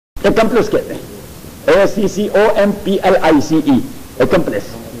ایکمپلس کہتے ہیں, ACCOMPLICE, ایکمپلس.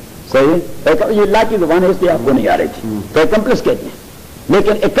 صحیح, یہ اللہ کی زبان ہے اس لیے آپ کو نہیں آ رہی تھی. تو ایکمپلس کہتے ہیں.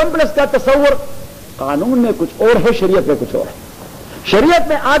 لیکن ایکمپلس کا تصور قانون میں کچھ اور ہے, شریعت میں کچھ اور ہے. شریعت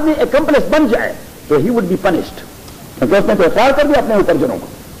میں آدمی ایکمپلس بن جائے تو ہی وڈ بی پنشڈ, کیونکہ اس نے تو اقرار کر دیا اپنے اوپر جرم کو,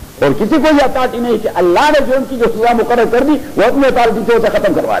 اور کسی کو یہ اتھارٹی نہیں کہ اللہ نے جرم کی جو سزا مقرر کر دی وہ اپنی اتھارٹی سے اسے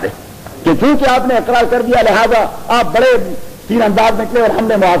ختم کروا دے کہ کیونکہ آپ نے اقرار کر دیا لہذا آپ بڑے تین انداز نکلے اور ہم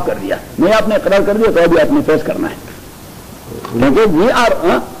نے معاف کر دیا. نہیں, آپ نے اقرار کر دیا تو ابھی آپ نے فیس کرنا ہے, کیونکہ یہ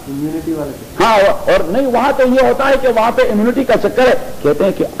ہاں. اور نہیں, وہاں تو یہ ہوتا ہے کہ وہاں پہ امیونٹی کا چکر ہے. کہتے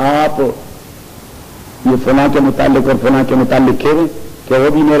ہیں کہ آپ یہ فلاں کے متعلق اور فلاں کے متعلق کھیلیں کہ وہ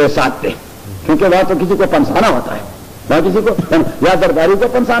بھی میرے ساتھ تھے, کیونکہ وہاں تو کسی کو پنسانا ہوتا ہے, وہاں کسی کو یا زرداری کو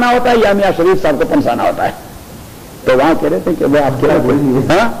پنسانا ہوتا ہے یا میاں شریف صاحب کو پنسانا ہوتا ہے. تو وہاں کہہ رہے تھے کہ وہ آپ کے کوئی نہیں,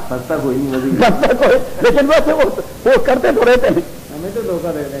 لیکن ویسے وہ کرتے تو رہتے ہیں, ہمیں تو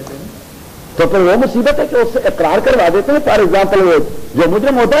دھوکہ دے رہتے ہیں. تو پھر وہ مصیبت ہے کہ اس سے اقرار کروا دیتے ہیں. فار ایگزامپل وہ جو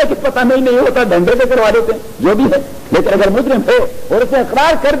مجرم ہوتا ہے کہ پتہ نہیں ہوتا ڈنڈے سے کروا دیتے ہیں جو بھی ہے. لیکن اگر مجرم ہے اور اس نے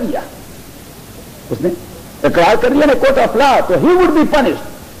اقرار کر دیا, اس نے اقرار کر دیا نا کوٹ آف لا, تو ہی وڈ بی پنشڈ.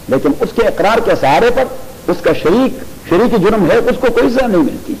 لیکن اس کے اقرار کے سہارے پر اس کا شریک جرم ہے, اس کو کوئی سزا نہیں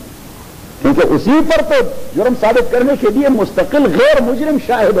ملتی, کیونکہ اسی پر تو جرم ثابت کرنے کے لیے مستقل غیر مجرم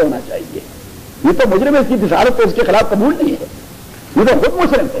شاہد ہونا چاہیے. یہ تو مجرم اس کی بشارت تو اس کے خلاف قبول نہیں ہے, یہ تو خود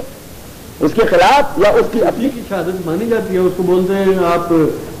مجرم ہے. اس کے خلاف یا اس کی اپنی شہادت مانی جاتی ہے, اس کو بولتے ہیں آپ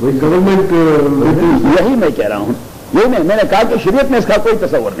گورنمنٹ. یہی میں کہہ رہا ہوں, یہ میں نے کہا کہ شریعت میں اس کا کوئی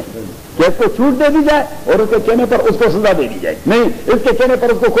تصور نہیں کہ اس کو چھوٹ دے دی جائے اور اس کے کہنے پر اس کو سزا دے دی جائے. نہیں, اس کے کہنے پر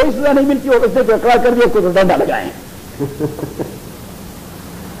اس کو کوئی سزا نہیں ملتی اور اس نے جو اقرار کر دیا اس کو ڈنڈا لگائے.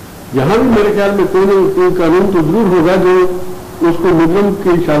 یہاں بھی میرے خیال میں کوئی قانون تو ضرور ہوگا جو اس کو مجرم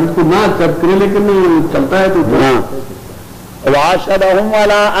کی شہادت کو نہ ایکسپٹ کرے, لیکن چلتا ہے تو واشهدهم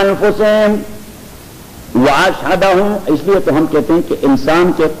على انفسهم, واشهدهم اس لیے تو ہم کہتے ہیں کہ انسان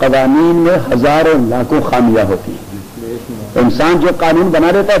کے قوانین میں ہزاروں لاکھوں خامیاں ہوتی ہیں. انسان جو قانون بنا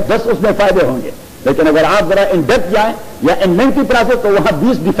دیتا ہے 10 اس میں فائدے ہوں گے, لیکن اگر آپ ذرا ان ڈیپتھ جائیں یا ان لینتھ کی پروسیس تو وہاں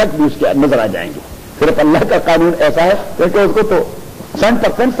 20 ڈیفیکٹ بھی اس کے نظر آ جائیں گے. صرف اللہ کا قانون ایسا ہے کیونکہ اس کو تو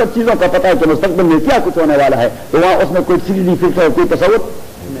 100% سب چیزوں کا پتا ہے کہ مستقبل میں کیا کچھ ہونے والا ہے, تو وہاں اس میں کوئی سیریز ڈیفیکٹ ہے, کوئی تصور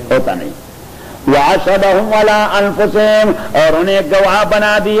ہوتا نہیں. وَأَشْهَدَهُمْ عَلَىٰ أَنفُسِهِمْ, اور انہیں گواہ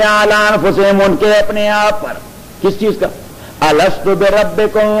بنا دیا عَلَىٰ أَنفُسِهِمْ, ان کے اپنے آپ پر. کس چیز کا؟ أَلَسْتُ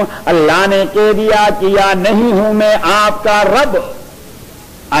بِرَبِّكُمْ, اللہ نے کہہ دیا کہ یا نہیں ہوں میں آپ کا رب.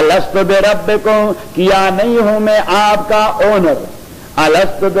 أَلَسْتُ بِرَبِّكُمْ, کیا نہیں ہوں میں آپ کا اونر.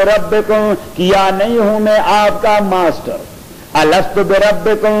 أَلَسْتُ بِرَبِّكُمْ, کیا نہیں ہوں میں آپ کا ماسٹر. أَلَسْتُ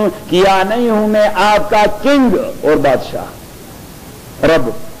بِرَبِّكُمْ, کیا نہیں ہوں میں آپ کا کنگ اور بادشاہ رب.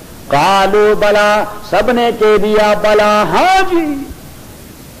 قالوا بلا, سب نے کہہ دیا بلا, ہاں جی,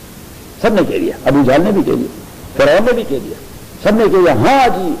 سب نے کہہ دیا. ابو جہل نے بھی کہہ دیا, فرعون نے بھی کہہ دیا, سب نے کہہ دیا ہاں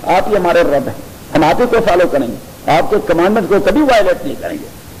جی آپ ہی ہمارے رب ہیں, ہم آپ ہی کو فالو کریں گے, آپ کے کمانڈمنٹ کو کبھی وائلیٹ نہیں کریں گے.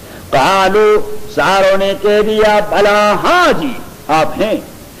 قالوا, ساروں نے کہہ دیا بلا, ہاں جی آپ ہیں.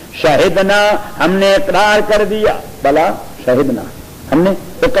 شہدنا, ہم نے اقرار کر دیا. بلا شہدنا, ہم نے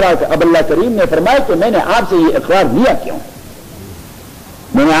اقرار کر. اب اللہ کریم نے فرمایا کہ میں نے آپ سے یہ اقرار لیا کیوں,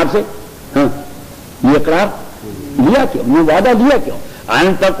 میں نے آپ سے یہ اقرار لیا کیوں, یہ وعدہ لیا کیوں؟ ان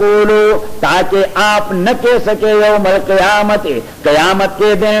تقولوا, تاکہ آپ نہ کہہ سکے یوم القیامت, قیامت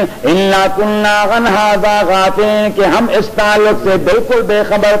کے دن, انا کنا عن ھذا غافلین, کہ ہم اس تعلق سے بالکل بے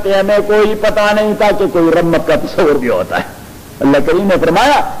خبر تھے, ہمیں کوئی پتہ نہیں تھا کہ کوئی رحمت کا تصور بھی ہوتا ہے. اللہ کریم نے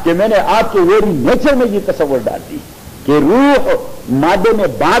فرمایا کہ میں نے آپ کے ویری نیچر میں یہ تصور ڈال دی کہ روح مادے میں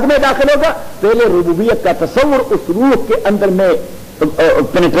بعد میں داخل ہوگا, پہلے ربوبیت کا تصور اس روح کے اندر میں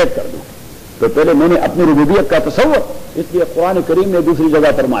پینیٹریٹ کر دوں. تو پہلے میں نے اپنی ربوبیت کا تصور, اس لیے قرآن کریم نے دوسری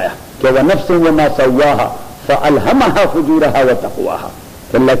جگہ فرمایا کہ وَنَفْسٍ وَمَا سَوَّاهَا فَأَلْهَمَهَا فُجُورَهَا وَتَقْوَاهَا.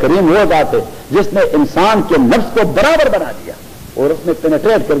 اللہ کریم وہ ذات ہے جس نے انسان کے نفس کو برابر بنا دیا اور اس میں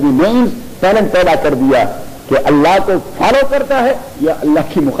پینیٹریٹ کر دی, مینز ٹیلنٹ پیدا کر دیا کہ اللہ کو فالو کرتا ہے یا اللہ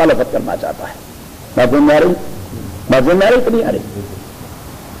کی مخالفت کرنا چاہتا ہے. بات میں آ رہی کہ نہیں آ رہی؟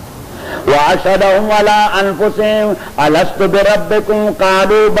 وَأَشْهَدَهُمْ عَلَىٰ أَنفُسِهِمْ أَلَسْتُ بِرَبِّكُمْ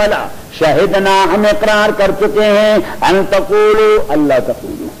قَالُوا بَلَىٰ شَهِدْنَا, ہم اقرار کر چکے ہیں. أَن تَقُولُوا, اللہ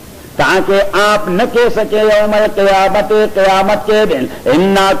تقولوا, تاکہ آپ نہ کہہ سکے یوم القیامت, قیامت کے دن,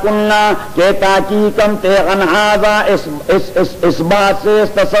 انا کننا, کہ تاکہ کم تھے, عن ھذا, اس بات سے,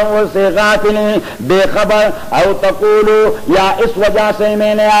 اس تصور سے, غافلین, بے خبر. او تقولوا, یا اس وجہ سے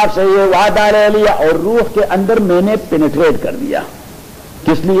میں نے آپ سے یہ وعدہ لے لیا اور روح کے اندر میں نے پینیٹریٹ کر دیا.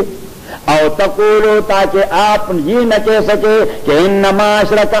 کس لیے؟ او تقولوا, تاکہ آپ یہ نہ کہہ سکے کہ انما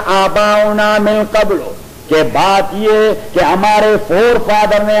اشرک آباؤنا من قبل, کہ بات یہ کہ ہمارے فور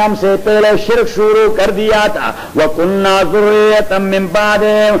فادر نے ہم سے پہلے شرک شروع کر دیا تھا، وَكُنَّا ذُرِّيَّةً مِّن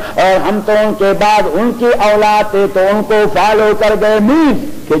بَعْدِهِمْ، اور ہم تو ان کے بعد ان کی اولاد تھے تو ان کو فالو کر گئے، مین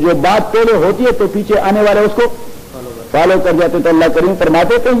کہ جو بات پہلے ہوتی ہے تو پیچھے آنے والے اس کو فالو کر جاتے. تو اللہ کریم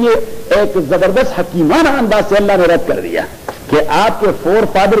فرماتے کہ یہ ایک زبردست حکیمانہ انداز سے اللہ نے رد کر دیا کہ آپ کے فور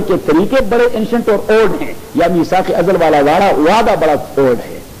فادر کے طریقے بڑے اینشنٹ اور اولڈ ہیں، یا میثاق ازل والا وعدہ بڑا اولڈ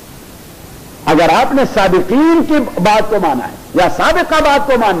ہے. اگر آپ نے سابقین کی بات کو مانا ہے یا سابقہ بات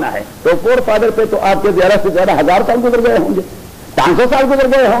کو ماننا ہے تو فور فادر پہ تو آپ کے زیادہ سے زیادہ 1000 سال گزر گئے ہوں گے، 500 سال گزر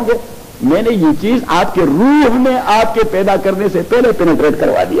گئے ہوں گے. میں نے یہ چیز آپ کے روح میں آپ کے پیدا کرنے سے پہلے پینیٹریٹ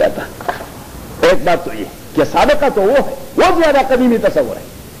کروا دیا تھا. ایک بات تو یہ کہ سابقہ تو وہ ہے، وہ زیادہ قدیمی تصور ہے.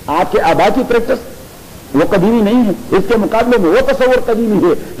 آپ کے آبا کی پریکٹس وہ قدیمی نہیں ہے، اس کے مقابلے میں وہ تصور قدیمی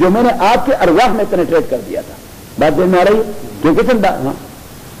ہے جو میں نے آپ کے ارواح میں پینیٹریٹ کر دیا تھا. بات دین میں آ رہی ہے؟ کیونکہ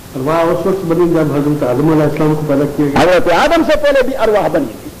ارواح اس وقت بنی جب حضرت آدم علیہ السلام کو پیدا کیا گیا. حضرت آدم سے پہلے بھی ارواح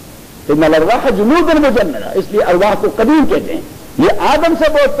بنی تھی، ان الارواح جنود مجندہ، اس لیے ارواح کو قدیم کہتے ہیں. یہ آدم سے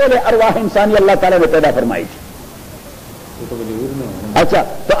بہت پہلے ارواح انسانی اللہ تعالیٰ نے پیدا فرمائی تھی. اچھا،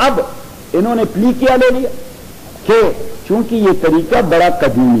 تو اب انہوں نے پلی کیا لے لیا کہ چونکہ یہ طریقہ بڑا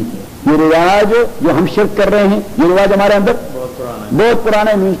قدیمی ہے، یہ رواج جو ہم شرک کر رہے ہیں یہ رواج ہمارے اندر بہت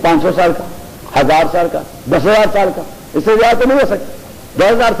پرانا ہے، 500 سال کا، 1000 سال کا، 10,000 سال کا، اس سے زیادہ تو نہیں ہو سکتا،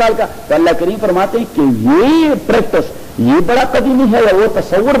 10,000 سال کا. تو اللہ کریم فرماتے ہیں کہ یہ پریکٹس یہ بڑا قدیمی ہے یا وہ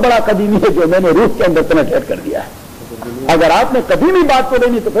تصور بڑا قدیمی ہے جو میں نے روح کے اندر پینیٹریٹ کر دیا ہے. اگر آپ نے قدیمی بات کو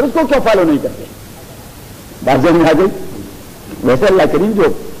لینی تو پھر اس کو کیوں فالو نہیں کرتے؟ بات سمجھ آ گئی؟ ویسے اللہ کریم جو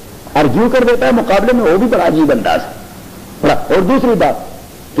ارجو کر دیتا ہے مقابلے میں وہ بھی بڑا عجیب انداز ہے. اور دوسری بات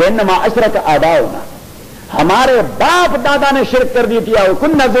کہ انما اشرک آباؤنا، ہمارے باپ دادا نے شرک کر دی تھی،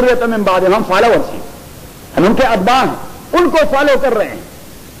 وَكُنَّا ذُرِّيَّةً مِّن بَعْدِهِمْ، ہم فالوورز ہیں، ہم ان کے اتباع ہیں، ان کو فالو کر رہے ہیں،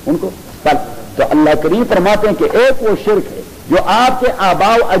 ان کو تو اللہ کریم فرماتے ہیں کہ ایک وہ شرک ہے جو آپ کے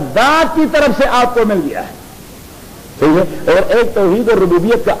آباء و اجداد کی طرف سے آپ کو مل گیا ہے، صحیح ہے، اور ایک توحید اور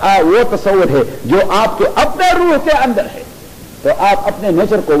ربوبیت کا وہ تصور ہے جو آپ کے اپنے روح کے اندر ہے. تو آپ اپنے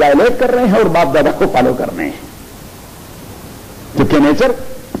نیچر کو وائلیٹ کر رہے ہیں اور باپ دادا کو فالو کر رہے ہیں. کیونکہ نیچر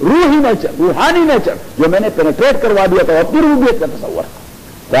روحی نیچر، روحانی نیچر جو میں نے پینیٹریٹ کروا دیا تھا اپنی ربوبیت کا تصور،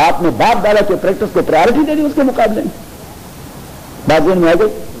 تو آپ نے باپ دادا کے پریکٹس کو پرائرٹی دے دی اس کے مقابلے میں. بات میں آ گئی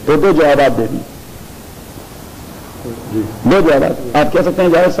تو دو جوابات دے دی، دو جوابات آپ کہہ سکتے ہیں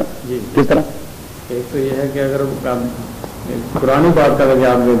جاوید صاحب جی. کس طرح؟ ایک تو یہ ہے کہ اگر پرانی بات کا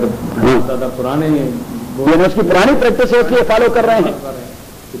زیادہ پرانے اس کی پرانی پریکٹس ہے اس لیے فالو کر رہے ہیں،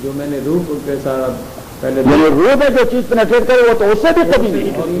 جو میں نے روح کے ساتھ پہلے روح میں جو چیز پینیٹریٹ کرے وہ تو اس سے بھی کبھی نہیں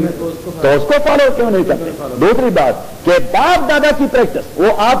ہے تو اس کو فالو کیوں نہیں کرتے؟ دوسری بات کہ باپ دادا کی پریکٹس وہ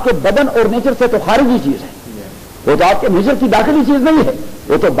آپ کے بدن اور نیچر سے تو خارجی چیز ہے، وہ تو آپ کے نیچر کی داخلی چیز نہیں ہے،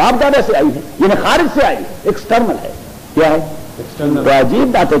 وہ تو باپ دادا سے آئی ہے، یعنی خارج سے آئی ہے، ایکسٹرنل ہے. کیا ہے؟ تو عجیب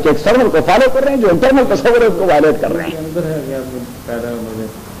بات ہے کہ ایکسٹرنل کو فالو کر رہے ہیں جو انٹرنل تصور ہے اس کو وائلیٹ کر رہے ہیں.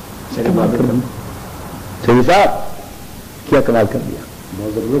 صحیح صاحب کیا کمال کر دیا.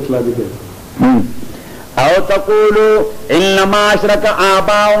 بہت ضرورت لا دی ہے. او تقولوا انما اشرك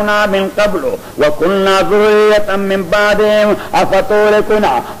آباؤنا من قبل وكنا ذرية من بعدهم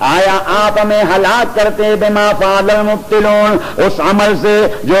افتهلكنا، آیا آپ ہمیں ہلاک کرتے بما فعل المبطلون، اس عمل سے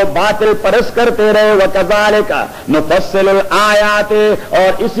جو باطل پرست کرتے رہے، وكذلك نفصل الآيات، اور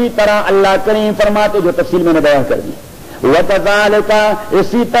اسی طرح اللہ کریم فرماتے جو تفصیل میں نے بیان کر دی، وَكَذَلِكَ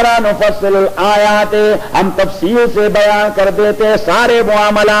اسی طرح نفصل الآیات ہم تفصیل سے بیان کر دیتے سارے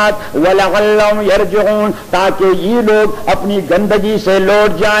معاملات، وَلَعَلَّهُمْ يَرْجِعُونَ تاکہ یہ لوگ اپنی گندگی سے لوٹ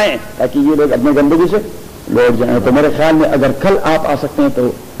جائیں، تاکہ یہ لوگ اپنی گندگی سے لوٹ جائیں. تو میرے خیال میں اگر کل آپ آ سکتے ہیں تو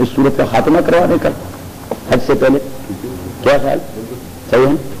اس صورت کا خاتمہ کروا دیں کل حج سے پہلے. کیا خیال؟ صحیح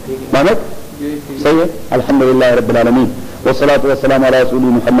ہے محمد؟ صحیح ہے. الحمدللہ رب العالمین والصلاة والسلام على رسول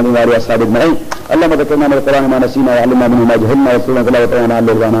محمد وعلى اصحابه اجمعين. اللهم ذكرنا من القرآن ما نسينا وعلمنا منه ما جهلنا وارزقنا تلاوته على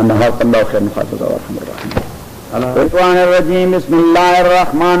الليل والنهار الله خير حافظا وارحم الراحمين. القرآن الرجيم. بسم الله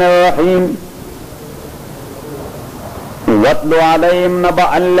الرحمن الرحيم. واتل عليهم نبأ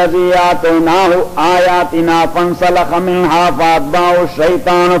الذي آتيناه آياتنا فانسلخ منها فأتبعه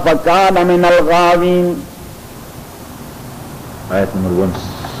الشيطان فكان من الغاوين. آیت نمبر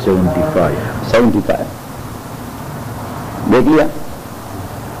 175 دیکھ لیا.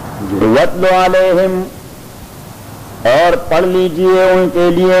 وَاتْلُ عَلَيْهِمْ اور پڑھ لیجئے ان کے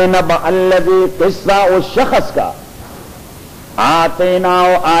لیے نبأ الذی قصہ اس شخص کا آتینا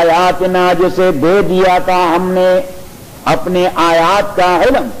و آیاتنا جسے دے دیا تھا ہم نے اپنے آیات کا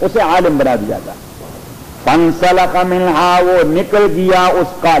علم، اسے عالم بنا دیا تھا. فانسلخ منها وہ نکل گیا اس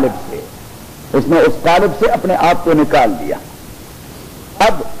قالب سے، اس نے اس قالب سے اپنے آپ کو نکال دیا.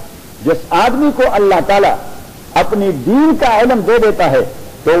 اب جس آدمی کو اللہ تعالیٰ اپنی دین کا علم دے دیتا ہے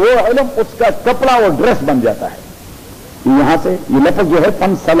تو وہ علم اس کا کپڑا اور ڈریس بن جاتا ہے۔ یہاں سے یہ لفظ جو ہے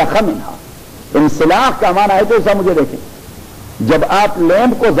فانسلخ منہا، انسلاخ کا معنی ہے تو ایسا مجھے دیکھیں، جب آپ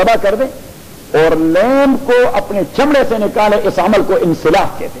لیمب کو ذبح کر دیں اور لیمب کو اپنے چمڑے سے نکالے، اس عمل کو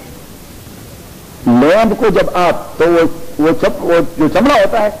انسلاخ کہتے ہیں۔ لیمب کو جب آپ تو وہ جو چمڑا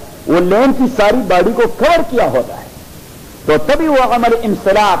ہوتا ہے وہ لیمب کی ساری باڈی کو کور کیا ہوتا ہے، تو تبھی وہ عمل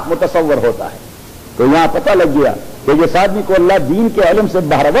انسلاخ متصور ہوتا ہے۔ تو یہاں پتہ لگ گیا کہ جس آدمی کو اللہ دین کے علم سے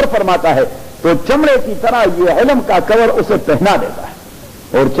بہرور فرماتا ہے تو چمڑے کی طرح یہ علم کا کور اسے پہنا دیتا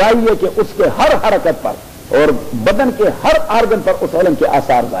ہے، اور چاہیے کہ اس کے ہر حرکت پر اور بدن کے ہر آرگن پر اس علم کے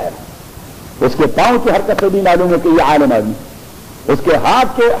آثار ظاہر ہوں۔ اس کے پاؤں کی حرکت سے بھی معلوم ہے کہ یہ عالم آدمی، اس کے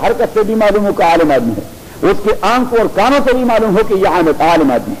ہاتھ کے حرکت سے بھی معلوم ہو کہ عالم آدمی ہے، اس کے آنکھوں اور کانوں سے بھی معلوم ہو کہ یہ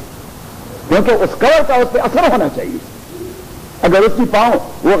عالم آدمی ہے، کیونکہ اس کور کا اس پہ اثر ہونا چاہیے۔ اگر اس کی پاؤں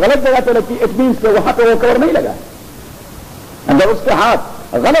وہ غلط جگہ پہ لگتی اٹ مینس کہ وہاں پہ وہ کور نہیں لگا، اگر اس کے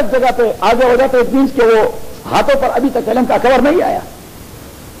ہاتھ غلط جگہ پہ آگے ہو جاتے اٹ مینس کہ وہ ہاتھوں پر ابھی تک علم کا کور نہیں آیا۔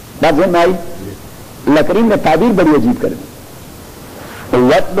 بات ذہن میں آئی؟ اللہ کریم نے تعبیر بڑی عجیب کر دی۔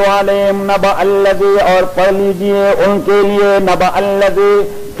 وَاتْلُ عَلَيْهِمْ نَبَأَ الَّذِي، اور پڑھ لیجئے ان کے لیے نَبَأَ الَّذِي،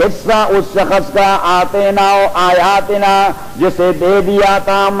 قصہ اس شخص کا، آتینا آیاتنا، جسے دے دیا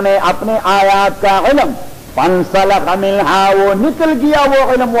تھا ہم نے اپنے آیات کا علم، فانسلخ منہا، وہ نکل گیا وہ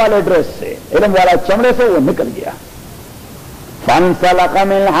علم والے ڈریس سے، علم والا چمڑے سے وہ نکل گیا، فانسلخ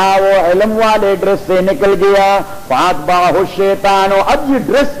منہا، وہ علم والے ڈریس سے نکل گیا، فاتبعہ الشیطان، اب یہ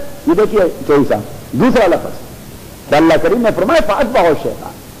ڈریس، یہ دیکھیے چوئی صاحب دوسرا لفظ کہ اللہ کریم نے فرمایا فاتبعہ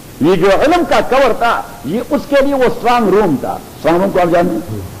الشیطان، یہ جو علم کا کور تھا یہ اس کے لیے وہ اسٹرانگ روم تھا۔ اسٹرانگ روم کو آپ جانتے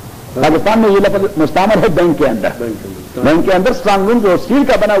ہیں پاکستان میں یہ لفظ مستعمل ہے بینک کے اندر، بینک کے اندر اسٹرانگ روم جو اسٹیل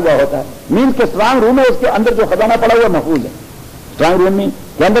کا بنا ہوا ہوتا ہے، مینس کہ اسٹرانگ روم ہے، اس کے اندر جو خزانہ پڑا ہوا محفوظ ہے، اسٹرانگ روم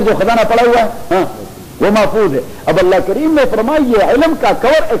کے اندر جو خزانہ پڑا ہوا ہے ہاں وہ محفوظ ہے۔ اب اللہ کریم نے فرمایا یہ علم کا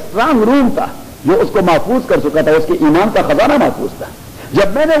کور ایک اسٹرانگ روم تھا جو اس کو محفوظ کر چکا تھا، اس کے ایمان کا خزانہ محفوظ تھا۔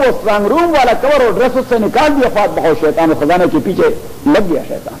 جب میں نے وہ اسٹرانگ روم والا کور اور ڈریس اس سے نکال دیا، فاتبعہ الشیطان، خزانے کے پیچھے لگ گیا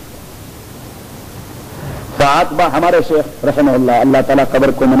شیطان۔ فاتبع، ہمارے شیخ رحمہ اللہ، اللہ تعالیٰ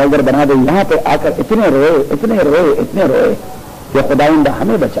قبر کو منور بنا دے، یہاں پہ آ کر اتنے روئے کہ خداوندہ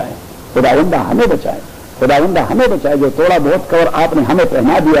ہمیں بچائے، خداوندہ ہمیں بچائے، خداوندہ ہمیں بچائے، جو تھوڑا بہت کور آپ نے ہمیں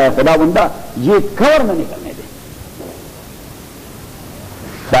پہنا دیا ہے خداوندہ یہ کور نہ نکلنے دے۔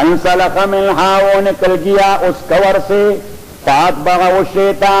 فانسلخ منہا، وہ نکل گیا اس کور سے، فاتبعہ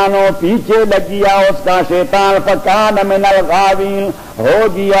الشیطان، پیچھے لگ گیا اس کا شیطان، فکان من الغاوین، ہو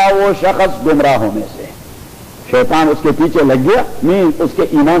گیا وہ شخص گمراہوں میں سے۔ شیطان اس کے پیچھے لگ گیا، اس کے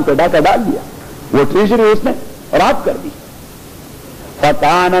ایمان پہ ڈاکہ ڈال دیا، وہ ٹریجری اس نے رات کر دی۔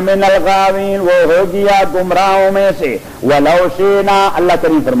 فکان من الغاوین، وہ ہو گیا گمراہوں میں سے۔ ولو شئنا، اللہ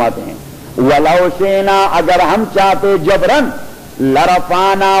کریم فرماتے ہیں ولو شئنا، اگر ہم چاہتے جبرن،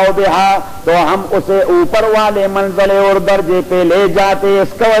 لرفعنا بہا، تو ہم اسے اوپر والے منزلے اور درجے پہ لے جاتے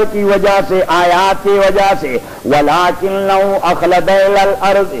اس کور کی وجہ سے، آیات کی وجہ سے، ولکنہ اخلد الی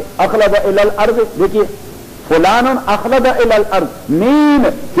الارض، دیکھیے فلان اخلد الی الارض، مین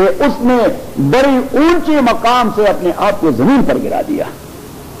کہ اس نے بڑی اونچی مقام سے اپنے آپ کو زمین پر گرا دیا۔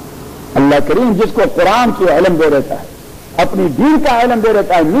 اللہ کریم جس کو قرآن کی علم دے دیتا ہے، اپنی دین کا علم دے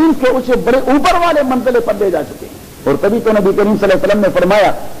دیتا ہے، مین کہ اسے بڑے اوپر والے منزلے پر لے جا چکے ہیں۔ اور تبھی تو نبی کریم صلی اللہ علیہ وسلم نے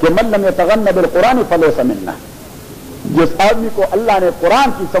فرمایا کہ من لم یتغن بالقرآن فلیس منا، جس آدمی کو اللہ نے قرآن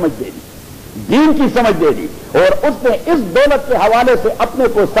کی سمجھ دے دی، دین کی سمجھ دے دی، اور اس نے اس دولت کے حوالے سے اپنے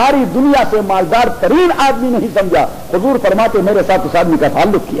کو ساری دنیا سے مالدار ترین آدمی نہیں سمجھا، حضور فرماتے میرے ساتھ اس آدمی کا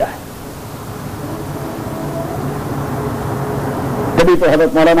تعلق کیا ہے۔ تبھی تو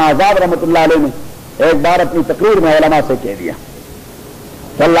حضرت مولانا آزاد رحمۃ اللہ علیہ نے ایک بار اپنی تقریر میں علماء سے کہہ دیا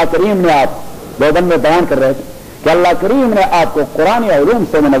کہ اللہ کریم نے، آپ دیوبند میں بیان کر رہے تھے کہ اللہ کریم نے آپ کو قرآن علوم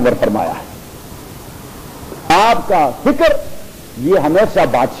سے منور فرمایا ہے، آپ کا فکر یہ ہمیشہ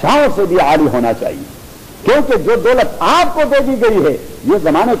بادشاہوں سے بھی عالی ہونا چاہیے، کیونکہ جو دولت آپ کو دے دی گئی ہے یہ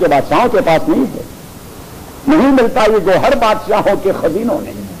زمانے کے بادشاہوں کے پاس نہیں ہے، نہیں ملتا یہ جو ہر بادشاہوں کے خزینوں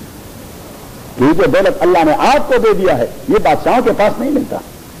نے، یہ جو دولت اللہ نے آپ کو دے دیا ہے یہ بادشاہوں کے پاس نہیں ملتا۔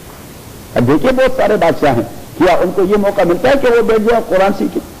 اب دیکھیے بہت سارے بادشاہ ہیں، کیا ان کو یہ موقع ملتا ہے کہ وہ بیٹھ جائے قرآن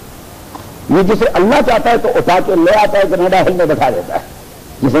سیکھے؟ یہ جسے اللہ چاہتا ہے تو اٹھا کے لے آتا ہے، کینیڈا ہل میں بٹھا دیتا ہے،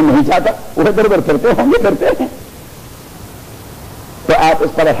 جسے نہیں چاہتا وہ ادھر ادھر پھرتے ہوں گے، پھرتے ہیں، تو آپ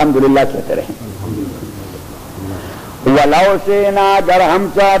اس پر الحمدللہ کہتے رہیں۔ وَلَوْ شِئْنَا، اگر ہم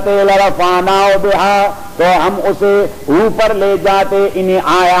چاہتے، لَرَفَعْنَاهُ بِهَا، تو ہم اسے اوپر لے جاتے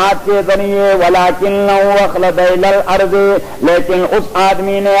انہیں آیات کے ذریعے، وَلَكِنَّهُ أَخْلَدَ إِلَى الْأَرْضِ، لیکن اس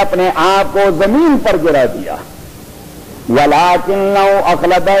آدمی نے اپنے آپ کو زمین پر گرا دیا۔ ولیکن لو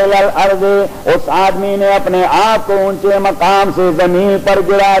اخلد الی الارض، اس آدمی نے اپنے آپ کو اونچے مقام سے زمین پر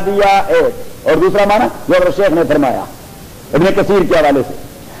گرا دیا. اور دوسرا معنی جو شیخ نے فرمایا ابن کثیر کے حوالے سے،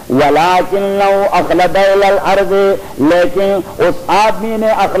 ولیکن لو اخلد الی الارض، لیکن اس آدمی نے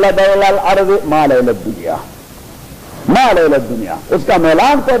اخلد الی الارض مال الی الدنیا، مال الی الدنیا، اس کا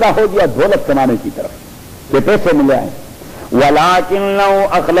میلان پیدا ہو گیا دولت کمانے کی طرف کہ پیسے مل جائیں. ولیکن لو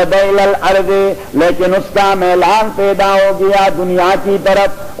اخلد الی الارض، لیکن اس کا میلان پیدا ہو گیا دنیا کی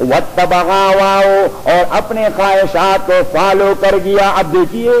طرف. واتبع ہواہ، اور اپنے خواہشات کو فالو کر گیا. اب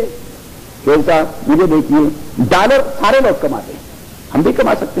دیکھیے کیسا، مجھے دیکھیے ڈالر سارے لوگ کماتے ہیں، ہم بھی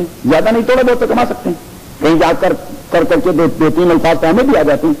کما سکتے ہیں، زیادہ نہیں تھوڑا بہت تو کما سکتے ہیں، کہیں جا کر کے دو تین الفاظ تو ہمیں بھی آ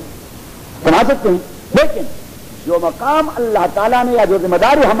جاتے ہیں، کما سکتے ہیں. لیکن جو مقام اللہ تعالیٰ نے یا جو ذمہ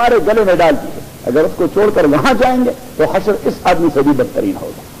داری ہمارے گلے میں ڈال دی ہے، اگر اس کو چھوڑ کر وہاں جائیں گے تو حشر اس آدمی سے بھی بدترین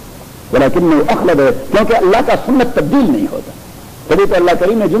ہوگا. ولیکن میں اخلد ہے، کیونکہ اللہ کا سنت تبدیل نہیں ہوتا. تبھی تو اللہ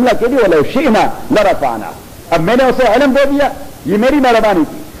کریم نے جملہ کہہ دیا وَلَوْ شِئْنَا لَرَفَعْنَا. اب میں نے اسے علم دے دیا، یہ میری مہربانی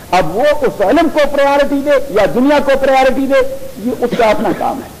تھی. اب وہ اس علم کو پریارٹی دے یا دنیا کو پریارٹی دے، یہ اس کا اپنا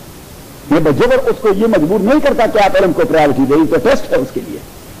کام ہے. یہ بجبر اس کو یہ مجبور نہیں کرتا کہ آپ علم کو پریارٹی دیں، تو ٹیسٹ ہے اس کے لیے.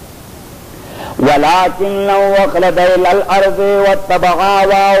 ولیکن لو اخلد الی الارض واتبع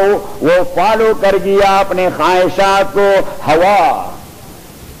ہواہ، وہ فالو کر گیا اپنے خواہشات کو. ہوا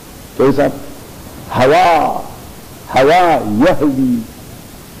کیسا؟ ہوا، ہوا یہوی،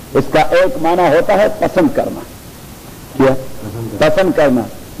 اس کا ایک معنی ہوتا ہے پسند کرنا. کیا؟ پسند کرنا.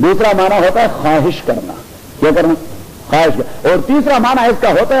 دوسرا معنی ہوتا ہے خواہش کرنا. کیا کرنا؟ خواہش کرنا. اور تیسرا معنی اس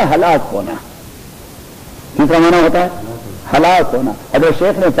کا ہوتا ہے ہلاک ہونا. تیسرا معنی ہوتا ہے ہلاک ہونا. حضرت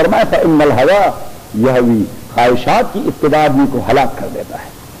شیخ نے فرمایا فإن الهوى یہوی، خواہشات کی ابتدا آدمی کو ہلاک کر دیتا ہے.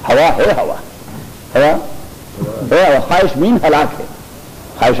 ہوا ہے، ہوا ہوا ہے، ہوا. خواہش مین ہلاک ہے،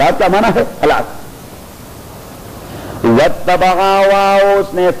 خواہشات کا معنی ہے ہلاک. واتبع ہواہ،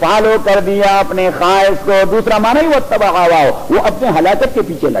 اس نے فالو کر دیا اپنے خواہش کو. دوسرا معنی ہی واتبع ہواہ، وہ اپنے ہلاکت کے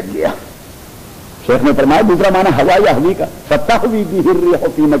پیچھے لگ گیا. شیخ نے فرمایا دوسرا معنی ہوا یہوی کا فتحوی بہ الريح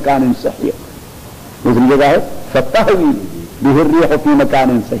فی مکان صحیح. دوسری جگہ ہے فتحوی بہ الريح فی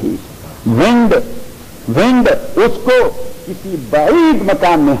مکان صحیح. ونڈ اس کو کسی بعید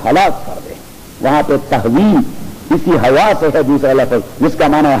مکان میں ہلاک کر دے. وہاں پہ تحویل اسی ہوا سے ہے دوسرا لفظ جس کا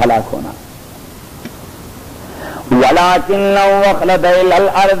معنی ہے ہلاک ہونا. ولیکن لو اخلد الی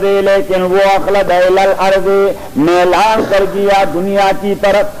الارض، لیکن وہ اخلد الی الارض میلان کر گیا دنیا کی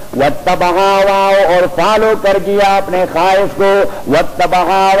طرف. واتبع ہواہ، اور فالو کر گیا اپنے خواہش کو. واتبع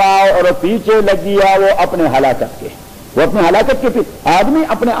ہواہ، اور پیچھے لگ گیا وہ اپنے ہلاکت کے. وہ اپنے ہلاکت کے پیچھے آدمی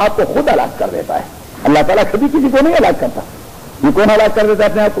اپنے آپ کو خود ہلاک کر دیتا ہے. اللہ تعالیٰ کبھی کسی کو نہیں ہلاک کرتا. یہ کون ہلاک کر دیتا ہے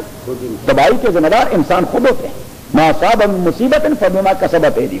اپنے آپ کو؟ تباہی کے ذمہ دار انسان خود ہوتے ہیں. ما اصاب من مصیبت فبما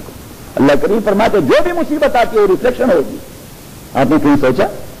کسبت ایدیکم. اللہ کریم فرماتے جو بھی مصیبت آتی ہے وہ ریفلیکشن ہوگی. آپ نے کہیں سوچا؟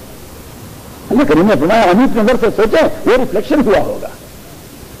 اللہ کریم نے فرمایا ہم اس نظر سے سوچیں وہ ریفلیکشن ہوا ہوگا.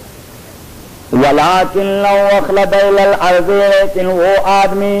 ولیکن لو اخلد الی الارض، لیکن وہ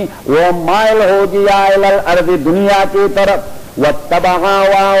آدمی وہ مائل ہو گیا الی الارض دنیا کی طرف. واتبع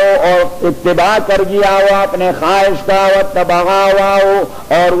ہواہ، اور اتباع کر گیا وہ اپنے خواہش کا. واتبع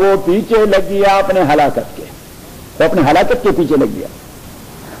ہواہ، اور وہ پیچھے لگ گیا اپنے ہلاکت کے. وہ اپنے ہلاکت کے پیچھے لگ گیا.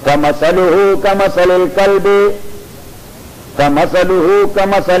 فمثلہ کمثل الکلب، فمثلہ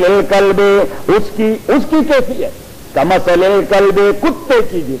کمثل الکلب، اس کی کیفیت کمثل الکلب، کتے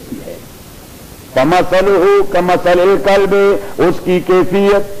کی جیسی ہے. فمثلہ کمثل الکلب، اس کی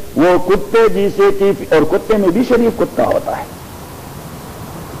کیفیت وہ کتے جیسے کی. اور کتے میں بھی شریف کتا ہوتا ہے،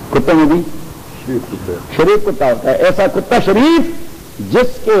 کتے میں بھی شریف کتا ہوتا ہے. ایسا کتا شریف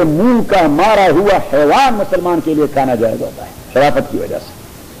جس کے منہ کا مارا ہوا حیوان مسلمان کے لیے کھانا جائز ہوتا ہے شرافت کی وجہ سے.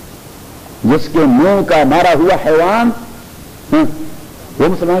 جس کے منہ کا مارا ہوا حیوان وہ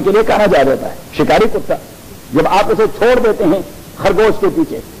مسلمان کے لیے کھانا جائز ہوتا ہے. شکاری کتا جب آپ اسے چھوڑ دیتے ہیں خرگوش کے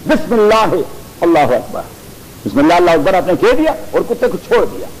پیچھے، بسم اللہ اللہ اکبر، بسم اللہ اللہ اکبر آپ نے کہہ دیا اور کتے کو چھوڑ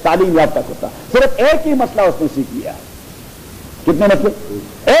دیا. تعلیم یافتہ کتا، صرف ایک ہی مسئلہ اس نے سیکھ لیا ہے. کتنے مسئلے؟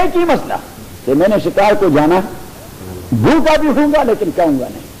 ایک ہی مسئلہ کہ میں نے شکار کو جانا، بھوکا بھی ہوں گا لیکن کہوں گا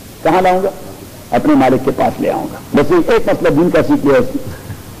نہیں. کہاں لاؤں گا؟ اپنے مالک کے پاس لے آؤں گا. بس ایک مسئلہ دین کا سیکھ لیا اس نے،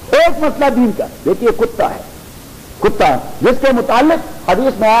 ایک مسئلہ دین کا. دیکھیے کتا ہے، کتا جس کے متعلق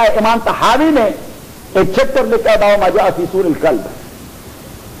حدیث میں آیا، امام طحاوی نے ایک چیپٹر لکھا باب ما جاء فی سور القلب.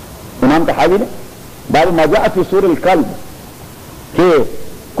 امام طحاوی نے باب ما جاء فی سور القلب کہ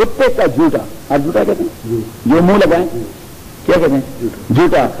کتے کا جھوٹا، آپ جھوٹا کہتے ہیں جو منہ لگائیں، کیا کہتے ہیں؟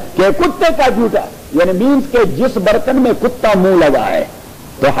 جھوٹا. کہ کتے کا جھوٹا یعنی مینس کہ جس برتن میں کتا منہ لگا ہے.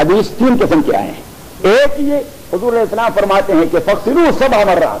 تو حدیث تین قسم کے آئے ہیں. ایک یہ حضور علیہ السلام فرماتے ہیں کہ فغسلوہ 7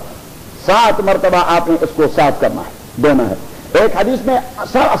 مرات، 7 مرتبہ آپ نے اس کو صاف کرنا ہے. دونا ہے. ایک حدیث میں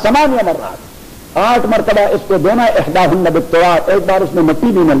 8 مرات 8 مرتبہ اس کو دونا ہے. احداہن بالتراب, ایک بار اس میں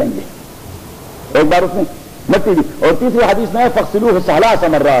مٹی بھی نہ لیں گے, ایک بار اس میں مٹی بھی. اور تیسری حدیث میں فغسلوہ 3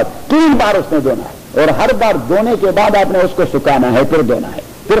 مرات, 3 بار اس میں دونا ہے. اور ہر بار دونے کے بعد آپ نے اس کو سکھانا ہے, پھر دونا ہے,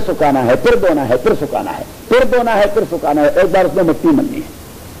 پھر سکھانا ہے, پھر دونا ہے, پھر سکھانا ہے, پھر دونا ہے, پھر سکھانا ہے. ایک بار اس میں مٹی ملنی ہے.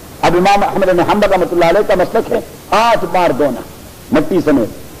 اب امام احمد بن حنبل رحمۃ اللہ علیہ کا مسلک ہے 8 بار دونا مٹی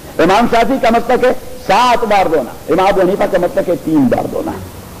سمیت. امام شافعی کا مسلک ہے 7 بار دونا. امام ابو حنیفہ کا مسلک ہے 3 بار دونا.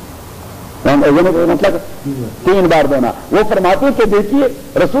 مطلب 3 بار دونا. وہ فرماتے کہ دیکھیے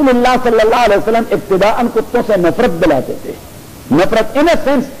رسول اللہ صلی اللہ علیہ وسلم ابتداءً کتوں سے نفرت دلاتے تھے. نفرت ان اے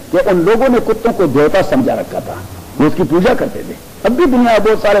سینس کہ ان لوگوں نے کتوں کو دیوتا سمجھا رکھا تھا, وہ اس کی پوجا کرتے تھے. اب بھی دنیا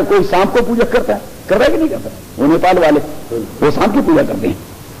بہت سارے, کوئی سانپ کو پوجا کرتا ہے, کر رہا ہے کہ نہیں کرتا. وہ نیپال والے وہ سانپ کی پوجا کرتے ہیں,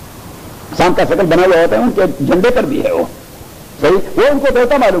 سانپ کا شکل بنا ہوا ہوتا ہے, ان کے جھنڈے پر بھی ہے وہ صحیح. وہ ان کو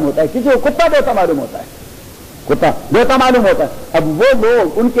دیوتا معلوم ہوتا ہے, کیونکہ وہ کتا دیوتا معلوم ہوتا ہے, کتا دیوتا معلوم ہوتا ہے. اب وہ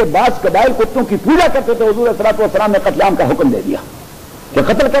لوگ ان کے بعض قبائل کتوں کی پوجا کرتے تھے. حضور صلی اللہ علیہ وسلم نے قتل عام کا حکم دے دیا کہ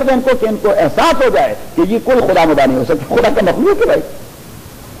قتل کر دیں ان کو, کہ ان کو احساس ہو جائے کہ یہ کوئی خدا مدا نہیں ہو سکتا, خدا کا مخلوق ہے بھائی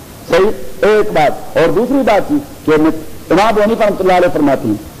صحیح. ایک بات. اور دوسری بات تھی کہ امام ابو حنیفہ رحمۃ اللہ علیہ فرماتی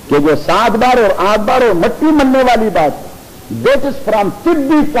ہیں کہ جو 7 بار اور 8 بار اور مٹی ملنے والی بات, دیٹ از فرام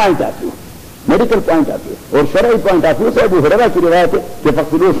طبی point of view, medical point of view اور شرعی پوائنٹ آف ویو سے ابو ہریرہ کی روایت ہے کہ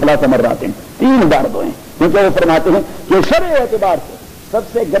فغسلوہ 3 مرات, 3 بار دھوئیں. کیونکہ وہ فرماتے ہیں کہ شرعی اعتبار سے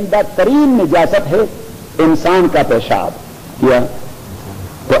سب سے گندا ترین نجاست ہے انسان کا پیشاب. کیا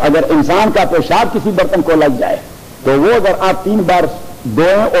تو اگر انسان کا پیشاب کسی برتن کو لگ جائے تو وہ اگر آپ 3 بار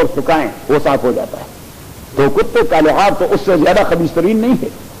دھوئیں اور سکھائیں وہ صاف ہو جاتا ہے. تو کتے کا لحاظ تو اس سے زیادہ خبیث ترین نہیں ہے.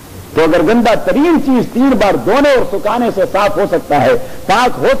 تو اگر گندا ترین چیز 3 بار دھونے اور سکھانے سے صاف ہو سکتا ہے,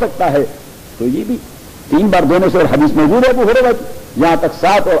 پاک ہو سکتا ہے, تو یہ بھی 3 بار دھونے سے. اور حدیث موجود ہے ابو ہریرہ کی, یہاں تک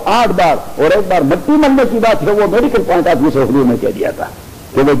 7 اور 8 بار اور 1 بار مٹی ملنے کی بات ہے, وہ میڈیکل پوائنٹ آف ویو سے حضور نے کہہ دیا تھا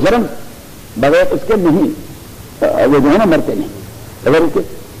کہ وہ جرم بغیر اس کے نہیں, وہ جو ہے نا مرتے نہیں, اگر اس کے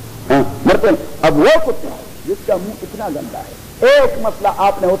مرتے نہیں. اب وہ کتا ہے جس کا منہ اتنا گندا ہے, ایک مسئلہ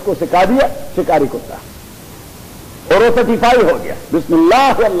آپ نے اس کو سکھا دیا, شکاری کتا, اور وہ سرٹیفائی ہو گیا, بسم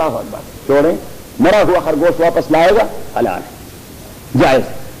اللہ اللہ اکبر, چھوڑیں, مرا ہوا خرگوش واپس لائے گا, حلال ہے, جائز,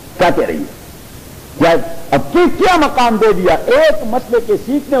 کیا کہہ رہی ہے جائز. اب کیا مقام دے دیا ایک مسئلے کے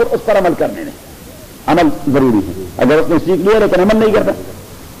سیکھنے اور اس پر عمل کرنے نے. عمل ضروری ہے. اگر اس نے سیکھ لیا لیکن عمل نہیں کرتا,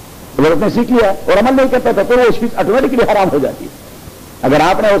 اگر اس نے سیکھ لیا اور عمل نہیں کرتا تو وہ چیز آٹومیٹکلی حرام ہو جاتی ہے. اگر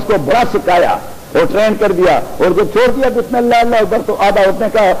آپ نے اس کو بڑا سکھایا اور ٹرین کر دیا اور جو چھوڑ دیا بسم اللہ اللہ اکبر, تو آدھا اتنے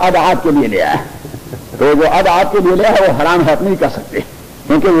کا آدھا آپ کے لیے لے آیا, تو جو آدھا آپ کے لیے لے آیا وہ حرام ہے, آپ نہیں کر سکتے,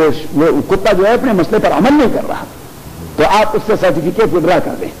 کیونکہ وہ کتا جو ہے اپنے مسئلے پر عمل نہیں کر رہا. تو آپ اس سے سرٹیفکیٹ ودرا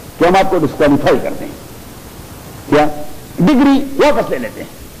کر دیں کہ ہم آپ کو ڈسکوالیفائی کر دیں, کیا ڈگری واپس لے لیتے ہیں,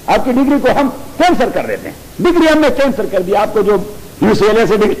 آپ کی ڈگری کو ہم کینسل کر دیتے ہیں. ڈگری ہم نے کینسل کر دی, آپ کو جو UCLA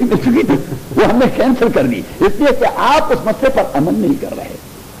سے ڈگری مل چکی تھی وہ ہم نے کینسل کر دی, اس لیے کہ آپ اس مسئلے پر عمل نہیں کر رہے.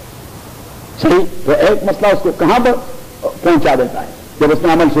 صحیح. تو ایک مسئلہ اس کو کہاں پر پہنچا دیتا ہے جب اس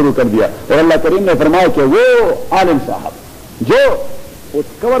نے عمل شروع کر دیا. اور اللہ کریم نے فرمایا کہ وہ عالم صاحب جو اس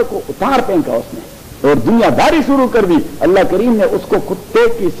کور کو اتار پھینکا اس نے اور دنیا داری شروع کر دی, اللہ کریم نے اس کو کتے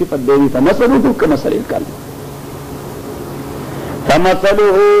کی صفت دے دی تھا, مسلو کا مسئلہ کر لی, مسلو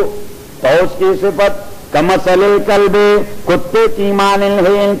تو اس کی صفت کمثل الکلب, کتے کی مانند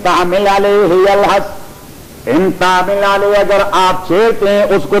ہے, ان تعمل علیہ یلحس, ان تعمل علیہ اگر آپ چھیڑتے ہیں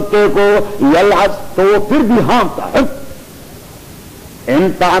اس کتے کو, یلحس تو وہ پھر بھی ہانپتا ہے.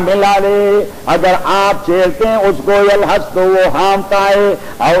 ان تعمل علیہ اگر آپ چھیڑتے ہیں اس کو, یلحس تو وہ ہانپتا ہے,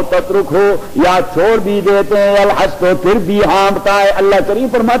 او تترک ہو یا چھوڑ بھی دیتے ہیں, یلحس تو پھر بھی ہانپتا ہے. اللہ کریم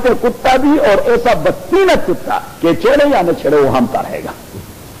فرماتے ہیں کتا بھی اور ایسا بدتینت کتا کہ چھیڑے یا نہ چھیڑے وہ ہانپتا رہے گا.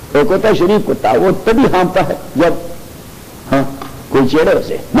 ایک ہوتا ہے شریف کتا, وہ تبھی ہانپتا ہے جب کوئی چھیڑے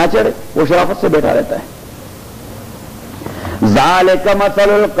اسے, نہ چھیڑے وہ شرافت سے بیٹھا رہتا ہے. ذالک مثل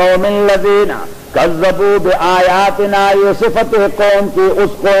القوم الذین کذبوا بآیاتنا, یہ صفت ہے قوم کی,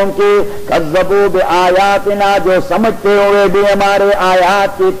 اس قوم کی کذبوا بآیاتنا جو سمجھتے ہوئے بھی ہمارے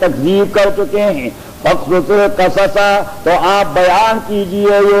آیات کی تکذیب کر چکے ہیں. فقصص قصصا تو آپ بیان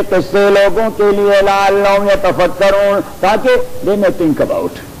کیجئے یہ قصے لوگوں کے لیے, لعلہم یتفکرون تاکہ دے میں تھنک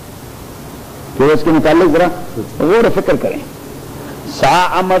اباؤٹ, کہ اس کے متعلق ذرا غور و فکر کریں.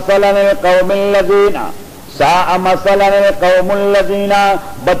 ساء مثلا القوم الذین, ساء مثلا القوم الذین,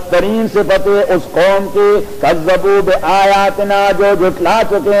 بدترین صفت اس قوم کی, کذبوا بآیاتنا جو جھٹلا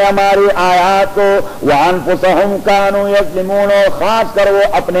چکے ہیں ہماری آیات کو, وانفسہم کانوا یظلمون, اور خاص کر وہ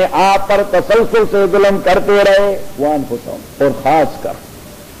اپنے آپ پر تسلسل سے ظلم کرتے رہے. وانفسہم, اور خاص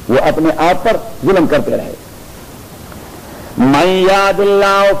کر وہ اپنے آپ پر ظلم کرتے رہے. من یہد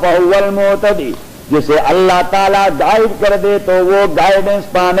اللہ فہو المہتدی, جسے اللہ تعالیٰ گائیڈ کر دے تو وہ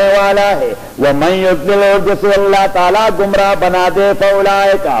گائیڈنس پانے والا ہے، وَمَن يُضْلِلْ، اور جسے اللہ تعالیٰ گمراہ بنا دے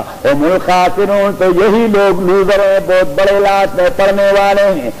فَأُولَٰئِکَ هُمُ الْخَاسِرُونَ، تو یہی لوگ لوزر ہیں، بہت بڑے لاس میں پڑنے والے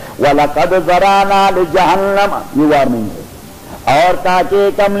ہیں۔ وَلَقَدْ ذَرَأْنَا لِجَهَنَّمَ، یہ وارننگ ہے، اور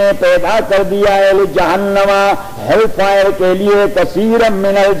تاکہ ہم نے پیدا کر دیا ہے لجہنم، ہیل فائر کے لیے، کثیرا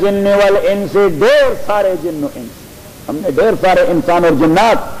من الجن والانس، ڈھیر سارے جن و انس، ہم نے ڈھیر سارے انسان اور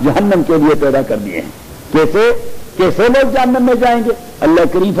جنات جہنم کے لیے پیدا کر دیے ہیں۔ کیسے لوگ جہنم میں جائیں گے؟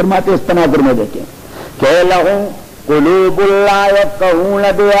 اللہ کریم فرماتے اس تناظر میں دیکھیں کہ لہم قلوب لا یفقہون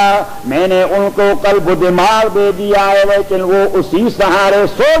بہا، میں نے ان کو قلب و دماغ دے دیا ہے لیکن وہ اسی سہارے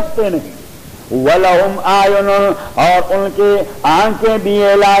سوچتے نہیں۔ وَلَهُمْ أَعْيُنٌ، اور ان کے آنکھیں بھی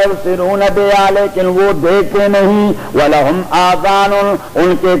لا يبصرون بہا، لیکن وہ دیکھتے نہیں۔ وَلَهُمْ آذَانٌ،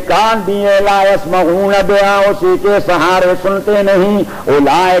 ان کے کان بھی لا يسمعون بہا، اسی کے سہارے سنتے نہیں۔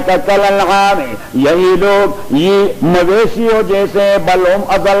 أُولَٰئِكَ كَالْأَنْعَامِ، یہی لوگ یہ مویشیوں جیسے، بل ہم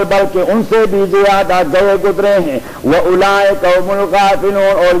اضل، بلکہ ان سے بھی زیادہ گئے گزرے ہیں۔ وَأُولَٰئِكَ هُمُ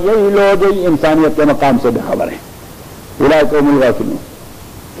الْغَافِلُونَ، اور یہی لوگ انسانیت کے مقام سے بے خبر ہیں۔ أُولَٰئِكَ هُمُ الْغَافِلُونَ،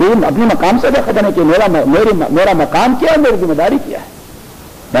 اپنے مقام سے بے خبر ہے کہ میرا مقام کیا ہے، میری ذمہ داری کیا ہے،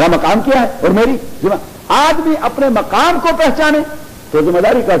 میرا مقام کیا ہے اور میری ذمہ۔ آدمی اپنے مقام کو پہچانے تو ذمہ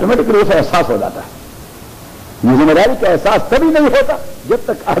داری کا آٹومیٹکلی اسے احساس ہو جاتا ہے۔ یہ ذمہ داری کا احساس تبھی نہیں ہوتا جب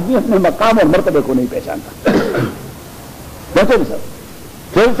تک آدمی اپنے مقام اور مرتبے کو نہیں پہچانتا۔ دیکھو سر،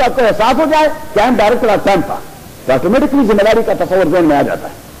 فیض صاحب کو احساس ہو جائے کہ ہم ڈائریکٹر آف ٹیمپا، تو آٹومیٹکلی ذمہ داری کا تصور ذہن میں آ جاتا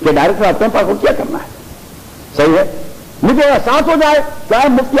ہے کہ ڈائریکٹر آف ٹیمپا کو کیا کرنا ہے۔ صحیح ہے، مجھے احساس ہو جائے کیا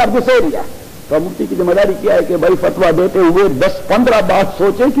مفتی عبد السیری ہے، تو مفتی کی ذمہ داری کیا ہے کہ بھائی فتوا دیتے ہوئے 10-15 بات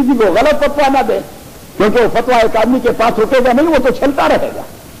سوچیں، کسی کو غلط فتوا نہ دیں، کیونکہ وہ فتوا ایک آدمی کے پاس رکے گا نہیں، وہ تو چلتا رہے گا،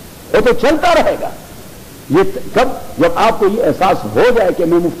 وہ تو چلتا رہے گا۔ یہ کب؟ جب آپ کو یہ احساس ہو جائے کہ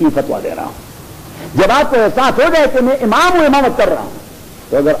میں مفتی فتوا دے رہا ہوں، جب آپ کو احساس ہو جائے کہ میں امام ہوں، امامت کر رہا ہوں،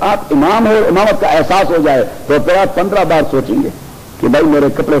 تو اگر آپ امام ہو، امامت کا احساس ہو جائے تو پھر آپ 15 بار سوچیں گے کہ بھائی میرے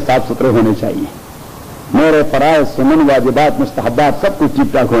کپڑے صاف ستھرے ہونے چاہیے، میرے فرائض سنن واجبات مستحبات سب کچھ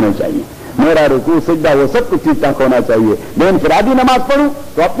ٹھیک ٹھاک ہونے چاہیے، میرا رکوع سجدہ وہ سب کچھ ٹھیک ٹھاک ہونا چاہیے۔ میں انفرادی نماز پڑھوں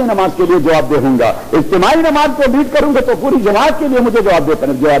تو اپنی نماز کے لیے جواب دہ ہوں گا، اجتماعی نماز کو لیڈ کروں گا تو پوری جماعت کے لیے مجھے جواب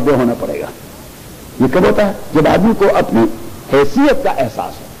دہ ہونا پڑے گا۔ یہ کب ہوتا ہے؟ جب آدمی کو اپنی حیثیت کا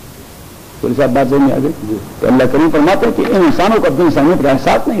احساس ہو۔ تو اس بات ذہن میں آ گئی تو اللہ کریم فرماتے ہیں کہ ان انسانوں کو اپنی انسانیت کا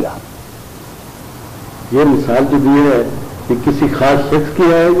احساس نہیں رہا۔ یہ مثال جو دی ہے کہ کسی خاص شخص کی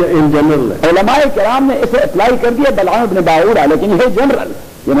ہے یا ان جنرل ہے؟ علماء کرام نے اسے اپلائی کر دیا بلعام ابن باعورہ، لیکن یہ جنرل،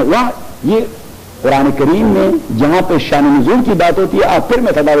 یہ قرآن کریم میں جہاں پہ شان نزول کی بات ہوتی ہے آپ پھر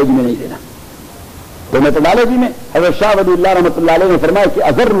میتھڈالوجی میں نہیں دینا۔ تو میتھڈالوجی میں حضرت شاہ ولی اللہ رحمۃ اللہ علیہ نے فرمایا کہ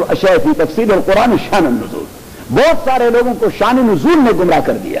اضر الاشیاء فی تفسیر القرآن شان النزول، بہت سارے لوگوں کو شان نزول نے گمراہ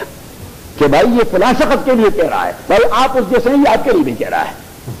کر دیا کہ بھائی یہ فلاں شخص کے لیے کہہ رہا ہے، بھائی آپ اس جیسے یہ آپ کے لیے بھی کہہ رہا ہے،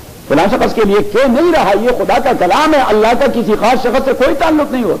 فلاں شخص کے لیے کہہ نہیں رہا، یہ خدا کا کلام ہے، اللہ کا کسی خاص شخص سے کوئی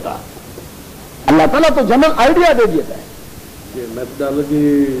تعلق نہیں ہوتا۔ اللہ تعالیٰ تو جنرل آئیڈیا دے دیتا ہے۔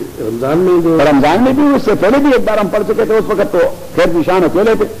 رمضان میں رمضان میں بھی، اس سے پہلے بھی ایک بار ہم پڑھ چکے تھے، اس وقت تو خیر نشان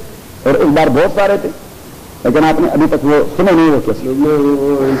اکیلے تھے اور ایک بار بہت سارے تھے، لیکن آپ نے ابھی تک وہ سنے نہیں ہوتے۔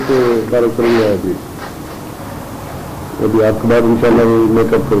 ابھی آپ کے بعد ان شاء اللہ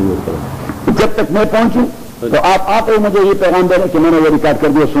میک اپ کروں گا، جب تک میں پہنچوں تو آپ مجھے یہ پیغام دے رہے کہ میں نے یہ ریکارڈ کر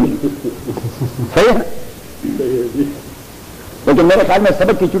دیا، سنی صحیح ہے، لیکن میرے خیال میں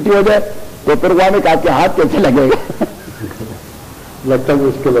سبق کی چھٹی ہو جائے تو پھر وہ آپ کے ہاتھ کیسے لگے گا؟ لگتا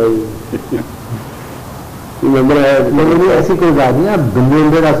مشکل ہے۔ ایسی کوئی بات نہیں، آپ دلی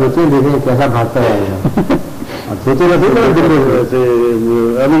انڈے کا سوچیں، دیکھیں کیسا بھاگتا ہے، سوچے گا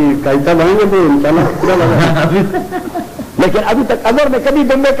ابھی کائتا بنیں گے تو ان شاء اللہ، لیکن ابھی تک اظہر نے کبھی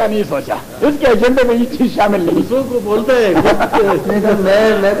بمبے کا نہیں سوچا، اس کے ایجنڈے میں یہ چیز شامل نہیں۔ دوسروں کو بولتا ہے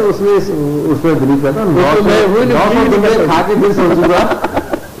میں تو اس میں بلیو کرتا ہوں، کھا کے پھر سوچوں گا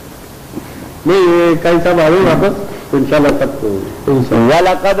نہیں، یہ کئی صاحب آ رہے واپس تو ان شاء اللہ سب کو۔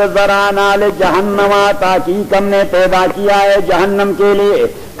 وَلَقَدْ ذَرَأْنَا لِجَهَنَّمَ، تحقیق ہم نے پیدا کیا ہے جہنم کے لیے،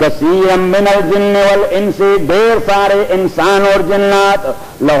 کثیرا من الجن والانس، ڈھیر سارے انسان اور جنات،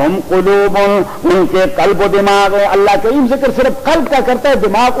 لہم قلوب، ان کے قلب و دماغ ہے۔ اللہ کریم ذکر صرف قلب کا کرتا ہے،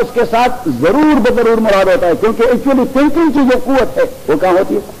 دماغ اس کے ساتھ ضرور مراد ہوتا ہے، کیونکہ ایکچولی تھنکنگ کی جو قوت ہے وہ کہاں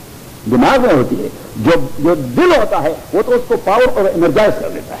ہوتی ہے؟ دماغ میں ہوتی ہے۔ جو دل ہوتا ہے وہ تو اس کو پاور اور انرجائز کر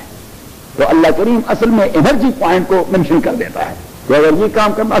دیتا ہے، تو اللہ کریم اصل میں انرجی پوائنٹ کو مینشن کر دیتا ہے کہ اگر یہ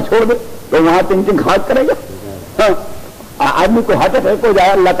کام کرنا چھوڑ دے تو وہاں تھنکنگ خاص کرے گا۔ آدمی کو ہارٹ اٹیک ہو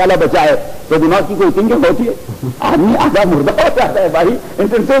جائے، اللہ تعالیٰ بچائے، تو دماغ کی کوئی تھنکنگ ہوتی ہے؟ آدمی آدھا مردہ ہو جاتا ہے، بھائی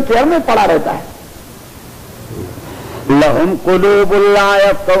انٹینسو کیئر میں پڑا رہتا ہے۔ لهم قلوب لا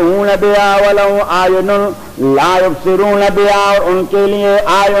يفقهون بها ولهم اعین لا يبصرون بها، اور ان کے لیے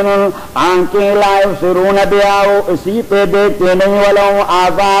اعین آنکھیں لا يبصرون بها وہ اسی پہ دیکھتے نہیں، ولهم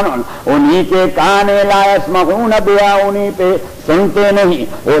آذان انہی کے کان لا يسمعون بها انہی پہ سنتے نہیں،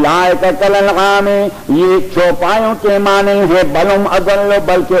 اولئک کالانعام یہ چوپایوں کے معنی ہیں، بل هم اضل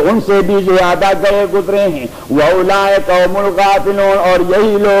بلکہ ان سے بھی زیادہ گئے گزرے ہیں، واولئک هم الغافلون اور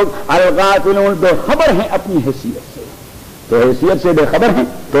یہی لوگ الغافلون بے خبر ہیں اپنی حیثیت سے، تو حیثیت سے بے خبر ہیں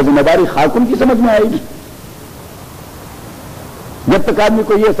تو ذمہ داری خاکم کی سمجھ میں آئے گی۔ جب تک آدمی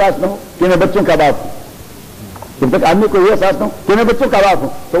کو یہ احساس نہ ہو کہ میں بچوں کا باپ ہوں، جب تک آدمی کو یہ احساس نہ ہو کہ میں بچوں کا باپ ہوں،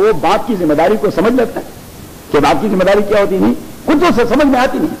 تو وہ باپ کی ذمہ داری کو سمجھ لیتا ہے کہ باپ کی ذمہ داری کیا ہوتی نہیں، کچھ سے سمجھ میں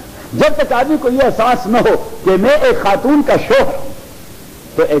آتی نہیں۔ جب تک آدمی کو یہ احساس نہ ہو کہ میں ایک خاتون کا شوہر ہوں،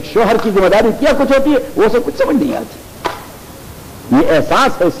 تو ایک شوہر کی ذمہ داری کیا کچھ ہوتی ہے وہ اسے کچھ سمجھ نہیں آتی۔ یہ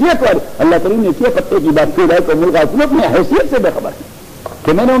احساس حیثیت والی اللہ کریم نے کیا پتے کی بات کی رہے تو ملک حکومت میں حیثیت سے بے خبر ہے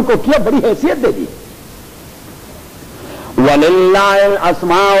کہ میں نے ان کو کیا بڑی حیثیت دے دی۔ وَلِلَّهِ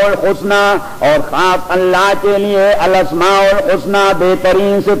الْأَسْمَاءُ الْحُسْنَى اور خاص اللہ کے لیے الاسماء الحسنى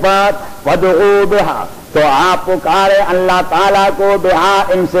بہترین صفات، فادعوا بها تو آپ پکارے اللہ تعالیٰ کو بہا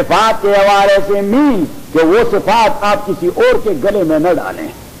ان صفات کے حوالے سے، مین کہ وہ صفات آپ کسی اور کے گلے میں نہ ڈالیں۔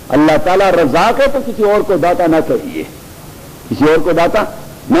 اللہ تعالیٰ رزاق ہے تو کسی اور کو داتا نہ کہیے، کسی اور کو داتا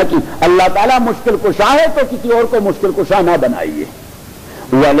نہ کی۔ اللہ تعالیٰ مشکل کشا ہے تو کسی اور کو مشکل کشا نہ بنائیے۔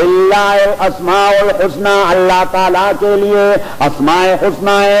 وَلِلَّهِ الْأَسْمَاءُ الْحُسْنَى اللہ تعالیٰ کے لیے اسماء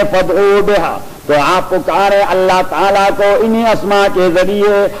حسنہ ہے، فادعوا بها تو آپ پکارے اللہ تعالیٰ کو انہی اسماء کے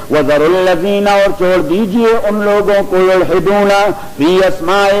ذریعے، وَذَرُوا الَّذِينَ اور چھوڑ دیجئے ان لوگوں کو یلحدون فی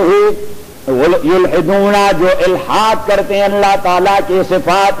اسمائہ یلحدون جو الحاد کرتے ہیں اللہ تعالیٰ کے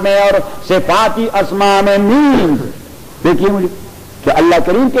صفات میں اور صفاتی اسماء میں۔ مین دیکھیے مجھے کہ اللہ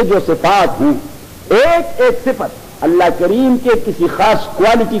کریم کے جو صفات ہیں ایک ایک صفت اللہ کریم کے کسی خاص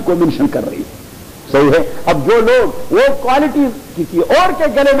کوالٹی کو منشن کر رہی ہے، صحیح ہے۔ اب جو لوگ وہ کوالٹی کسی اور کے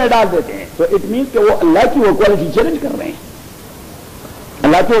گلے میں ڈال دیتے ہیں تو اٹ مینس کہ وہ اللہ کی وہ کوالٹی چیلنج کر رہے ہیں۔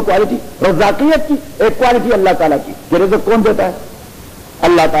 اللہ کی وہ کوالٹی رزاقیت کی ایک کوالٹی اللہ تعالیٰ کی کہ رزق کون دیتا ہے؟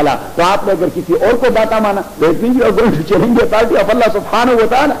 اللہ تعالیٰ۔ تو آپ نے اگر کسی اور کو داتا مانا تو it means you are going to challenge the authority of اللہ سبحانہ و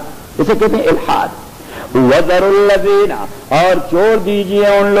تعالیٰ، اسے کہتے ہیں الحاد۔ وَذَرُوا الَّذِينَ اور چھوڑ دیجئے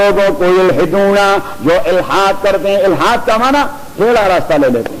ان لوگوں کو یلحدون جو الحاد کرتے ہیں۔ الحاد کا معنی ٹھیلا راستہ لے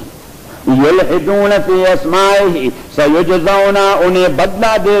لیتے ہیں۔ یلحدون فی اسمائہ سیجزون انہیں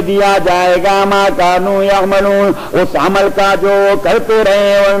بدلہ دے دیا جائے گا ما کانوا یعملون اس عمل کا جو وہ کرتے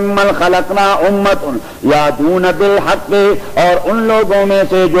رہے، وَمِمَّنْ خَلَقْنَا أُمَّةٌ یَهْدُونَ بِالْحَقِّ اور ان لوگوں میں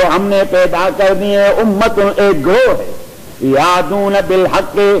سے جو ہم نے پیدا کر دیے امتٌ ایک گروہ ہے، یادون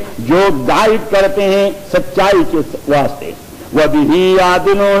بالحق جو گائیڈ کرتے ہیں سچائی کے واسطے، وبہ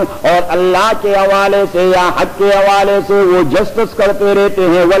یعدلون اور اللہ کے حوالے سے یا حق کے حوالے سے وہ جسٹس کرتے رہتے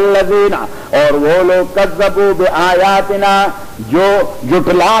ہیں، والذین اور وہ لوگ کذبوا بآیاتنا جو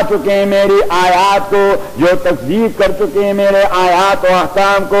جھٹلا چکے ہیں میری آیات کو، جو تکذیب کر چکے ہیں میرے آیات و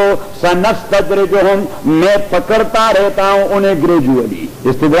احکام کو، سنستدرجہم میں پکڑتا رہتا ہوں انہیں گریجولی۔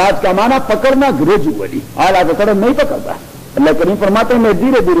 استدراج کا معنی پکڑنا، گریجولی اعلیٰ پکڑ نہیں پکڑتا۔ اللہ کریم فرماتے ہیں میں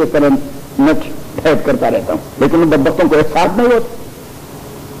دھیرے دھیرے طرح پھیٹ کرتا رہتا ہوں لیکن ان بدبختوں کو احساس نہیں ہوتا۔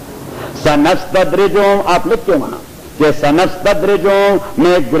 سنستدرجہم آپ لکھ کے مانا کہ سنستدرجہم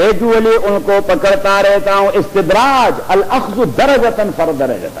میں گریجولی ان کو پکڑتا رہتا ہوں۔ استدراج الاخذ درجتاً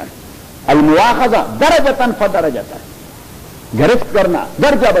فدرجتاً، المواخذہ درجتاً فدرجتاً، گرفت کرنا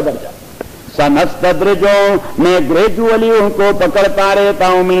درجہ بدرجہ۔ سنستدرجہم میں گریجولی ان کو پکڑتا رہتا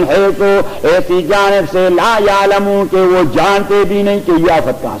ہوں، من حیث ایسی جانب سے لا یعلمون کہ وہ جانتے بھی نہیں کہ یہ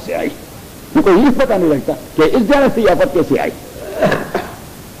آفت کہاں سے آئی، ان کو یہ پتہ نہیں لگتا کہ اس جانب سے یہ آفت کیسے آئی۔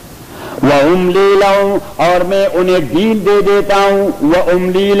 وَأُمْلِي لَهُمْ اور میں انہیں ڈیل دے دیتا ہوں،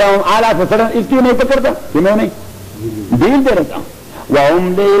 وَأُمْلِي لَهُمْ اعلیٰ فسرن اس لیے نہیں پکڑتا کہ میں نہیں ڈیل دے رہتا ہوں،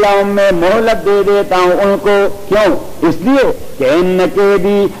 وَأُمْلِي لَهُمْ میں مہلت دے دیتا ہوں ان کو، کیوں؟ اس لیے کہ ان کے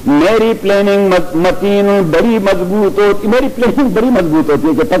بھی میری پلاننگ متین بڑی مضبوط ہوتی، میری پلاننگ بڑی مضبوط ہوتی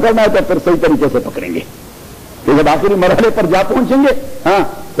ہے کہ پکڑنا ہے تو پھر صحیح طریقے سے پکڑیں گے، کہ جب آخری مرحلے پر جا پہنچیں گے ہاں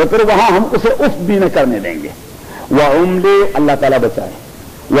تو پھر وہاں ہم اسے اف بھی نہ کرنے دیں گے۔ وَأُمْلِي اللہ تعالیٰ بچائے،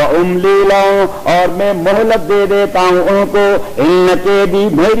 وَأُمْلِي لَهُمْ اور میں مہلت دے دیتا ہوں ان کو، ان کے بھی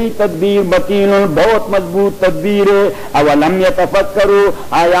میری تدبیر متین بہت مضبوط تدبیر ہے۔ اولم یتفکروا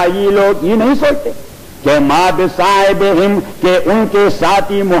آیا یہ لوگ یہ نہیں سوچتے کہ ما بصاحبہم کہ ان کے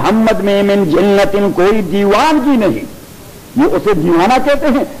ساتھی محمد میں من جنت کوئی دیوانگی نہیں، یہ اسے دیوانہ کہتے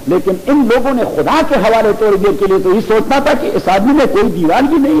ہیں لیکن ان لوگوں نے خدا کے حوالے توڑ دے کے لیے تو یہ سوچنا تھا کہ اس آدمی میں کوئی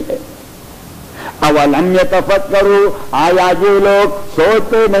دیوانگی نہیں ہے۔ اولم یتفکروا آیا یہ لوگ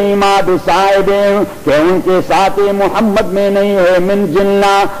سوچتے نہیں ما بصاحبہم کہ ان کے ساتھ محمد میں نہیں ہے من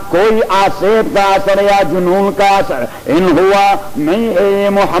جنہ کوئی آسیب کا اثر یا جنون کا اثر، ان ہوا نہیں ہے یہ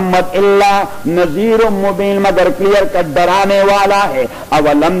محمد الا نذیر مبین مگر کلیئر کٹ ڈرانے والا ہے۔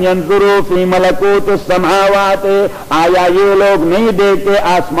 اولم ینظروا فی ملکوت السماوات آیا یہ لوگ نہیں دیکھتے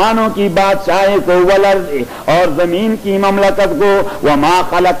آسمانوں کی بادشاہی کو والارض اور زمین کی مملکت کو، وما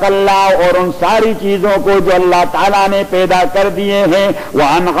خلق اللہ اور ان ساری چیزوں کو جو اللہ تعالیٰ نے پیدا کر دیے ہیں،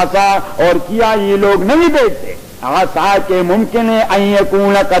 وان عسا اور کیا یہ لوگ نہیں دیکھتے عسا کہ ممکن ہے ان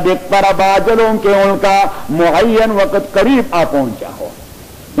یکون قد اقترب اجلہم کہ ان کا معین وقت قریب آ پہنچا ہو۔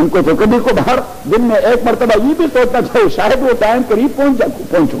 ان کو تو کبھی کو ہر دن میں ایک مرتبہ یہ بھی سوچنا چاہیے شاید وہ ٹائم قریب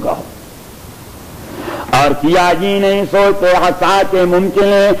پہنچ چکا ہو، اور کیا یہ نہیں سوچتے عسا کہ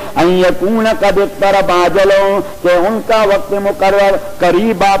ممکن ہے ان یکون قد اقترب اجلہم کہ ان کا وقت مقرر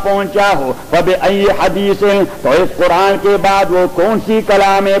قریب آ پہنچا ہو، فبأی حدیث تو اس قرآن کے بعد وہ کون سی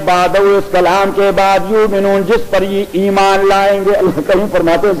کلام ہے بعد اس کلام کے بعد یؤمنون جس پر یہ ایمان لائیں گے۔ اللہ کریم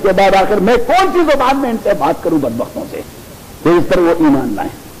فرماتے ہیں اس کے بعد آخر میں کون سی زبان میں ان سے بات کروں بدبختوں سے کہ اس پر وہ ایمان لائیں۔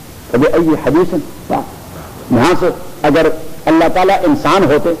 فبأی حدیث یہاں سے اگر اللہ تعالیٰ انسان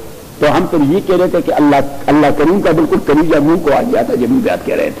ہوتے تو ہم پھر یہ کہہ رہے تھے کہ اللہ کریم کا بالکل کلیجہ منہ کو آ گیا تھا جب یہ بات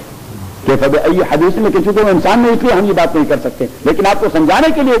کہہ رہے تھے کہ فبأی حدیث میں کہ چونکہ وہ انسان نہیں اس لیے ہم یہ بات نہیں کر سکتے، لیکن آپ کو سمجھانے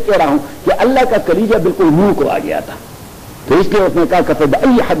کے لیے کہہ رہا ہوں کہ اللہ کا کلیجہ بالکل منہ کو آ گیا تھا، تو اس لیے اس نے کہا کہ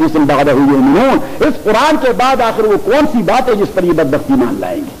فبأی حدیث بعدہ یؤمنون، اس قرآن کے بعد آخر وہ کون سی بات ہے جس پر یہ بدبختی مان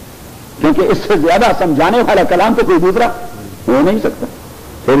لائیں گے، کیونکہ اس سے زیادہ سمجھانے والا کلام تو کوئی دوسرا ہو نہیں سکتا۔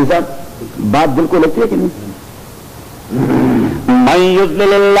 پھر صاحب بات بالکل لگتی ہے کہ نہیں؟ من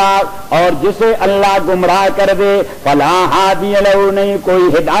یضلل اللہ اور جسے اللہ گمراہ کر دے فلا ہادی لہ نہیں کوئی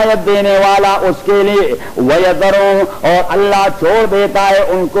ہدایت دینے والا اس کے لیے، ویذرہم اور اللہ چھوڑ دیتا ہے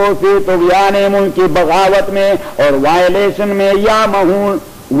ان کو فی طغیانہم ان کی بغاوت میں اور وائلیشن میں، یا مہون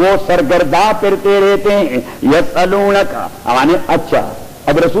وہ سرگرداں پھرتے رہتے ہیں، یسألونک اچھا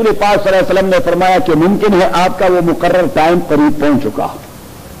اب رسول پاک صلی اللہ علیہ وسلم نے فرمایا کہ ممکن ہے آپ کا وہ مقرر ٹائم قریب پہنچ چکا ہو،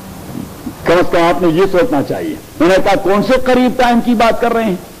 کم از کم آپ نے یہ سوچنا چاہیے۔ انہوں نے کہا کون سے قریب ٹائم کی بات کر رہے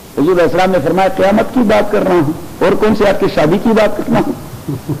ہیں؟ حضور علیہ السلام نے فرمایا قیامت کی بات کر رہا ہوں، اور کون سے آپ کی شادی کی بات کر رہا ہوں؟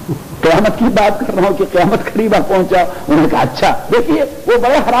 قیامت کی بات کر رہا ہوں کہ قیامت قریب آ پہنچا۔ انہوں نے کہا اچھا دیکھیے وہ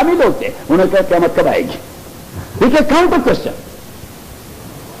بڑے حرامی لوگ تھے، انہوں نے کہا قیامت کب آئے گی؟ دیکھیے کاؤنٹر کوشچن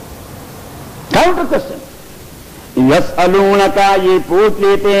یسألونک یہ پوچھ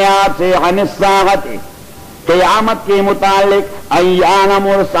لیتے ہیں آپ سے عن الساعۃ قیامت کے متعلق، ایان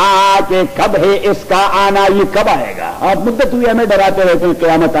مرساہا کہ کب ہے اس کا آنا، یہ کب آئے گا؟ آپ مدت ہوئی ہمیں ڈراتے رہتے ہیں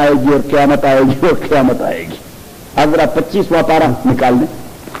قیامت آئے گی اور قیامت آئے گی اور قیامت آئے گی۔ اب ذرا 25واں پارہ نکال دیں۔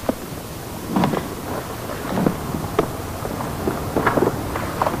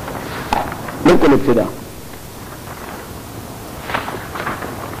 بالکل ابتدا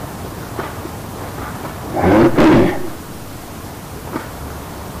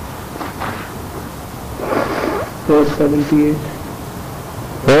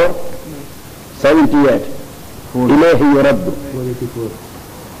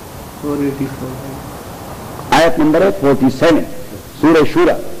آیت نمبر 47 سورہ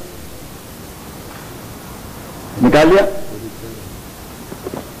شورا نکال لیا؟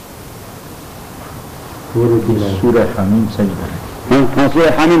 سورہ حامیم سجدہ، ہاں سورہ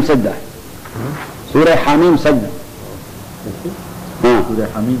حامیم سجدہ ہے، سورہ حامیم سجدہ، ہاں سورہ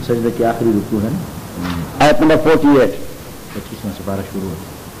حامیم سجدہ کی آخری رکوع ہے نا، آیت نمبر 48 25واں سپارہ شروع ہے۔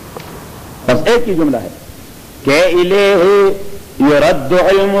 بس ایک ہی جملہ ہے کہ الیہ یرد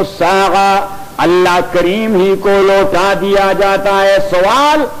علم الساعہ، اللہ کریم ہی کو لوٹا دیا جاتا ہے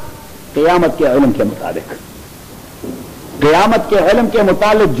سوال قیامت کے علم کے مطابق۔ قیامت کے علم کے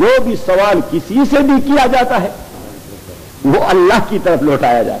متعلق جو بھی سوال کسی سے بھی کیا جاتا ہے وہ اللہ کی طرف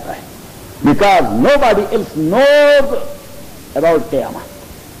لوٹایا جاتا ہے، because nobody else knows about قیامت،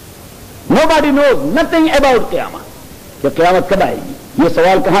 nobody knows nothing about قیامت، کہ قیامت کب آئے گی، یہ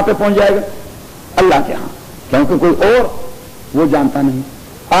سوال کہاں پہ پہنچ جائے گا؟ اللہ کے ہاں، کیونکہ کوئی اور وہ جانتا نہیں۔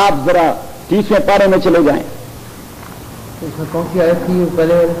 آپ ذرا 30ویں پارے میں چلے جائیں۔ اس میں کون سی آیت تھی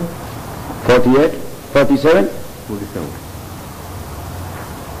پہلے؟ 48 47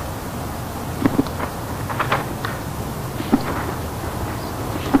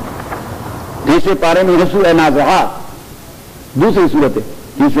 30ویں پارے میں سورہ نازعات، دوسری صورت ہے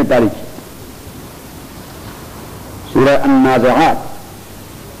 30ویں پارے کی سورہ النازعات،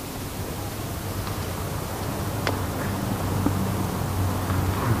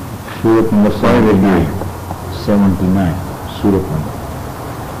 سورت نمبر 79 سورت نمبر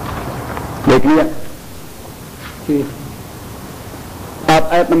دیکھ لیا؟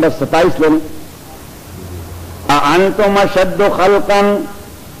 آپ آیت نمبر 27 لے لیں، اانتم اشد خلقا،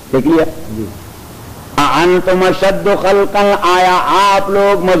 دیکھ لیا، اانتم اشد خلقا، آیا آپ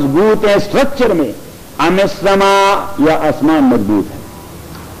لوگ مضبوط ہیں اسٹرکچر میں، ام السماء، یا آسمان مضبوط ہے؟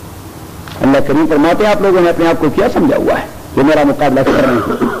 اللہ کریم فرماتے ہیں آپ لوگوں نے اپنے آپ کو کیا سمجھا ہوا ہے جو میرا مقابلہ کر رہے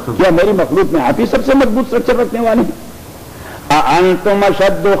ہیں؟ کیا میری مخلوق میں آپ ہی سب سے مضبوط اسٹرکچر رکھنے والے ہیں؟ انتم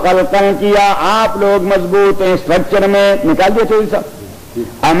اشد خلقا، کیا آپ لوگ مضبوط ہیں اسٹرکچر میں، نکال دیا چوہدری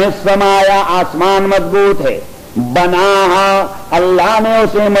صاحب، ام السماء، یا آسمان مضبوط ہے، بناہا، اللہ نے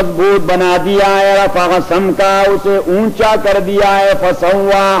اسے مضبوط بنا دیا ہے، رفع سمکا، اسے اونچا کر دیا ہے،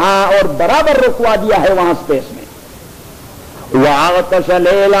 فسواہا، اور برابر رکوا دیا ہے وہاں اسپیس میں، واغطش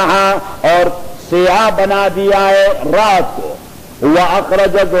لیلہا، اور سیاہ بنا دیا ہے رات کو،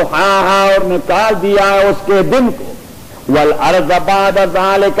 واخرج ضحاہا، اور نکال دیا ہے اس کے دن کو، والارض بعد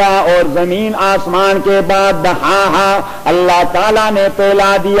ذالک، اور زمین آسمان کے بعد دحاہا، اللہ تعالیٰ نے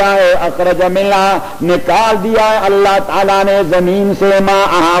پھیلا دیا ہے، اخرج منہا، نکال دیا ہے اللہ تعالیٰ نے زمین سے،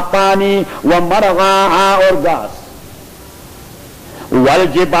 ماءہا، پانی، ومرغاہا، اور گھاس،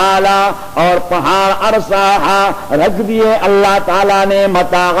 والجبال، اور پہاڑ، ارساہا، رکھ دیے اللہ تعالیٰ نے،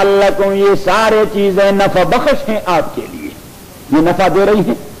 متاعا لکم، یہ سارے چیزیں نفع بخش ہیں آپ کے لیے، یہ نفع دے رہی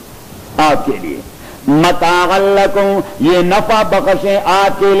ہیں آپ کے لیے، متاعا لکم، یہ نفع بخشیں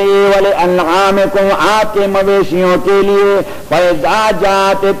آپ کے لیے، ولانعامکم، آپ کے مویشیوں کے لیے، فاذا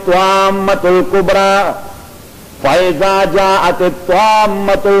جاءت الطامۃ الکبریٰ، فاذا جاءت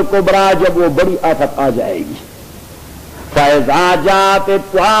الطامۃ الکبریٰ، جب وہ بڑی آفت آ جائے گی، فاذا جاءت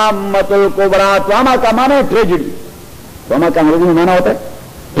الطامۃ الکبریٰ، طامہ کا معنی ہے ٹریجڈی، طامہ کا انگریزی میں معنی ہوتا ہے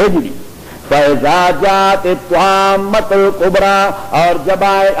ٹریجڈی، فاذا جاءت الطامۃ الکبریٰ، اور جب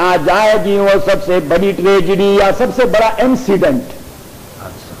آ جائے گی وہ سب سے بڑی ٹریجڈی یا سب سے بڑا انسیڈنٹ،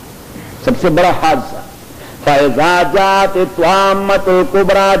 سب سے بڑا حادثہ، فاذا جاءت الطامۃ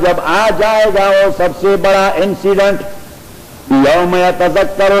الکبریٰ، جب آ جائے گا وہ سب سے بڑا انسیڈنٹ، یوم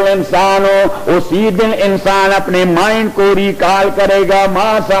یتذکر الانسان، اسی دن انسان اپنے مائنڈ کو ریکال کرے گا، ما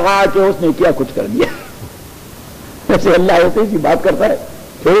سعی، کہ اس نے کیا کچھ کر دیا، جیسے اللہ ایسے ہی بات کرتا ہے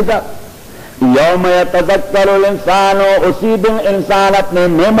تھوڑی سا، یوم یتذکر الانسان، اسی دن انسان اپنے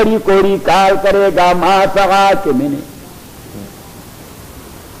میموری کو ریکال کرے گا، ما سعی، کہ میں نے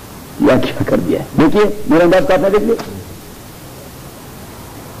یا کیا کر دیا ہے۔ دیکھیے میرے انداز کا آپ نے دیکھ لیا،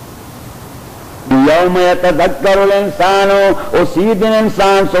 یوم یتذکر الانسان، اسی دن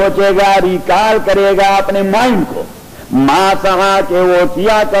انسان سوچے گا، ریکال کرے گا اپنے مائنڈ کو، ما سعی، کہ وہ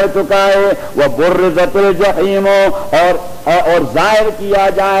کیا کر چکا ہے، وبرزت الجحیم، اور ظاہر کیا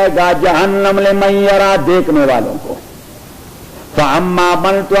جائے گا جہنم لمن یری، دیکھنے والوں کو، فاما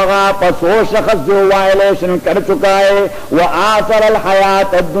من طغی، پس وہ شخص جو وائلیشن کر چکا ہے، وآثر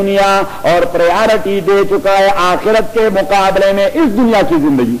الحیات الدنیا، اور پریارٹی دے چکا ہے آخرت کے مقابلے میں اس دنیا کی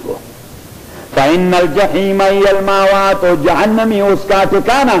زندگی کو، فإن الجحیم ہی المأویٰ، تو جہنمی اس کا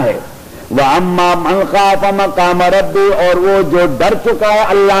ٹھکانہ ہے، وَأَمَّا مَنْ خَافَ مَقَامَ رَبِّهِ، اور وہ جو ڈر چکا ہے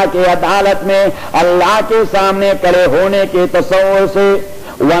اللہ کے عدالت میں، اللہ کے سامنے کھڑے ہونے کے تصور سے،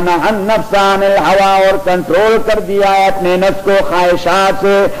 وَنَهَى النَّفْسَ عَنِ الْهَوَىٰ، اور کنٹرول کر دیا ہے اپنے نفس کو خواہشات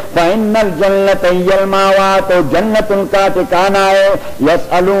سے، فَإِنَّ الْجَنَّةَ هِيَ الْمَأْوَىٰ، تو جنت ان کا ٹھکانہ ہے،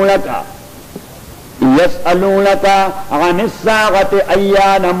 یسألونک عن الساعۃ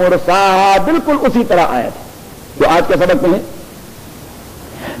ایان مرساہا، بالکل اسی طرح آیت جو آج کے سبق میں ہے،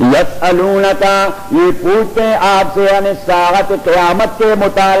 یسألونک، یہ پوچھتے ہیں آپ سے، عن الساعۃ، قیامت کے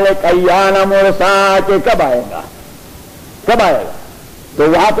متعلق، ایان مرساہا، کہ کب آئے گا، کب آئے گا، تو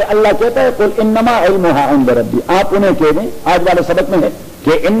وہاں پہ اللہ کہتا ہے قل انما علمها عند ربی، آپ انہیں کہہ دیں آج والے سبق میں ہے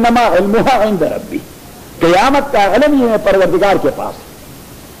کہ انما علمها عند ربی، قیامت کا علم یہ ہے پروردگار کے پاس،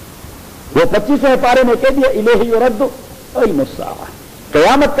 وہ 25ویں پارے میں کہہ دیا الیہ یرد علم الساعہ،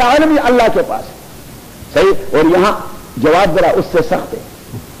 قیامت کا علم یہ اللہ کے پاس ہے، صحیح، اور یہاں جواب ذرا اس سے سخت ہے،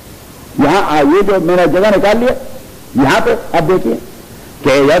 یہاں یہ جو میں نے جگہ نکال لیا یہاں پہ اب دیکھیے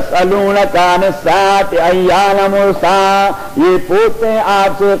کہ یسألونک عن الساعۃ ایان مرساہا، یہ پوچھتے ہیں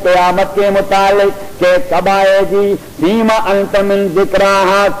آپ سے قیامت کے متعلق کہ کب آئے گی، فیما انت من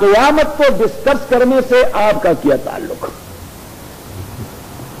ذکراہا، قیامت کو ڈسکس کرنے سے آپ کا کیا تعلق،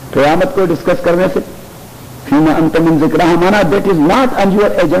 قیامت کو ڈسکس کرنے سے، فیما انت من ذکراہا مانا that is not on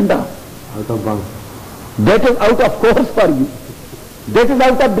your agenda, that is out of course for you, that is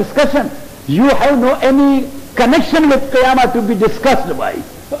out of discussion, you have know any connection with قیامت ٹو بی ڈسکسڈ بائی،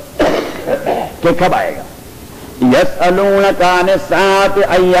 کہ کب آئے گا، یسألونک عن الساعۃ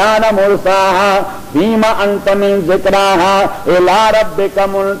ایان مرساہا، فیما انت من ذکراہا، الی ربک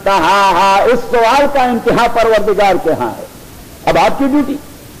منتہاہا، اس سوال کا انتہا پروردگار کے ہاں ہے، اب آپ کی ڈیوٹی،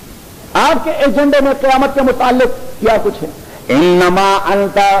 آپ کے ایجنڈے میں قیامت کے متعلق کیا کچھ ہے، انما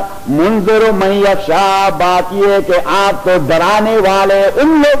انت منذر من یخشا، بات یہ کہ آپ تو ڈرانے والے ان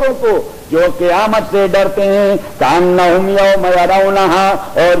لوگوں کو جو قیامت سے ڈرتے ہیں، کأنہم یوم یرونہا،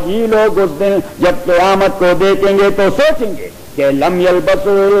 اور یہ لوگ اس دن جب قیامت کو دیکھیں گے تو سوچیں گے کہ لم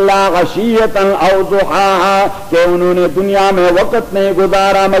یلبسوا الا عشیۃ او ضحاہا، کہ انہوں نے دنیا میں وقت نہیں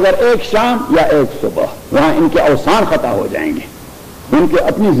گزارا مگر ایک شام یا ایک صبح، وہاں ان کے اوسان خطا ہو جائیں گے، ان کے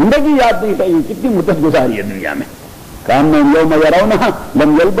اپنی زندگی یاد نہیں رہی کتنی مدت گزاری ہے دنیا میں. کأنہم یوم یرونہا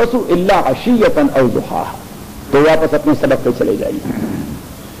لم یلبسوا الا عشیۃ او ضحاہا. تو واپس اپنے سبق پہ چلے جائیے.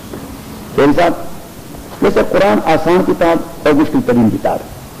 جیسے قرآن آسان کتاب اور مشکل ترین کتاب.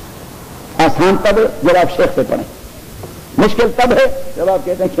 آسان تب ہے جب آپ شیخ سے پڑھیں، مشکل تب ہے جب آپ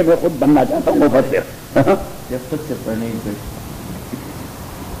کہتے ہیں کہ میں خود بننا چاہتا ہوں مفسر. جب خود سے پڑھنے کی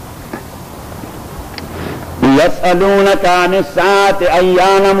یسألونک عن الساعۃ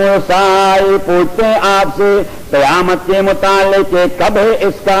ایان مرساہ، پوچھتے ہیں آپ سے قیامت کے متعلق کہ کب ہے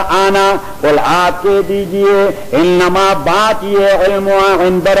اس کا آنا. قل آپ کہہ دیجئے انما بات یہ علم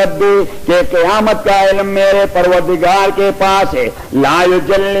عند ربی، کہ قیامت کا علم میرے پروردگار کے پاس ہے. لا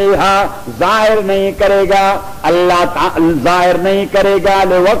یجلیھا، ظاہر نہیں کرے گا اللہ ظاہر نہیں کرے گا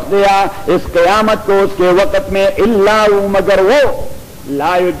لوقتھا، اس قیامت کو اس کے وقت میں، الا وہ، مگر وہ.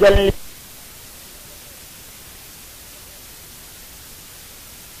 لا یجلی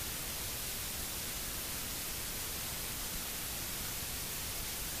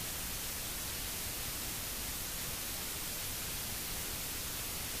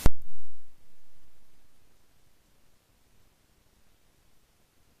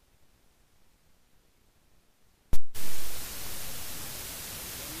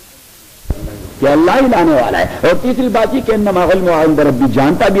کہ اللہ ہی لانے والا ہے. اور تیسری بات یہ کہ انما علم عند ربی،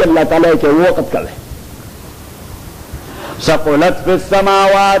 جانتا بھی اللہ تعالیٰ ہے کہ وہ وقت کب ہے. ثقلت فی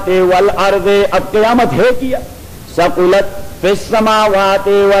السماوات والارض، اب قیامت ہے کیا. ثقلت فی السماوات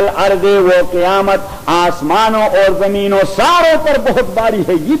والارض، وہ قیامت آسمانوں اور زمینوں ساروں پر بہت باری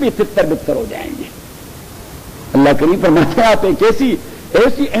ہے، یہ بھی تتر بتر ہو جائیں گے. اللہ کریم فرماتے ہیں آپ ایک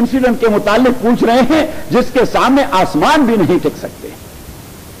ایسی انسیڈنٹ کے متعلق پوچھ رہے ہیں جس کے سامنے آسمان بھی نہیں ٹک سکتے،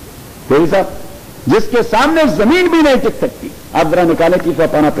 صاحب جس کے سامنے زمین بھی نہیں ٹک سکتی. آپ ذرا نکالیں تیسرا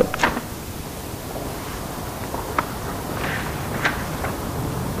پانا پھر.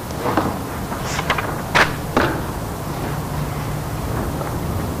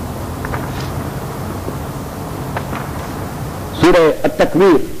 سورہ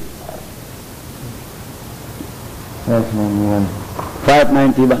التکویر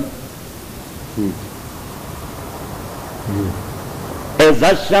 591. اذا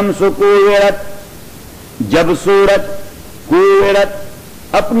الشمس کوورت، جب سورج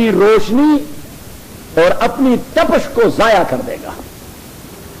کوورت اپنی روشنی اور اپنی تپش کو ضائع کر دے گا.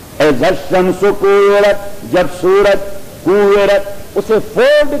 اذا الشمس کوورت، جب سورج کوورت اسے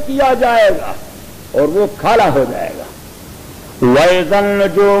فولڈ کیا جائے گا اور وہ کالا ہو جائے گا. وَإِذَا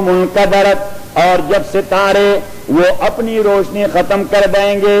النُّجُومُ انْكَدَرَتْ، اور جب ستارے وہ اپنی روشنی ختم کر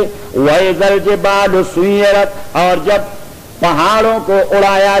دیں گے. وَإِذَا الْجِبَالُ سُيِّرَتْ، اور جب پہاڑوں کو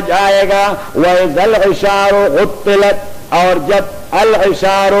اڑایا جائے گا. وَإِذَا الْعِشَارُ عُطِّلَتْ، اور جب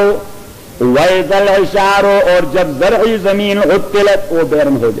العشار، وَإِذَا الْعِشَارُ، اور جب زرعی زمین عُطِّلَتْ، وہ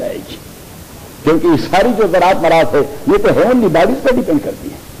بیرن ہو جائے گی. کیونکہ یہ ساری جو زراعت مرات ہے یہ تو ہیونلی باڈیز پر ڈیپینڈ کرتی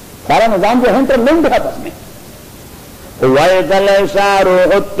ہے، سارا نظام جو ہے انٹر لنکڈ ہے آپس میں. وَإِذَا الْعِشَارُ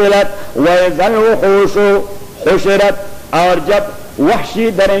عُطِّلَتْ وَإِذَا الْوُحُوشُ حُشِرَتْ، اور جب وحشی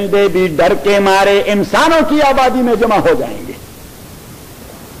درندے بھی ڈر کے مارے انسانوں کی آبادی میں جمع ہو جائیں گے.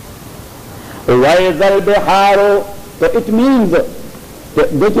 وَإِذَا الْبِحَارُ، تو اٹ مینز،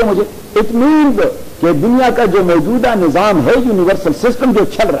 دیکھیے مجھے، اٹ مینز کہ دنیا کا جو موجودہ نظام ہے، یونیورسل سسٹم جو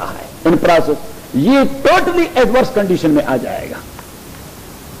چل رہا ہے ان پروسیس، یہ ٹوٹلی ایڈورس کنڈیشن میں آ جائے گا.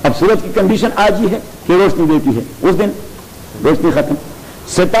 اب سورج کی کنڈیشن آج ہی ہے کہ روشنی دیتی ہے، اس دن روشنی ختم.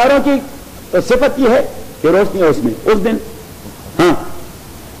 ستاروں کی صفت یہ ہے کہ روشنی ہے اس میں، اس دن. ہاں،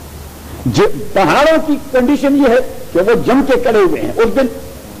 پہاڑوں کی کنڈیشن یہ ہے کہ وہ جم کے کڑے ہوئے ہیں، اس دن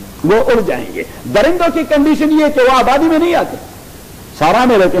وہ اڑ جائیں گے. درندوں کی کنڈیشن یہ ہے کہ وہ آبادی میں نہیں آتے، سارا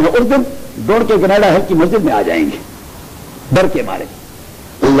میں رہتے ہیں، اس دن دوڑ کے گنیڈا ہیل کی مسجد میں آ جائیں گے ڈر کے مارے.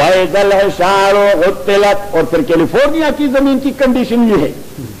 وَإِذَا الْعِشَارُ عُطِّلَتْ، اور پھر کیلیفورنیا کی زمین کی کنڈیشن یہ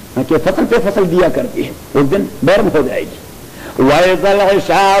ہے کہ فصل پہ فصل دیا کرتی ہے، اس دن برن ہو جائے گی. وَإِذَا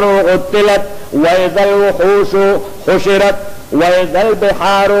الْعِشَارُ عُطِّلَتْ وَإِذَا الْوُحُوشُ حُشِرَتْ وَإِذَا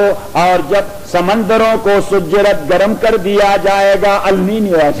الْبِحَارُ، اور جب سمندروں کو سجرت گرم کر دیا جائے گا،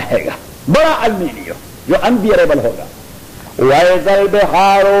 النینیو آ جائے گا، بڑا النینیو جو انبیئریبل ہوگا. وَإِذَا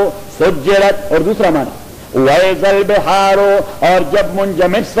الْبِحَارُ سجرت، اور دوسرا معنی وَإِذَا الْبِحَارُ اور جب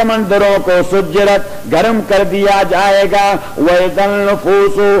منجمد سمندروں کو سجرت گرم کر دیا جائے گا، وَإِذَا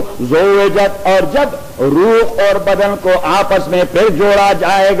النُّفُوسُ زُوِّجَتْ اور جب روح اور بدن کو آپس میں پھر جوڑا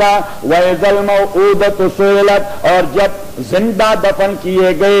جائے گا، وَإِذَا الْمَوْءُودَةُ سُئِلَتْ اور جب زندہ دفن کیے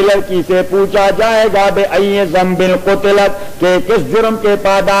گئی لڑکی سے پوچھا جائے گا بِأَيِّ ذَنبٍ قُتِلَتْ کہ کس جرم کے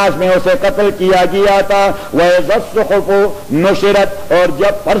پاداش میں اسے قتل کیا گیا تھا، وَإِذَا الصُّحُفُ نُشِرَتْ اور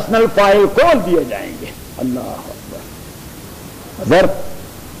جب پرسنل فائل کھول دیے جائیں گے۔ اللہ اکبر، ضرب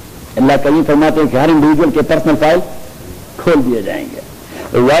اللہ کریم فرماتے ہیں کہ ہر انڈیویجول کے پرسنل فائل کھول دیے جائیں گے۔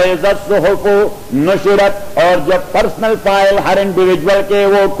 وَإِذَا الصُّحُفُ نُشِرَتْ اور جب پرسنل فائل ہر انڈیویجول کے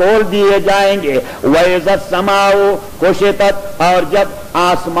وہ کھول دیے جائیں گے۔ وَإِذَا السَّمَاءُ كُشِطَتْ اور جب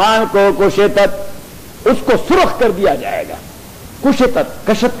آسمان کو کشطت اس کو سرخ کر دیا جائے گا۔ کشطت،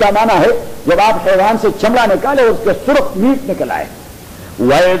 کشت کا معنی ہے جب آپ حیوان سے چمڑا نکالے اس کے سرخ میٹ نکل آئے۔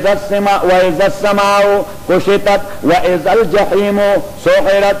 وَإِذَا السَّمَاءُ كُشِطَتْ وَإِذَا الْجَحِيمُ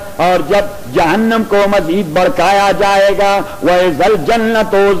سُعِرَتْ اور جب جہنم کو مزید بڑکایا جائے گا۔ وَإِذَا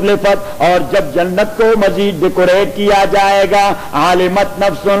الْجَنَّةُ أُزْلِفَتْ اور جب جنت کو مزید ڈیکوریٹ کیا جائے گا۔ عَلِمَتْ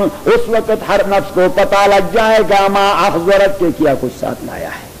نَفْسٌ اس وقت ہر نفس کو پتہ لگ جائے گا مَا أَحْضَرَتْ کہ کیا کچھ ساتھ لایا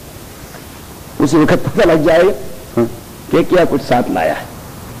ہے، اسی وقت پتہ لگ جائے گا کہ کیا کچھ ساتھ لایا ہے۔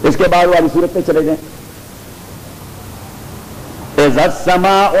 اس کے بعد والی صورت پہ چلے جائیں۔ اذا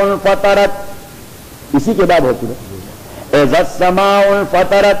السماء انفطرت اسی کے بعد ہوتی ہے۔ اذا السماء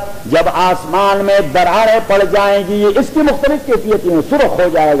انفطرت جب آسمان میں دراڑیں پڑ جائیں گی، اس کی مختلف کیفیتیں ہیں، سرخ ہو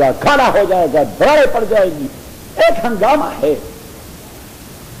جائے گا، کھڑا ہو جائے گا، دراڑیں پڑ جائے گی، ایک ہنگامہ ہے،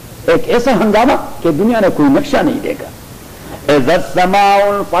 ایک ایسا ہنگامہ کہ دنیا نے کوئی نقشہ نہیں دیکھا۔ اذا السماء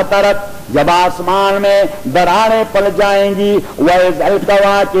انفطرت جب آسمان میں دراڑیں پڑ جائیں گی، واذا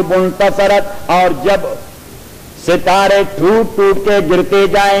الکواکب انتصرت اور جب ستارے ٹوٹ ٹوٹ کے گرتے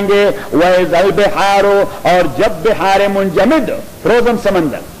جائیں گے، وَإِذَا الْبِحَارُ اور جب بحار منجمد فروزن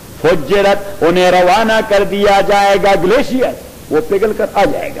سمندر فجرت انہیں روانہ کر دیا جائے گا، گلیشیئر وہ پگھل کر آ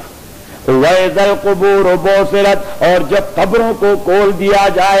جائے گا۔ وَإِذَا الْقُبُورُ بُعْثِرَتْ اور جب قبروں کو کھول دیا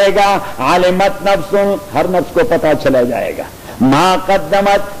جائے گا، عَلِمَتْ نَفْسٌ ہر نفس کو پتہ چلا جائے گا، مَا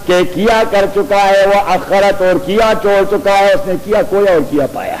قَدَّمَتْ کہ کیا کر چکا ہے، وہ أَخَّرَتْ اور کیا چھوڑ چکا ہے، اس نے کیا کھویا اور کیا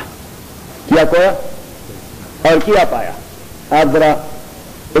پایا، کیا کھویا اور کیا پایا۔ آپ ذرا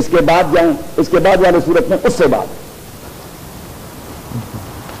اس کے بعد جائیں، اس کے بعد والی صورت میں اس سے بعد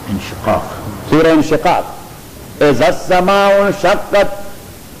انشقاق، سورہ انشقاق۔ اذا السماء انشقت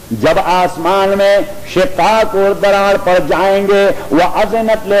جب آسمان میں شقاق اور دراڑ پڑ جائیں گے،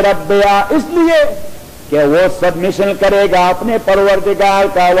 وَأَذِنَتْ لِرَبِّهَا اس لیے کہ وہ سبمیشن کرے گا اپنے پروردگار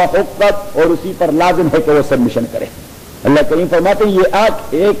کا، وَحُقَّتْ اور اسی پر لازم ہے کہ وہ سبمیشن کرے۔ اللہ کریم فرماتے ہیں یہ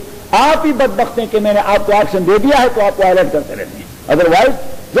ایک آپ ہی بدبخت ہیں کہ میں نے آپ کو ایکشن دے دیا ہے تو آپ کو الرٹ کرتے رہتے ہیں، ادروائز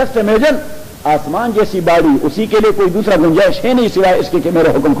جسٹ امیجن آسمان جیسی باڑی، اسی کے لیے کوئی دوسرا گنجائش ہے نہیں سوائے اس کے کہ میرے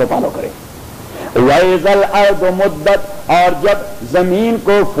حکم کو فالو کرے۔ وَإِذَا الْأَرْضُ مُدَّتْ اور جب زمین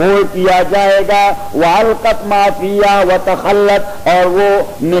کو فولڈ کیا جائے گا، وَأَلْقَتْ مَا فِيهَا وَتَخَلَّتْ اور وہ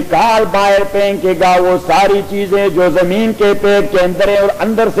نکال باہر پھینکے گا وہ ساری چیزیں جو زمین کے پیٹ کے اندر ہے اور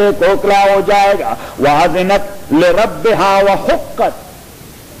اندر سے کھوکھلا ہو جائے گا۔ وَأَذِنَتْ لِرَبِّهَا وَحُقَّتْ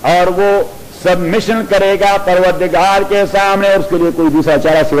اور وہ سبمیشن کرے گا پروردگار کے سامنے، اور اس کے لیے کوئی دوسرا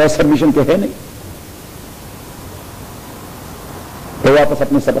چارہ سوائے سبمیشن کے ہے نہیں۔ تو واپس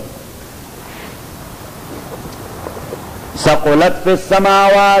اپنے سبق، ثقلت فی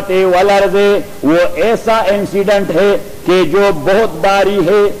السماوات والارض وہ ایسا انسیڈنٹ ہے کہ جو بہت باری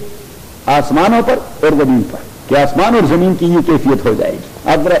ہے آسمانوں پر اور زمین پر، کہ آسمان اور زمین کی یہ کیفیت ہو جائے گی۔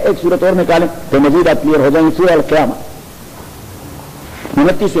 آپ ذرا ایک صورت اور نکالیں تو مزید آپ کلیئر ہو جائیں گے۔ سورہ القیامہ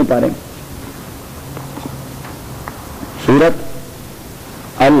 29ویں پارے میں، سورت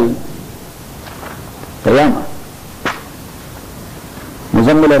القیامہ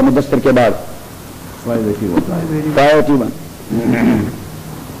مزمل اور مدثر کے بعد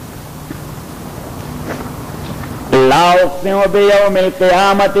لا اقسم بیوم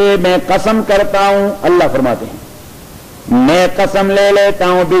القیامت میں قسم کرتا ہوں، اللہ فرماتے ہیں میں قسم لے لیتا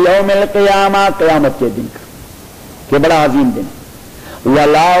ہوں بیوم القیامہ قیامت کے دن کا کہ بڑا عظیم دن ہے۔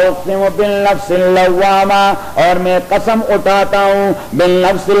 وَلَا أُقْسِمُ بِالنَّفْسِ اللَّوَّامَةِ اور میں قسم اٹھاتا ہوں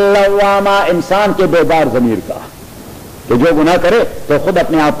بالنفس اللوامہ انسان کے بیدار ضمیر کا، کہ جو گناہ کرے تو خود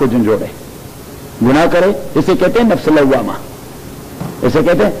اپنے آپ کو جھنجھوڑے، گناہ کرے اسے کہتے ہیں نفس اللوامہ، اسے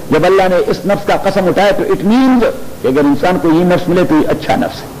کہتے ہیں جب اللہ نے اس نفس کا قسم اٹھایا تو اٹ مینز کہ اگر انسان کو یہ نفس ملے تو یہ اچھا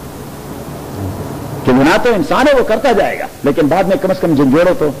نفس ہے، کہ گناہ تو انسان ہے وہ کرتا جائے گا لیکن بعد میں کم از کم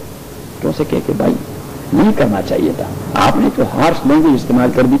جھنجھوڑو تو اسے کہے کہ بھائی نہیں کرنا چاہیے تھا، آپ نے تو ہارش لینگویج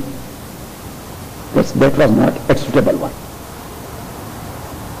استعمال کر دی، that was not acceptable one.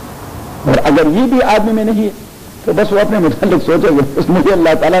 اور اگر یہ بھی آدمی میں نہیں ہے تو بس وہ اپنے متعلق سوچے گے اس میں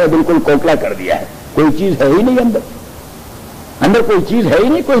اللہ تعالیٰ نے بالکل کوکلا کر دیا ہے، کوئی چیز ہے ہی نہیں اندر کوئی چیز ہے ہی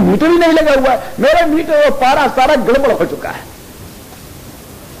نہیں، کوئی میٹر ہی نہیں لگا ہوا ہے، میرا میٹر وہ پارا سارا گڑبڑ ہو چکا ہے.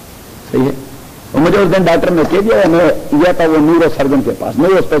 صحیح ہے. اور مجھے اس دن ڈاکٹر نے کہہ دیا، میں گیا تھا وہ نیورو سرجن کے پاس،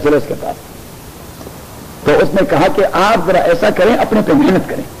 نیورو اسپیشلسٹ کے پاس، تو اس نے کہا کہ آپ ذرا ایسا کریں اپنے پہ محنت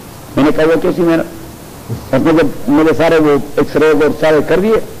کریں. میں نے کہا وہ کیسی محنت؟ اس نے جب میرے سارے وہ ایکس رے اور سارے کر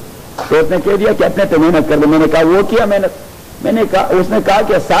دیے تو اس نے کہہ دیا کہ اپنے پہ محنت کر دیں. میں نے کہا وہ کیا محنت؟ میں نے کہا اس نے کہا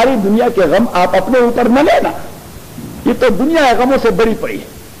کہ ساری دنیا کے غم آپ اپنے اوپر نہ لینا، یہ تو دنیا ہے غموں سے بڑی پڑی ہے.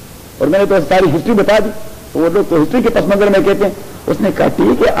 اور میں نے تو ساری ہسٹری بتا دی، تو وہ لوگ تو ہسٹری کے پس منظر میں کہتے ہیں. اس نے کہا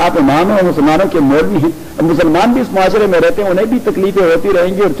ٹھیک ہے آپ امام اور مسلمانوں کے مولوی ہیں، مسلمان بھی اس معاشرے میں رہتے ہیں، انہیں بھی تکلیفیں ہوتی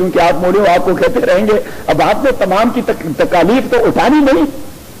رہیں گی، اور چونکہ آپ مولوی ہو آپ کو کہتے رہیں گے. اب آپ نے تمام کی تکالیف تو اٹھانی نہیں.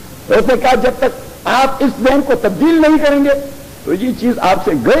 اس نے کہا جب تک آپ اس ذہن کو تبدیل نہیں کریں گے تو یہ چیز آپ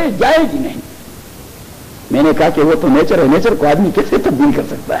سے گئے جائے گی نہیں. میں نے کہا کہ وہ تو نیچر ہے، نیچر کو آدمی کیسے تبدیل کر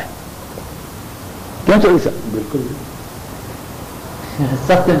سکتا ہے؟ کیوں چلی سر؟ بالکل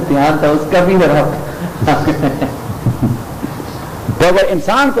سخت امتحان تھا اس کا بھی ذرا. تو اگر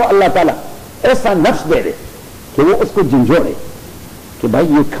انسان کو اللہ تعالیٰ ایسا نفس دے دے کہ وہ اس کو جھنجھوڑے کہ بھائی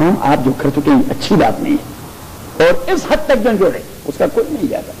یہ کام آپ جو کر چکے ہیں اچھی بات نہیں ہے، اور اس حد تک جھنجھوڑے اس کا کوئی نہیں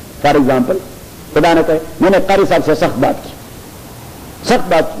جاتا. فار ایگزامپل خدا نہ کہے میں نے قاری صاحب سے سخت بات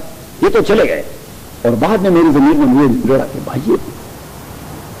کی، یہ تو چلے گئے، اور بعد میں میری ضمیر میں مجھے جھنجھوڑا کہ بھائی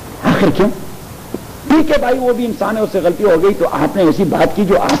یہ آخر کیوں؟ ٹھیک ہے بھائی وہ بھی انسان ہے، اس سے غلطی ہو گئی، تو آپ نے ایسی بات کی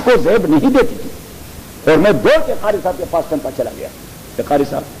جو آپ کو زیب نہیں دیتی تھی. اور میں دوڑ کے قاری صاحب کے پاس چلتا چلا گیا کہ قاری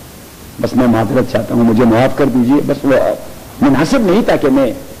صاحب بس میں معذرت چاہتا ہوں، مجھے معاف کر دیجیے، بس وہ مناسب نہیں تھا کہ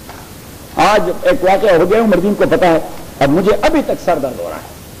میں آج ایک واقعہ ہو گیا، مردین کو پتا ہے، اب مجھے ابھی تک سر درد ہو رہا ہے،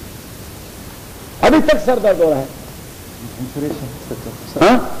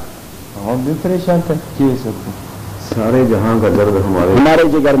 سارے جہاں کا درد ہمارے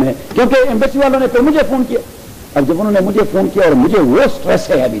جگر میں، کیونکہ ایمبیسی والوں نے پھر مجھے فون کیا. اب جب انہوں نے مجھے فون کیا اور مجھے وہ سٹریس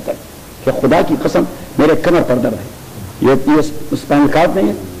ہے ابھی تک کہ خدا کی قسم میرے کمر پر درد ہے، یہ اسپائنل کارڈ نہیں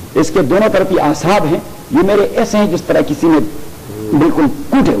ہے، اس کے دونوں طرف یہ اعصاب ہیں، یہ میرے ایسے ہیں جس طرح کسی نے بالکل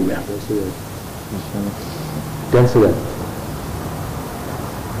کوٹے ہوئے ہیں.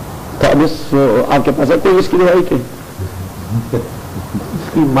 تو اب آپ کے پاس ہے کوئی اس کی دوائی کے اس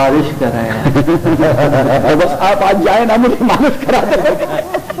کی مالش کر رہے ہیں؟ بس آپ آج جائیں نا مجھے مالش کرا دیں،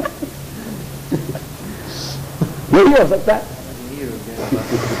 یہی ہو سکتا ہے.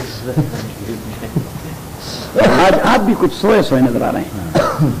 آج آپ بھی کچھ سوئے سوئے نظر آ رہے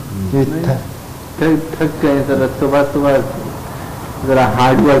ہیں. تھک گئے صبح ذرا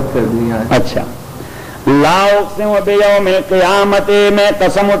ہارڈ ورک کر دیا. اچھا. لا اقسم بیوم القیامت، میں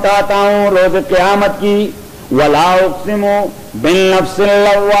قسم اٹھاتا ہوں روز قیامت کی. ولا اقسم بالنفس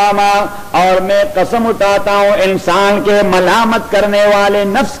اللوامہ، اور میں قسم اٹھاتا ہوں انسان کے ملامت کرنے والے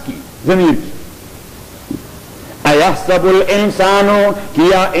نفس کی، ضمیر کی. ایحسب الانسان،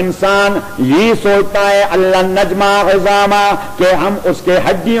 کیا انسان یہ سوچتا ہے اللہ نجمع عظاما کہ ہم اس کے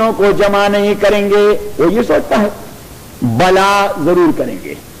ہڈیوں کو جمع نہیں کریں گے؟ وہ یہ سوچتا ہے. بلا ضرور کریں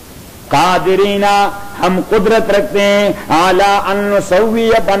گے. قادرین، ہم قدرت رکھتے ہیں، اعلی ان نسوی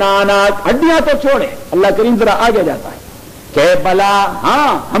بنانا، ہڈیاں تو چھوڑیں، اللہ کریم ذرا آگے جاتا ہے کہ بلا ہاں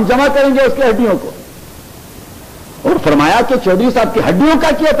ہم جمع کریں گے اس کے ہڈیوں کو. اور فرمایا کہ چودھری صاحب کی ہڈیوں کا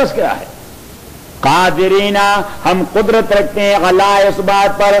کیا تذکرہ ہے. قادرین، ہم قدرت رکھتے ہیں، علی اس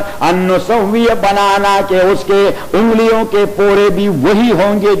بات پر، ان نسوی بنانا کہ اس کے انگلیوں کے پورے بھی وہی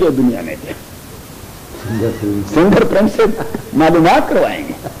ہوں گے جو دنیا میں تھے. فنگر پرنٹ سے معلومات کروائیں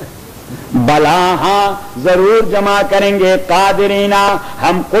گے. بلا ہاں ضرور جمع کریں گے. قادرین،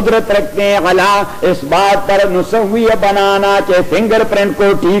 ہم قدرت رکھتے ہیں، علا اس بات پر، نسوی بنانا کہ فنگر پرنٹ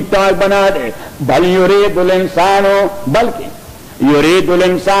کو ٹھیک ٹھاک بنا دے. بل یرید الانسان، بلکہ یرید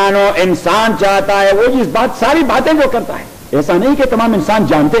الانسان، انسان چاہتا ہے، وہ جس بات ساری باتیں وہ کرتا ہے، ایسا نہیں کہ تمام انسان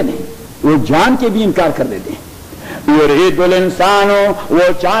جانتے نہیں، وہ جان کے بھی انکار کر دیتے ہیں. یرید الانسان،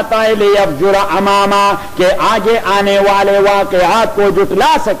 وہ چاہتا ہے لیفجر اماما کہ آگے آنے والے واقعات کو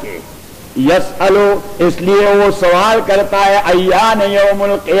جٹلا سکے. یسألو، اس لیے وہ سوال کرتا ہے، ایان یوم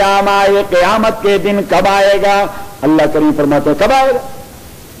القیامہ، یہ قیامت کے دن کب آئے گا؟ اللہ کریم فرماتے ہیں کب آئے گا؟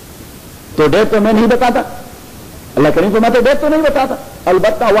 تو ڈیٹ تو میں نہیں بتاتا. اللہ کریم فرماتے ہیں ڈیٹ تو نہیں بتاتا،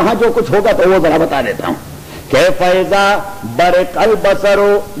 البتہ وہاں جو کچھ ہوگا تو وہ ذرا بتا دیتا ہوں. کہ فیضا برق البصر،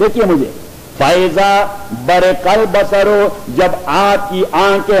 دیکھیے مجھے، فیضا برق البصر، جب آپ کی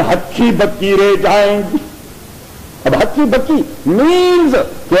آنکھیں ہچھی بکی رہ جائیں گی. اب ہچھی بکی مینز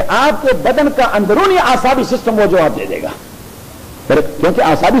کہ آپ کے بدن کا اندرونی اعصابی سسٹم وہ جواب دے دے گا، کیونکہ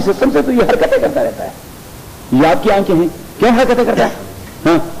اعصابی سسٹم سے تو یہ حرکتیں کرتا رہتا ہے. یہ آپ کی آنکھیں ہیں، کیا حرکتیں کرتا ہے؟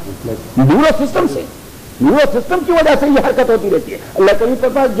 ہاں نیورو سسٹم سے، نیورو سسٹم کی وجہ سے یہ حرکت ہوتی رہتی ہے. اللہ کریم کے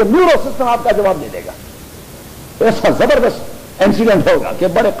پاس جو نیورو سسٹم آپ کا جواب دے دے گا. ایسا زبردست انسیڈنٹ ہوگا کہ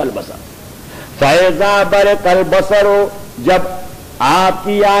بڑے قلبسر. فیضا بڑے قلبسر ہو، جب آپ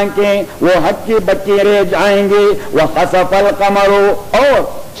کی آنکھیں وہ حق کے بچے رہ جائیں گے. وہ خسف القمر، اور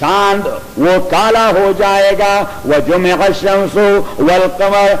چاند وہ کالا ہو جائے گا. وہ جمع الشمس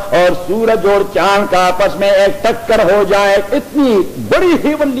والقمر، اور سورج اور چاند کا آپس میں ایک ٹکر ہو جائے. اتنی بڑی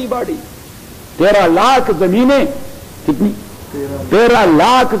ہیونلی باڈی، 13 لاکھ زمینیں، کتنی 13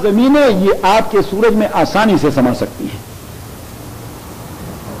 لاکھ زمینیں یہ آپ کے سورج میں آسانی سے سما سکتی ہیں.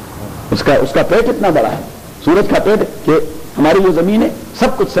 اس کا پیٹ اتنا بڑا ہے، سورج کا پیٹ، کہ ہماری جو زمین ہے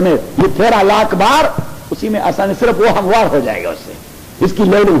سب کچھ سمیت یہ 13 لاکھ بار اسی میں آسانی، صرف وہ ہموار ہو جائے گا، اس سے اس کی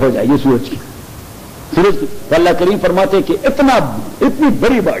لیولنگ ہو جائے گی سورج کی. تو اللہ کریم فرماتے کہ اتنی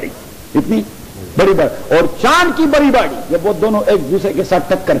بڑی باڑی، اتنی بڑی باڑی، اور چاند کی بڑی باڑی، جب وہ دونوں ایک دوسرے کے ساتھ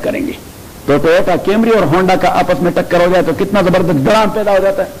ٹکر کریں گے تو ٹویوٹا کیمری اور ہونڈا کا آپس میں ٹکر ہو جائے تو کتنا زبردست ڈرام پیدا ہو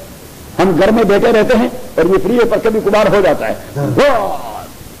جاتا ہے. ہم گھر میں بیٹھے رہتے ہیں اور یہ فری وے پر کبھی کبھار ہو جاتا ہے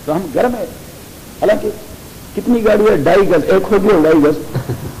تو ہم گھر میں، حالانکہ کتنی گاڑی ہے، 2.5 گز، ایک ہوگی اور 2.5 گز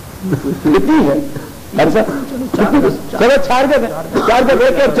کتنی ہے، چلو 4 گز ہے، 4 گز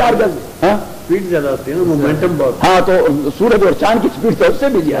ایک اور 4 گز. ہاں اسپیڈ زیادہ ہوتی ہے نا، مومنٹم بہت. ہاں تو سورج اور چاند کی اسپیڈ تو اس سے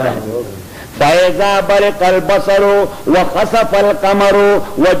بھی زیادہ ہے. فیضا برق البصر وخسف القمر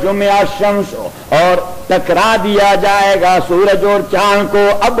وجمع الشمس، اور ٹکرا دیا جائے گا سورج اور چاند کو.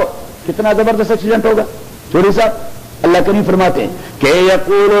 اب کتنا زبردست ایکسیڈنٹ ہوگا. چوری صاحب اللہ کریم فرماتے ہیں کہ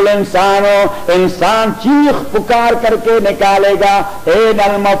یقول الانسان، انسان چیخ پکار کر کے نکالے گا، این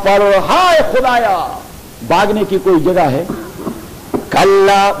المفر، ہائے خدایا بھاگنے کی کوئی جگہ ہے؟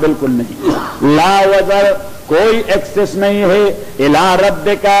 کلا، بالکل نہیں. لا وزر، کوئی ایکسس نہیں ہے. الی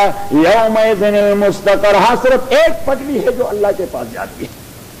ربک یومئذ المستقر، ہاں صرف ایک پٹری ہے جو اللہ کے پاس جاتی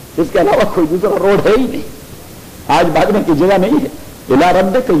ہے، اس کے علاوہ کوئی دوسرا روڈ ہے ہی نہیں. آج بھاگنے کی جگہ نہیں ہے. الی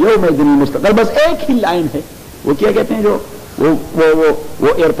ربک یومئذ المستقر، بس ایک ہی لائن ہے. وہ کیا کہتے ہیں جو وہ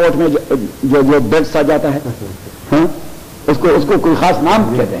ایئرپورٹ میں جو بیڈ سا جاتا ہے، ہاں اس کو کوئی خاص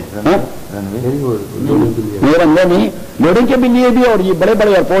نام کہتے ہیں. رن وے نہیں، لوڈنگ کے بھی لیے بھی، اور یہ بڑے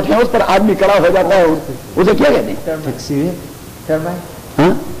بڑے ایئرپورٹ ہیں اس پر آدمی کھڑا ہو جاتا ہے، اسے کیا کہتے ہیں؟ ٹیکسی وے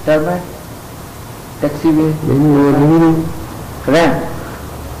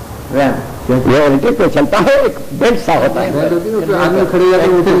پہ چلتا ہے، ایک بیلٹ سا ہوتا ہے.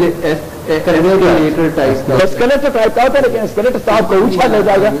 اسکلیٹر ٹائپ کا ہوتا ہے، لیکن اسکلیٹر صاحب کو اونچا لے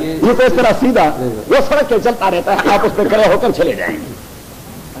جائے گا، یہ تو اس طرح سیدھا وہ سڑک پہ چلتا رہتا ہے، آپ اس پہ کھڑے ہو کر چلے جائیں گے.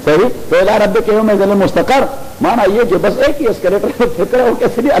 صحیح. تو الی ربک یومئذ المستقر، مانا یہ کہ بس ایک ہی اسکلیٹر پہ کھڑے ہو کے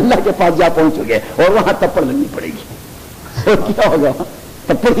صرف اللہ کے پاس جا پہنچو گے، اور وہاں تپڑ لگنی پڑے گی. کیا ہوگا؟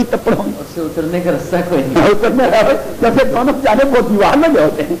 تپڑ ہی تپڑ ہوں گے، اس سے اترنے کا راستہ کوئی نہیں. اترنے کا پھر دونوں جانے بہت دیوار میں جو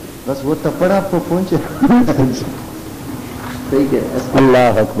ہوتے ہیں، بس وہ تپڑ آپ کو پہنچے.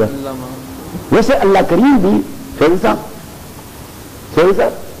 اللہ اکبر. ویسے اللہ کریم بھی فیض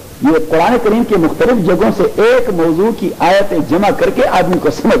یہ قرآن کریم کے مختلف جگہوں سے ایک موضوع کی آیتیں جمع کر کے آدمی کو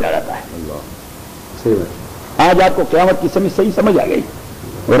سمجھ آ جاتا ہے. آج آپ کو قیامت کی صحیح سمجھ آ گئی،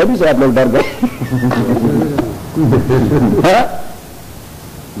 اور ابھی سے آپ لوگ ڈر گئے.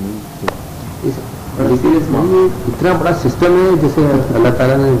 اتنا بڑا سسٹم ہے جیسے اللہ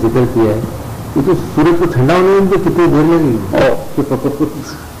تعالیٰ نے ذکر کیا ہے، یہ تو سورج کو ٹھنڈا ہونے میں کتنی دیر لگے گی،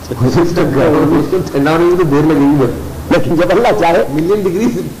 ٹھنڈا ہونے میں تو دیر لگے گی، لیکن جب اللہ چاہے ملین ڈگری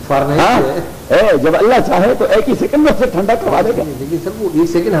فارنہائٹ، جب اللہ چاہے تو ایک ہی سیکنڈ میں سے ٹھنڈا کروا دے گا. لیکن سر وہ ایک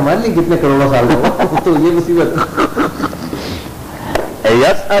سیکنڈ ہمارے لیے کتنے کروڑوں سال کا، تو یہ مصیبت.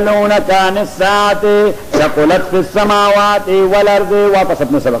 یسألونک عن الساعة ثقلت فی السماوات والارض، واپس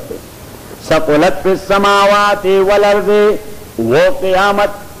اپنے سبق پہ. ثقلت فی السماوات والارض، وہ قیامت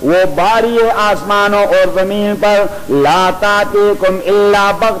وہ باری ہے آسمانوں اور زمین پر. لا تاتیکم الا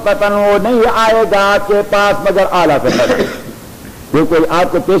بغتۃ، وہ نہیں آئے گا آپ کے پاس مگر اعلیٰ فصل، وہ کوئی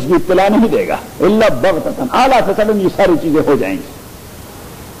آپ کو پیشگی اطلاع نہیں دے گا. الا بغتۃ، اعلیٰ فصل یہ ساری چیزیں ہو جائیں گی.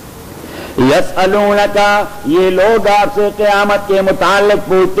 یسألونک، یہ لوگ آپ سے قیامت کے متعلق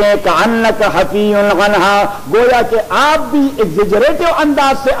پوچھتے ہیں، کأنک حفی عنہا، گویا کہ آپ بھی ایگزیجریٹو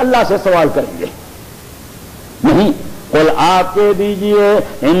انداز سے اللہ سے سوال کریں گے. نہیں، قل آپ کہہ دیجئے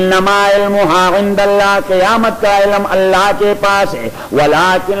انما علمها عند اللہ، قیامت کا علم اللہ کے پاس ہے.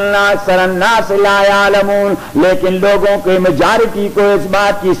 ولکن اکثر الناس لا يعلمون، لیکن لوگوں کے میجارٹی کو اس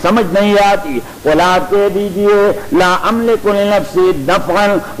بات کی سمجھ نہیں آتی. قل آپ کہہ دیجئے لا املک لنفسی نفعا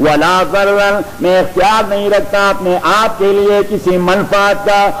ولا ضررا، میں اختیار نہیں رکھتا اپنے آپ کے لیے کسی منفعت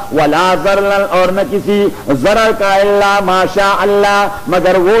کا، ولا ضررا، اور نہ کسی ضرر کا، الا ما شاء اللہ،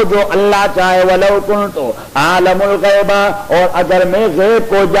 مگر وہ جو اللہ چاہے. ولو کنت اعلم الغیب، الغیبا، اور اگر میں غیب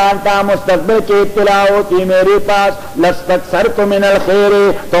کو جانتا، مستقبل کی اطلاع ہوتی میرے پاس، لاستکثرت من الخیر،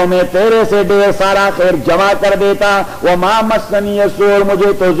 تو میں تیرے سے ڈھیر سارا خیر جمع کر دیتا، وما مسنی السوء،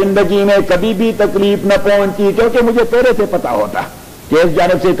 مجھے تو زندگی میں کبھی بھی تکلیف نہ پہنچتی، کیونکہ مجھے تیرے سے پتا ہوتا کہ اس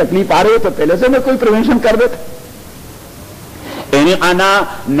جانب سے تکلیف آ رہی ہے تو پہلے سے میں کوئی پریونشن کر دیتا۔ ان انا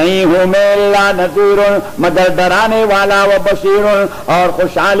نہیں ہوں میں اللہ نذیر، مگر ڈرانے والا و بشیر، اور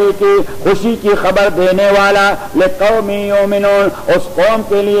خوشی کی خبر دینے والا، لقوم یؤمنون، اس قوم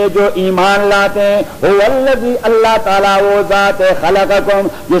کے لیے جو ایمان لاتے ہیں، هو الذی، اللہ تعالیٰ وہ ذات ہے، خلقکم،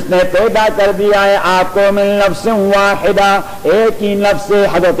 جس نے پیدا کر دیا ہے آپ کو، من نفس واحدہ، ایک ہی نفس سے،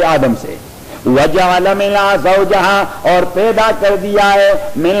 حضرت آدم سے، وجعل منہا زوجہا، اور پیدا کر دیا ہے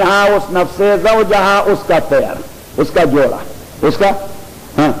منہا اس نفس سے، زوجہا، اس کا پیر، اس کا جوڑا، اس کا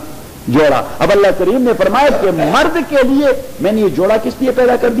جوڑا۔ اب اللہ کریم نے فرمایا کہ مرد کے لیے میں نے یہ جوڑا کس لیے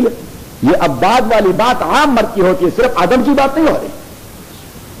پیدا کر دیا؟ یہ اب بعد والی بات عام مرد کی ہوتی ہے، صرف آدم کی بات نہیں ہو رہی،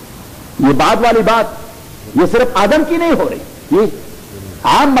 یہ بعد والی بات یہ صرف آدم کی نہیں ہو رہی، یہ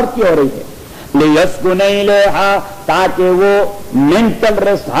عام مرد کی ہو رہی ہے۔ لِيَسْكُنَ إِلَيْهَا، تاکہ وہ مینٹل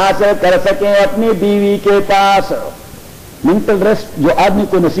ریسٹ حاصل کر سکیں اپنی بیوی کے پاس۔ مینٹل ریسٹ جو آدمی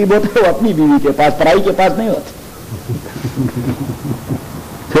کو نصیب ہوتا ہے وہ اپنی بیوی کے پاس، پرائی کے پاس نہیں ہوتا۔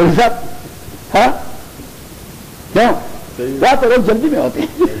 پھر سب ہاں کیوں کیا تو لوگ جلدی میں ہوتے ہیں۔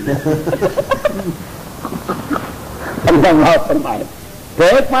 اللہ معاف فرمائے۔ تو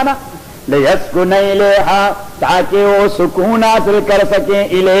ایک مانا لِيَسْكُنَ إِلَيْهَا، تاکہ وہ سکون حاصل کر سکیں،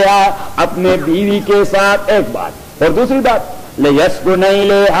 الیہا، اپنے بیوی کے ساتھ، ایک بات، اور دوسری بات لِيَسْكُنَ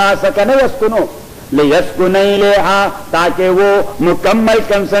إِلَيْهَا، سکن یسکنو، لِيَسْكُنَ إِلَيْهَا، تاکہ وہ مکمل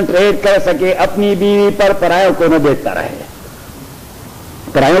کنسنٹریٹ کر سکے اپنی بیوی پر، پرایوں کو نہ دیکھتا رہے،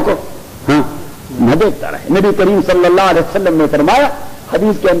 پرایوں کو ہاں نہ دیکھتا رہے۔ نبی کریم صلی اللہ علیہ وسلم نے فرمایا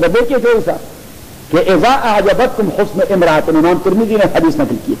حدیث کے اندر، دیکھیے جو ایسا کہ اذا اعجبتکم حسن امرأۃ، امام ترمذی نے حدیث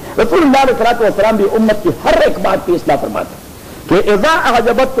نقل کی، رسول اللہ علیہ السلام بھی امت کی ہر ایک بات کی اصلاح فرماتے کہ اذا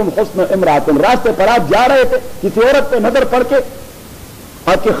اعجبتکم حسن امرأۃ، راستے پر آپ جا رہے تھے، کسی عورت پہ نظر پڑ کے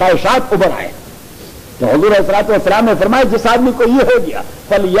آپ کی خواہشات ابھر آئے تو حضور علیہ السلام نے فرمایا جس آدمی کو یہ ہو گیا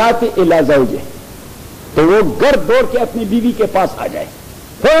فلیات الی زوجہ، تو وہ گر دوڑ کے اپنی بیوی کے پاس آ جائے،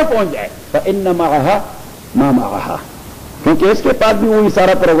 پھر پہنچ جائے، فإن معها ما معها، کیونکہ اس کے پاس بھی وہی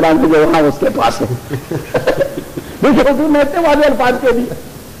سارا پروگرام ہے جو وہاں اس کے پاس ہے۔ دیکھیے حضور نے اتنے واضح الفاظ کے دیے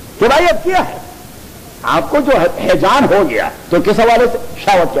کہ بھائی اب کیا ہے، آپ کو جو ہیجان ہو گیا تو کس حوالے سے؟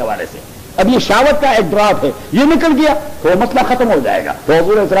 شہوت کے حوالے سے۔ اب یہ شہوت کا ایک ڈراپ ہے، یہ نکل گیا تو وہ مسئلہ ختم ہو جائے گا۔ تو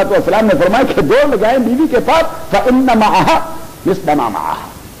حضور صلی اللہ علیہ وسلم نے فرمایا کہ دوڑ لگائیں بیوی کے پاس، فإن معها مثل ما معها،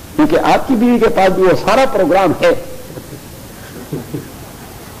 کیونکہ آپ کی بیوی کے پاس بھی وہ سارا پروگرام ہے۔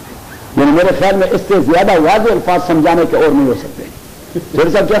 یعنی میرے خیال میں اس سے زیادہ واضح الفاظ سمجھانے کے اور نہیں ہو سکتے۔ پھر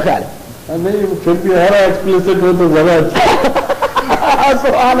صاحب کیا خیال ہے؟ نہیں پھر بھی ہر ایکسپلیسٹ ہو تو زیادہ اچھا۔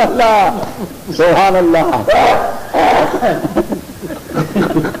 سبحان اللہ سبحان اللہ۔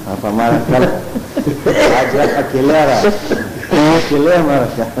 آپ ہمارا کل آج اکیلے آ رہا اکیلے ہمارا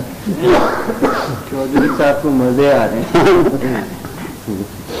کیا چودھری صاحب کو مزے آ رہے ہیں۔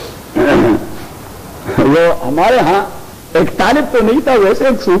 وہ ہمارے ہاں ایک طالب تو نہیں تھا، ویسے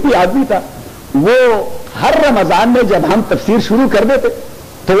ایک صوفی آدمی تھا، وہ ہر رمضان میں جب ہم تفسیر شروع کر دیتے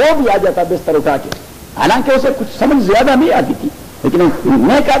تو وہ بھی آ جاتا بستر اٹھا کے، حالانکہ اسے کچھ سمجھ زیادہ نہیں آتی تھی، لیکن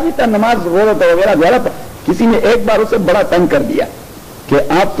میں کہا تھا نماز وغیرہ زیادہ تھا۔ کسی نے ایک بار اسے بڑا تنگ کر دیا کہ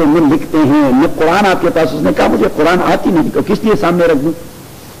آپ تو نہ لکھتے ہیں نہ قرآن آپ کے پاس۔ اس نے کہا مجھے قرآن آتی نہیں تو کس لیے سامنے رکھ دوں؟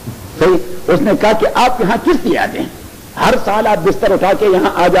 صحیح۔ اس نے کہا کہ آپ یہاں کس لیے آتے ہیں؟ ہر سال آپ بستر اٹھا کے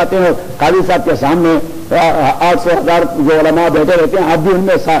یہاں آ جاتے ہیں، قاضی صاحب کے سامنے 800,000 جو علماء بیٹھے رہتے ہیں، آپ بھی ان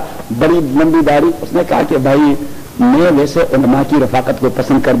میں بڑی لمبی داڑھی۔ اس نے کہا کہ بھائی میں ویسے علماء کی رفاقت کو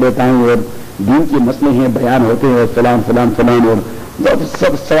پسند کر دیتا ہوں، اور دین کے مسئلے ہیں بیان ہوتے ہیں، فلان فلان فلان، اور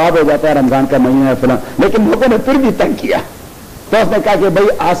سب ثواب ہو جاتا ہے، رمضان کا مہینہ ہے فلان، لیکن لوگوں نے پھر بھی تنگ کیا۔ تو اس نے کہا کہ بھائی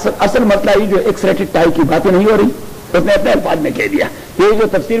اصل مسئلہ یہ جو ایکسریٹڈ ٹائی کی باتیں نہیں ہو رہی، اس نے اپنے الفاظ میں کہہ دیا کہ یہ جو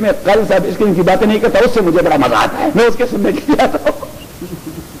تفسیر میں قاضی صاحب اس کی باتیں نہیں کرتا، اس سے مجھے بڑا مزہ آتا ہے، میں اس کے سننے کے لیے آتا ہوں۔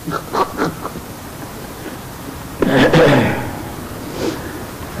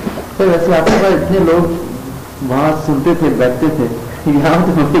 ویسے آپ کے پاس اتنے لوگ وہاں سنتے تھے بیٹھتے تھے، یہاں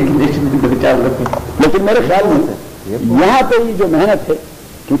تو دو چار لوگ، لیکن میرے خیال میں یہاں پہ یہ جو محنت ہے،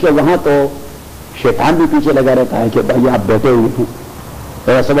 کیونکہ وہاں تو شیطان بھی پیچھے لگا رہتا ہے کہ بھائی آپ بیٹھے ہوئے ہیں،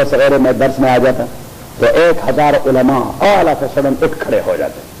 اور صبح سویرے میں درس میں آ جاتا تو 1000 علماء اعلیٰ فصلاً اٹھ کھڑے ہو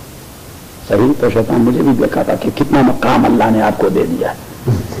جاتے۔ صحیح، تو شیطان مجھے بھی دیکھا تھا کہ کتنا مقام اللہ نے آپ کو دے دیا ہے۔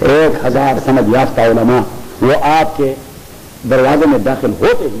 1000 سند یافتہ علماء وہ آپ کے دروازے میں داخل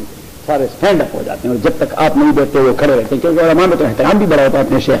ہوتے ہی سارے اسٹینڈ اپ ہو جاتے ہیں، اور جب تک آپ نہیں بیٹھتے وہ کھڑے رہتے ہیں، کیونکہ علماء میں تو احترام بھی بڑا ہوتا ہے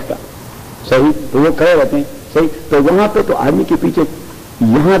اپنے شیخ کا۔ صحیح، تو وہ کھڑے رہتے ہیں صحیح. تو وہاں پہ تو آدمی کے پیچھے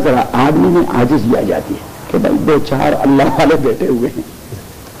یہاں ذرا آدمی میں عاجزی آ جاتی ہے کہ بھائی 2-4 اللہ والے بیٹھے ہوئے ہیں،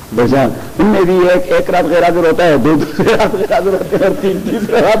 بیچار ان میں بھی ایک رات غیر حاضر ہوتا ہے، 2 دوسرے رات غیر حاضر ہوتے ہیں، اور 3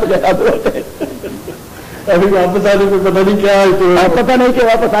 تیسرے رات غیر حاضر ہوتے ہیں. ابھی واپس آنے کو پتہ نہیں کیا ہے، پتہ نہیں کہ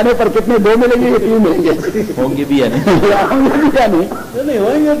واپس آنے پر کتنے 2 ملیں گے یا 3 ملیں گے، ہوں گے بھی یا نہیں، ہوں گے یا نہیں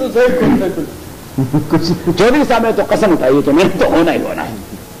ہوئیں گے تو صحیح کچھ 24 سال میں تو قسم اٹھائیے کہ میں تو ہونا ہی ہونا ہے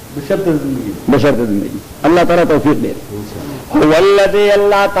بشرط زندگی. اللہ تعالیٰ توفیق دے. والذی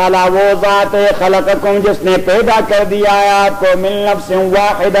اللہ تعالیٰ وہ ذات خلقکم جس نے پیدا کر دیا ہے آپ کو من نفس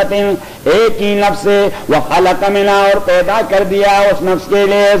واحدۃ ایک ہی نفس سے، وخلق منها اور پیدا کر دیا اس نفس کے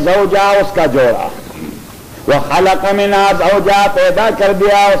لیے زوجہ اس کا جوڑا، وخلق منها زوجہ پیدا کر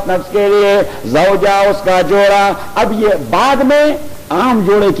دیا اس نفس کے لیے زوجہ اس کا جوڑا. اب یہ بعد میں عام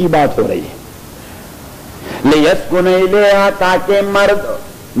جوڑے کی بات ہو رہی ہے. لیسکن الیہا تاکہ مرد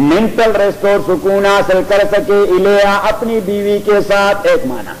مینٹل ریسٹ اور سکون حاصل کر سکے الیہا اپنی بیوی کے ساتھ، ایک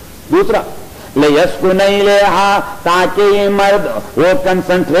معنی. دوسرا لیسکن الیہا تاکہ یہ مرد وہ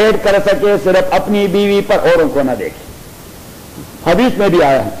کنسنٹریٹ کر سکے صرف اپنی بیوی پر، اوروں کو نہ دیکھے. حدیث میں بھی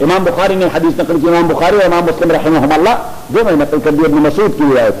آیا ہے، امام بخاری نے حدیث نقل کی، امام بخاری اور امام مسلم رحمہ اللہ دونوں نقل کر دی ابن مسعود کی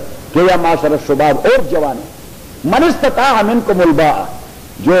روایت کہ یا معاشر الشباب اور جوانوں من استطاع منکم الباء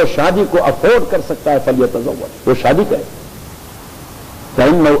جو شادی کو افورڈ کر سکتا ہے فلیتزوج وہ شادی کرے.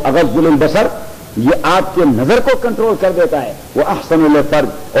 فإنه أغض للبصر یہ آپ کے نظر کو کنٹرول کر دیتا ہے، وہ احسن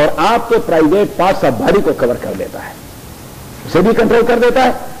للفرج اور آپ کے پرائیویٹ پارٹس آف باڈی کو کور کر دیتا ہے، اسے بھی کنٹرول کر دیتا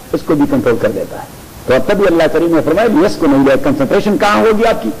ہے، اس کو بھی کنٹرول کر دیتا ہے. تو اب تبھی اللہ کریم نے فرمایا یس کو نہیں لے، کنسنٹریشن کہاں ہوگی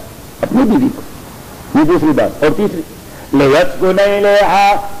آپ کی؟ اپنی بیوی کو. یہ دوسری بات. اور تیسری لیسکنیہا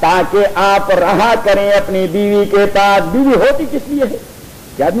تاکہ آپ رہا کریں اپنی بیوی کے پاس. بیوی ہوتی کس لیے ہے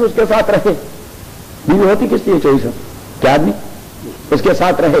کہ آدمی اس کے ساتھ رہے؟ بیوی ہوتی کس لیے چوئی صاحب کہ آدمی اس کے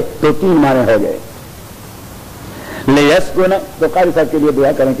ساتھ رہے؟ تو 3 معنی ہو گئے. لیسکن تو قاری صاحب کے لیے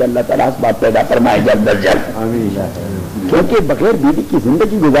دعا کریں کہ اللہ تعالیٰ اس بات پیدا فرمائے جلد از جلد، کیونکہ بغیر بیوی کی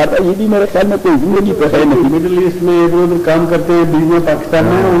زندگی گزارتا یہ بھی میرے خیال میں کوئی زندگی تو ہے نہیں. مڈل ایسٹ میں ادھر ادھر کام کرتے ہیں بیویاں پاکستان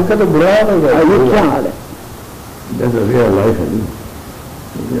میں، ان کا تو برا حال ہوگا. یہ کیا حال ہے؟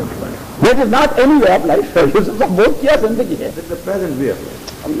 That is not any way of life. وہ کیا زندگی ہے؟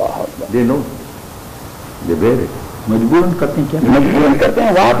 اللہ مجبوراً کرتے ہیں. کیا مجبوراً کرتے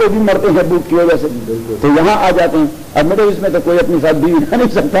ہیں؟ وہاں پہ بھی مرتے ہیں بھوک کی وجہ سے، تو یہاں آ جاتے ہیں. اب میرے اس میں تو کوئی اپنی ساتھ بیوی رہ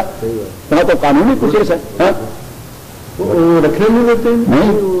نہیں سکتا، وہاں تو قانونی کچھ ایسا رکھنے نہیں دیتے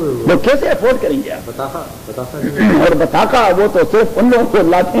نہیں. وہ کیسے افورڈ کریں گے آپ؟ اور بتاخا وہ تو صرف ان لوگوں کو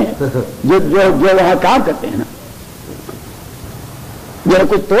لاتے ہیں جو وہاں کام کرتے ہیں نا. میرے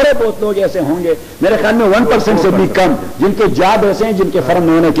کچھ تھوڑے بہت لوگ ایسے ہوں گے میرے خیال میں 1% سے بھی کم جن کے جاب ایسے ہیں جن کے فرم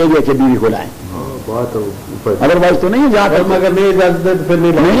میں ہونے کے لیے کہ بیوی کو لائیں. ادروائز تو نہیں جہاں فرم اگر نہیں اجازت دے تو پھر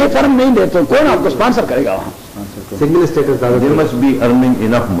نہیں فرم نہیں دے تو کون آپ کو اسپانسر کرے گا وہاں؟ Single status They must be earning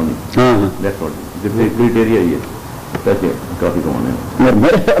enough money. That's what. The criteria یہ پیسے کافی کمانے.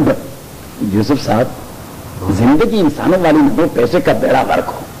 میرے یوسف صاحب زندگی انسانوں والی نہ ہو، پیسے کا بیڑا غرق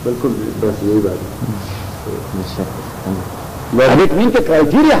ہو. بالکل بس یہی بات ہے. وٹمین کے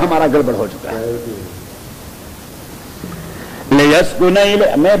کرائٹیریا ہمارا گڑبڑ ہو چکا ہے.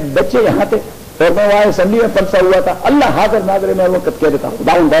 میں بچے یہاں تھے اور میں وہاں اسمبلی میں پلسا ہوا تھا. اللہ حاضر ناظر میں وقت کہہ دیتا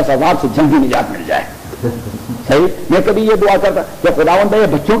خداوند ایسا عذاب سے جلدی نجات مل جائے. صحیح. میں کبھی یہ دعا کرتا کہ خداوند یہ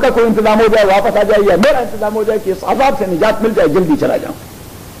بچوں کا کوئی انتظام ہو جائے واپس آ جائے، یا میرا انتظام ہو جائے کہ اس عذاب سے نجات مل جائے، جلدی چلا جاؤں.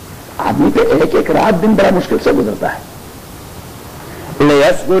 آدمی پہ ایک ایک رات دن بڑا مشکل سے گزرتا ہے.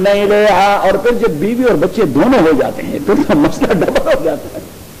 اور پھر جب بیوی اور بچے دونوں ہو جاتے ہیں پھر تو مسئلہ ڈبل ہو جاتا ہے.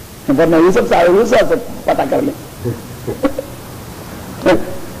 ورنہ یہ سب سے پتا کر لیں.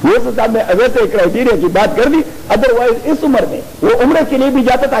 یہ سب صاحب نے ویسے کرائٹیریا کی بات کر دی. ادروائز اس عمر میں وہ عمرے کے لیے بھی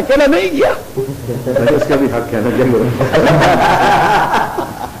جاتا تھا، اکیلا نہیں گیا. اس کا بھی حق ہے نا.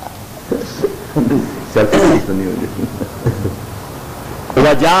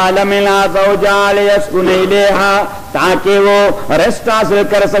 وَجَعَلَ مِنْهَا زَوْجَهَا لِيَسْكُنَ إِلَيْهَا تاکہ وہ ریسٹ حاصل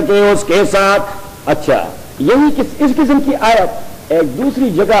کر سکے اس کے ساتھ. اچھا یہی اس قسم کی آیت ایک دوسری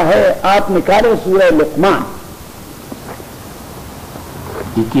جگہ ہے، آپ نکالے سورہ لقمان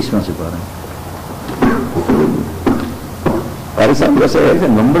 21واں سپارہ. قاری صاحب ویسے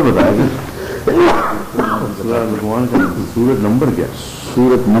نمبر بتائے سورت نمبر کیا؟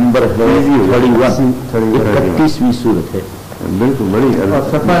 سورت نمبر ہے 31ویں سورت ہے. بالکل بڑی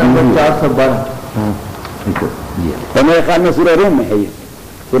 412. تو میرے خیال میں سورہ روم میں ہے یہ،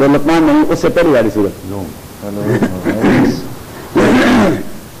 سورہ لقمان نہیں، اس سے پہلی والی سورت.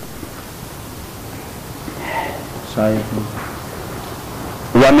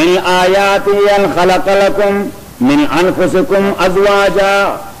 وَمِنْ آيَاتِهِ أَنْ خَلَقَ لَكُمْ مِنْ أَنفُسِكُمْ أَزْوَاجًا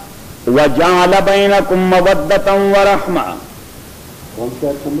وَجَعَلَ بَيْنَكُمْ مَوَدَّةً وَرَحْمَةً. کون سی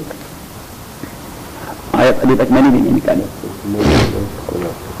آیت نمبر؟ آیت ابھی تک میں نے بھی نہیں نکالی.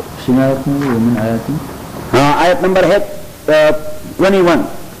 ہاں آیت نمبر ہے 21.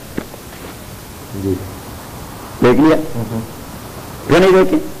 جی دیکھ لیا؟ کیوں نہیں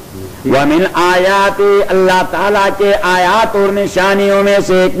دیکھیں؟ وَمِنْ آیَاتِ اللہ تعالیٰ کے آیات اور نشانیوں میں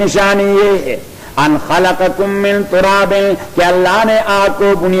سے ایک نشانی یہ ہے ان خلقکم من تراب کہ اللہ نے آپ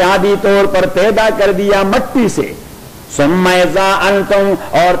کو بنیادی طور پر پیدا کر دیا مٹی سے. ثم اذا انتم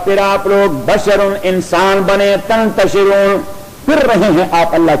اور پھر آپ لوگ بشر انسان بنے تنتشرون پھر رہے ہیں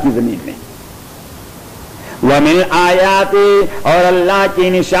آپ اللہ کی زمین میں. وَمِنْ آیَاتِ اور اللہ کی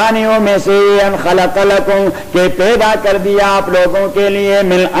نشانیوں میں سے ان خلق لکم کہ پیدا کر دیا آپ لوگوں کے لیے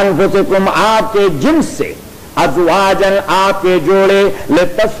من انفسکم آپ کے جنس سے ازواجن آپ کے جوڑے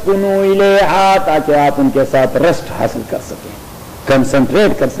لتسکنوا الیہا تاکہ آپ ان کے ساتھ ریسٹ حاصل کر سکیں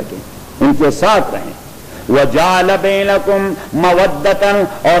کنسنٹریٹ کر سکیں ان کے ساتھ رہیں. وَجَعَلَ بَيْنَكُمْ مَوَدَّةً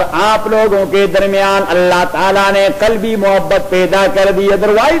اور آپ لوگوں کے درمیان اللہ تعالیٰ نے قلبی محبت پیدا کر دی.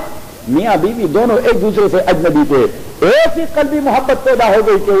 ادروائز میاں بیوی دونوں ایک دوسرے سے اجنبی تھے, ایسی قلبی محبت پیدا ہو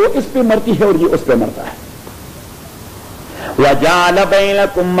گئی کہ وہ اس پہ مرتی ہے اور یہ اس پہ مرتا ہے. وَجَعَلَ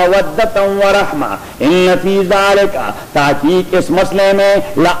بَيْنَكُمْ مَوَدَّةً وَرَحْمَةً إِنَّ فِي ذَلِكَ تحقیق اس مسئلے میں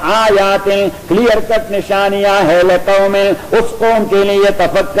لآیات کلیئر کٹ نشانیاں ہے لقوم اس قوم کے لیے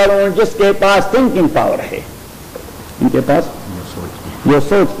تفکرون جس کے پاس تھنکنگ پاور ہے, ان کے پاس یہ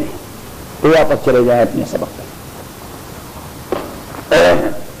سوچتے ہیں. تو واپس چلے جائے اپنے سبق پر.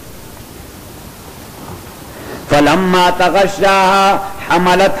 فَلَمَّا تَغَشَّاهَا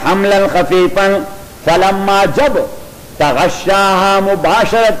حَمَلَتْ حَمْلًا خَفِيفًا فَلَمَّا جب تغشاها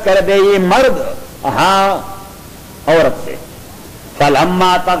مباشرت کر دے یہ مرد ہاں عورت سے. فلما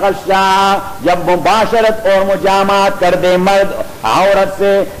تغشاها جب مباشرت اور مجامعات کر دے مرد عورت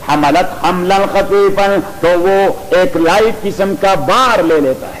سے حملت حملا خفیفا تو وہ ایک لائٹ قسم کا بار لے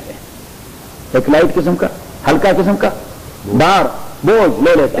لیتا ہے, ایک لائٹ قسم کا ہلکا قسم کا بار بوجھ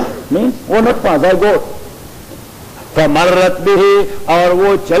لے لیتا ہے. مینس وہ نطفہ زائگوٹ. فمرت به اور وہ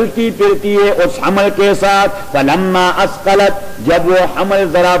چلتی پھرتی ہے اس حمل کے ساتھ. فلما اسقلت جب وہ حمل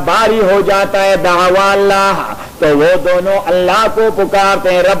ذرا باری ہو جاتا ہے دعوا اللہ تو وہ دونوں اللہ کو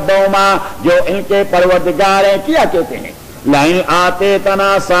پکارتے ہیں ربہما جو ان کے پروردگار ہیں. کیا کہتے ہیں لئن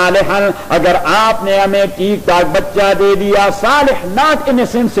آتیتنا صالحا اگر آپ نے ہمیں ٹھیک ٹھاک بچہ دے دیا. صالح not in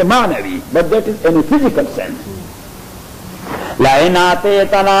a sense معنوی but that is in a physical sense. لئن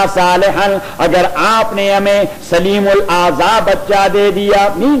آتیتنا صالحا اگر آپ نے ہمیں سلیم الاعضاء بچہ دے دیا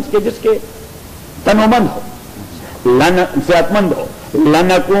مینس کہ جس کے تنومند ہو صحت مند ہو.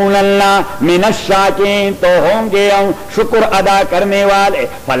 لنکونن من الشاکرین تو ہوں گے ہم شکر ادا کرنے والے.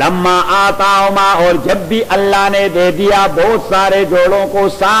 فلما آتاہما اور جب بھی اللہ نے دے دیا بہت سارے جوڑوں کو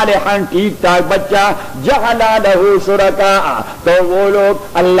صالحا ٹھیک ٹھاک بچہ جعل لہ شرکاء تو وہ لوگ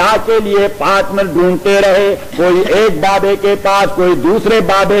اللہ کے لیے پارٹنر ڈھونڈتے رہے, کوئی ایک بابے کے پاس کوئی دوسرے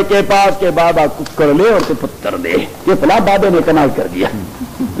بابے کے پاس کہ بابا کچھ کر لے اور پتھر دے کہ فلاں بابے نے کمال کر دیا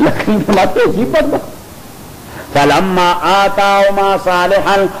لکھنی فلاتے ہی پر. فلما آتاہما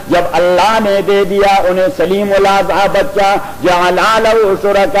صالحا جب اللہ نے دے دیا انہیں سلیم الاعضاء بچہ جعل لہ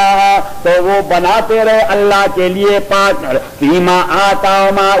شرکاء تو وہ بناتے رہے اللہ کے لیے پارٹنر فیما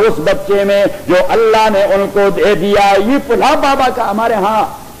آتاہما اس بچے میں جو اللہ نے ان کو دے دیا. یہ فلاں بابا کا ہمارے ہاں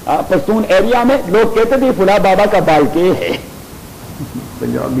پشتون ایریا میں لوگ کہتے تھے فلاں بابا کا بالکے ہے.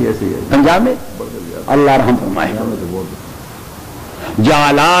 پنجاب بھی ایسے ہی ہے, پنجاب میں اللہ رحم فرمائے.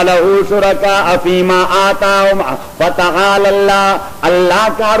 جعل لہ شرکاء فیما آتاہما فتعالی اللہ اللہ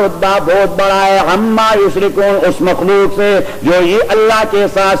کا رتبہ بہت بڑا ہے عما یشرکون اس مخلوق سے جو یہ اللہ کے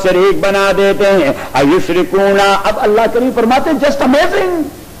ساتھ شریک بنا دیتے ہیں. ایشرکون اب اللہ کریم فرماتے ہیں جسٹ امیزنگ.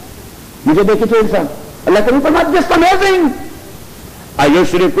 مجھے دیکھیں تو انسان اللہ کریم فرماتے جسٹ امیزنگ.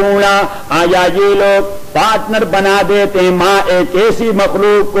 ایشرکون آیا یہ لوگ پارٹنر بنا دیتے ہیں ماں ایک ایسی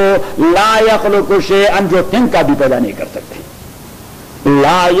مخلوق کو لا یخلق شیئا جو تن کا بھی پیدا نہیں کر سکتے.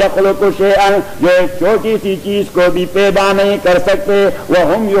 لا یخلق شیئا جو ایک چھوٹی سی چیز کو بھی پیدا نہیں کر سکتے.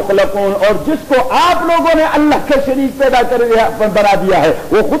 وہم یخلقون اور جس کو آپ لوگوں نے اللہ کے شریک پیدا کر بنا دیا ہے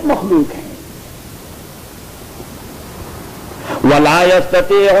وہ خود مخلوق ہیں. ولا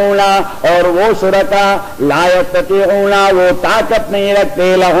یستطیعون اور وہ شرکاء لا یستطیعون وہ طاقت نہیں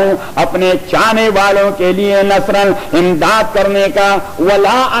رکھتے لہم اپنے چاہنے والوں کے لیے نصرا امداد کرنے کا.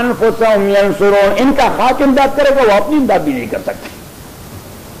 ولا انفسهم ینصرون ان کا خاک امداد کرے گا وہ اپنی امداد بھی نہیں کر سکتے.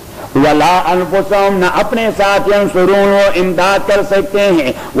 ولا انفسهم نہ اپنے ساتھ ینصرون وہ امداد کر سکتے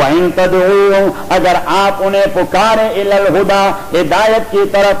ہیں وان تدعوهم اگر آپ انہیں پکاریں الی الہدی ہدایت کی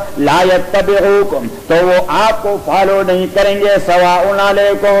طرف لا یتبعوکم تو وہ آپ کو فالو نہیں کریں گے سواء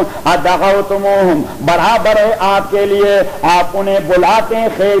علیکم ادعوتموہم برابر ہے آپ کے لیے آپ انہیں بلاتے ہیں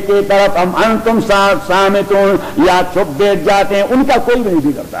خیر کی طرف ام انتم صامتون یا چپ بیٹھ جاتے ہیں ان کا کوئی بھی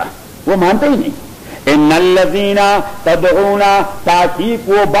نہیں کرتا وہ مانتے ہی نہیں ان الذین تدعون تحقیق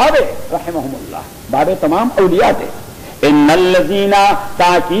وہ بابے رحمہم اللہ بابے تمام اولیاء تھے ان الذین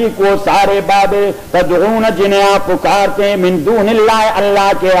تحقیق وہ سارے بابے تدعون جنہیں آپ پکارتے ہیں من دون اللہ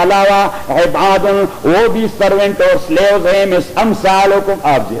اللہ کے علاوہ عباد وہ بھی سرونٹ اور سلیوز ہیں امثالکم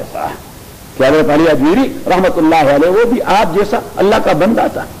آپ جیسا کیا حضرت علی اجمیری رحمت اللہ علیہ وہ بھی آپ جیسا اللہ کا بندہ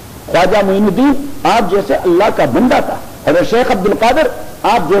تھا خواجہ معین الدین آپ جیسے اللہ کا بندہ تھا حضرت شیخ عبد القادر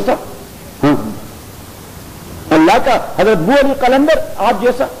آپ جیسا اللہ کا حضرت بو علی قلندر آپ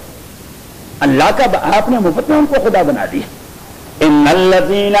جیسا اللہ کا آپ نے مفت میں ان کو خدا بنا دیا ان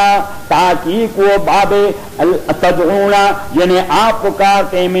الذین تحقیق وہ بابے تدعون جنہیں آپ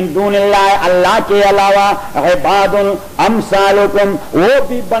پکارتے من دون اللہ اللہ کے علاوہ عباد امثالکم وہ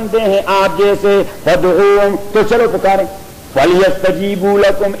بھی بندے ہیں آپ جیسے تدعون تو چلو پکاریں فلیستجیبوا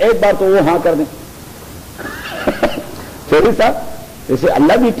لکم ایک بار تو وہ ہاں کر دیں چوری صاحب جیسے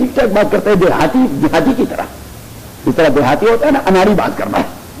اللہ بھی ٹھیک ٹھاک بات کرتے ہیں دیہاتی کی طرح اس طرح دیہاتی ہوتا ہے نا اناری بات کرنا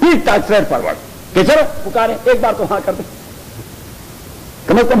ہے ٹھیک ٹھاک اسٹریٹ فارورڈ کہ چلو پکاریں ایک بار تو ہاں کر دیں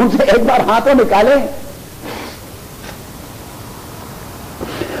کم از کم ان سے ایک بار ہاں تو نکالیں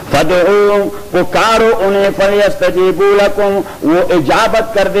فدعوا پکارو انہیں فلیستجیبوا لکم وہ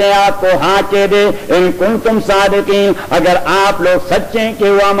اجابت کر دیں آپ کو ہاں کہہ دے ان کنتم صادقین اگر آپ لوگ سچے کہ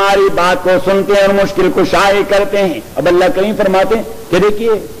وہ ہماری بات کو سنتے ہیں اور مشکل کشائی کرتے ہیں اب اللہ کریم فرماتے ہیں کہ دیکھیے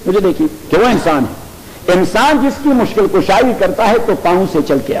مجھے دیکھیے کہ وہ انسان ہے انسان جس کی مشکل کشائی کرتا ہے تو پاؤں سے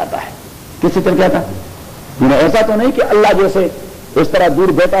چل کے آتا ہے کس سے چل کے آتا ہے ایسا تو نہیں کہ اللہ جیسے اس طرح دور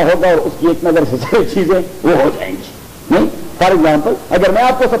بیٹھا ہوگا اور اس کی ایک نظر سے ساری چیزیں وہ ہو جائیں گی نہیں فار ایگزامپل اگر میں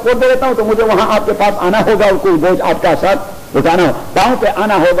آپ کو سپورٹ دے دیتا ہوں تو مجھے وہاں آپ کے پاس آنا ہوگا اور کوئی بوجھ آپ کا ساتھ اٹھانا ہو پاؤں پہ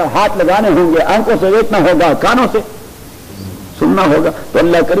آنا ہوگا ہاتھ لگانے ہوں گے آنکھوں سے دیکھنا ہوگا کانوں سے سننا ہوگا تو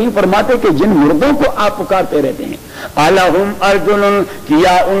اللہ کریم فرماتے کہ جن مردوں کو آپ پکارتے رہتے ہیں الہم ارجل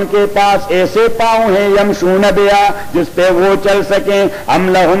کیا ان کے پاس ایسے پاؤں ہیں یمشون بہا جس پہ وہ چل سکیں ام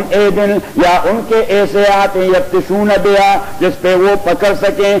لہم ایدن یا ان کے ایسے آتے یبطشون بہا جس پہ وہ پکڑ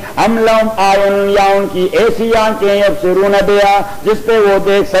سکیں ام لہم آئن یا ان کی ایسی آنکھیں یبصرون بہا جس پہ وہ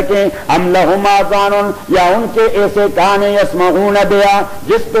دیکھ سکیں ام لہم آذان یا ان کے ایسے کان یسمعون بہا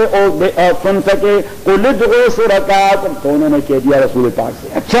جس پہ وہ سن سکے قل ادعوا شرکاءکم تو انہوں نے کہہ دیا رسول پاک سے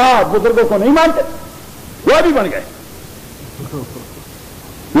اچھا بزرگوں کو نہیں مانتے وہ بھی بن گئے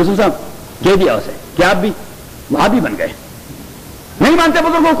یوسف صاحب کہہ دیا اسے کہ آپ بھی وہاں بھی بن گئے نہیں مانتے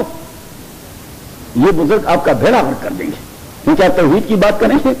بزرگوں کو یہ بزرگ آپ کا بھیڑا غرق کر دیں گے کیونکہ آپ توحید کی بات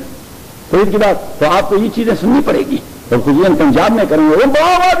کریں گے توحید کی بات تو آپ کو یہ چیزیں سننی پڑے گی اور خصوصاً پنجاب میں کریں گے وہ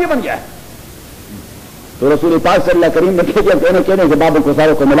بہت بھی بن گیا ہے تو رسول پاک صلی اللہ کریم نے کہہ دیا کہنے کہ بابوں کو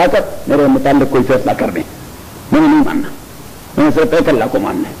ساروں کو ملا کر میرے متعلق کوئی فیصلہ کر دیں میں نے نہیں ماننا میں نے صرف ایک اللہ کو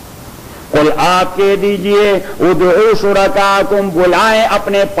ماننا ہے قل آپ کہہ دیجئے ادعوا شرکاءکم بلائیں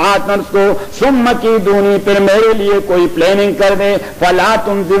اپنے پارٹنرز کو ثم کیدونی پھر میرے لیے کوئی پلاننگ کر دیں فلا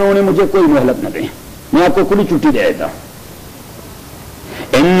تنظرونی مجھے کوئی مہلت نہ دیں میں آپ کو کھلی چھٹی دے دیتا ہوں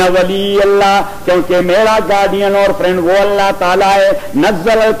ان ولی اللہ کیونکہ میرا گارڈین اور فرینڈ وہ اللہ تعالیٰ ہے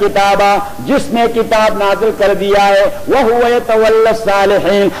نزل الکتابہ جس نے کتاب نازل کر دیا ہے وہو یتولی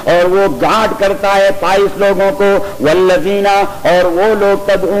الصالحین اور وہ گارڈ کرتا ہے پائس لوگوں کو والذین اور وہ لوگ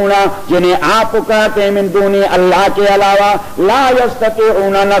تدعون جنہیں آپ پکارتے ہیں من دونی اللہ کے علاوہ لا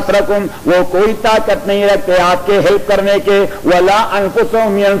یستطیعون نصرکم وہ کوئی طاقت نہیں رکھتے آپ کے ہیلپ کرنے کے ولا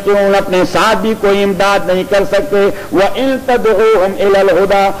انفسهم ینصرون اپنے ساتھ بھی کوئی امداد نہیں کر سکتے وان تدعوهم الی الہدی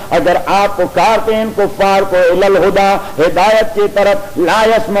اگر آپ پکارتے ہیں کفار کو الی الہدی ہدایت کی طرف لا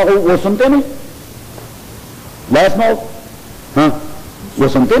یسمعوا وہ سنتے نہیں لا یسمعوا ہاں وہ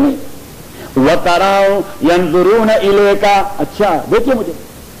سنتے نہیں وتراؤ ینظرون الیک اچھا دیکھیے مجھے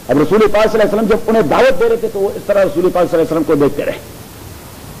اب رسول پاک صلی اللہ علیہ وسلم جب انہیں دعوت دے رہے تھے تو وہ اس طرح رسول پاک صلی اللہ علیہ وسلم کو دیکھتے رہے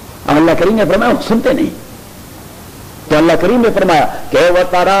اب اللہ کریم نے فرمایا وہ سنتے نہیں تو اللہ کریم نے فرمایا کہ وہ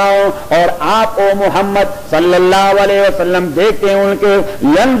تراؤ اور آپ او محمد صلی اللہ علیہ وسلم دیکھتے ہیں ان کے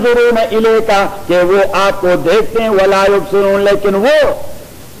ینظرون الیک کہ وہ آپ کو دیکھتے ہیں ولا یبصرون لیکن وہ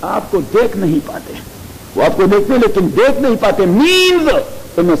آپ کو دیکھ نہیں پاتے وہ آپ کو دیکھتے لیکن دیکھ نہیں پاتے مینز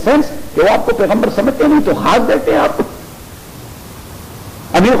ان سینس کہ وہ آپ کو پیغمبر سمجھتے نہیں تو خاص دیکھتے ہیں آپ کو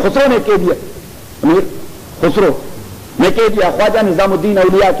امیر خسرو نے کہہ دیا امیر خسرو نے کہہ دیا خواجہ نظام الدین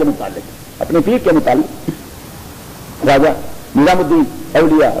اولیاء کے متعلق اپنے پیر کے متعلق خواجہ نظام الدین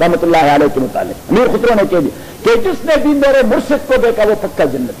اولیاء رحمۃ اللہ علیہ کے متعلق امیر خسرو نے کہہ دیا کہ جس نے بھی میرے مرشد کو دیکھا وہ پکا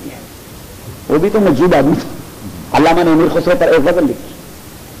جنتی ہے. وہ بھی تو مجید آدمی تھا. علامہ نے امیر خسرو پر ایک غزل لکھی,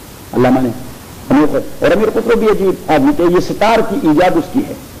 علامہ نے امیر خسرو, اور امیر خسرو بھی عجیب آدمی تھے. یہ ستار کی ایجاد اس کی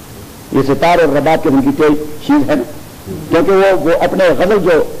ہے, یہ ستار اور رباب کے ان کی چیز ہے نا, کیونکہ وہ اپنے غزل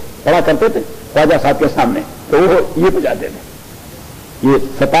جو پڑھا کرتے تھے خواجہ صاحب کے سامنے تو وہ یہ بجاتے تھے, یہ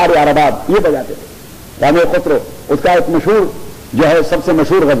ستار یا رباب یہ بجاتے تھے. امیر خسرو اس کا ایک مشہور جو ہے سب سے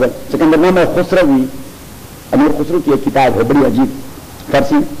مشہور غزل سکندر نامہ خسروی, امیر خسرو کی ایک کتاب ہے بڑی عجیب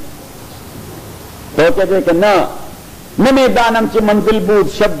فارسی, تو کہتے ہیں کہ نہ میدانم چی منزل بود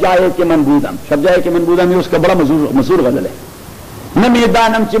شب جائے کے منبودم, شب جائے کے منبودم یہ اس کا بڑا مشہور غزل ہے. نہ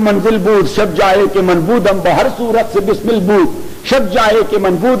میدانم چی منزل بود شب جائے کے منبودم بہر صورت سے بسمل بود شب جائے کے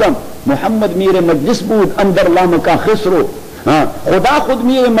منبودم محمد میر مجلس بود اندر لام کا خسرو, خدا خود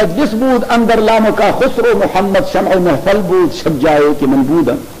میر مجلس بود اندر لام کا خسرو محمد شمع محفل بود شب جائے کے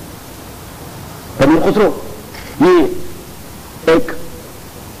منبودم. امیر خسرو یہ ایک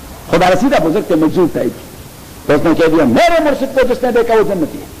خدا رسیدہ بزرگ کے مجذوب تھا, تو اس نے کہہ دیا میرے مرشد کو جس نے دیکھا وہ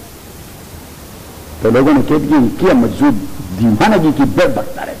جنتی ہے. تو لوگوں نے کہہ دیا کیا مجذوب دیوانگی کی بے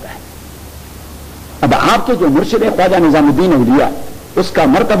بکتا رہتا ہے. اب آپ کے جو مرشد خواجہ نظام الدین اولیاء اس کا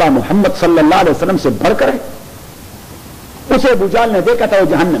مرتبہ محمد صلی اللہ علیہ وسلم سے بڑھ کر ہے. اسے ابو جہل نے دیکھا تھا وہ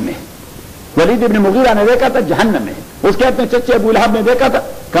جہنم میں ہے, ولید ابن مغیرہ نے دیکھا تھا جہنم میں ہے, اس کے اپنے چچے ابو لہب نے دیکھا تھا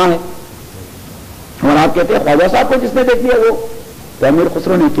کہاں ہے, اور آپ کہتے ہیں خواجہ صاحب کو جس نے دیکھ لیا وہ. تو امیر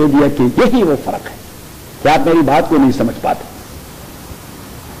خسرو نے کہہ دیا کہ یہی وہ فرق ہے کہ آپ میری بات کو نہیں سمجھ پاتے.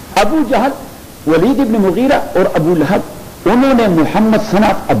 ابو جہل, ولید ابن مغیرہ اور ابو لہب انہوں نے محمد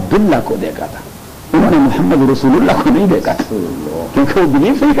صنعت عبداللہ کو دیکھا تھا, انہوں نے محمد رسول اللہ کو نہیں دیکھا تھا, کیونکہ وہ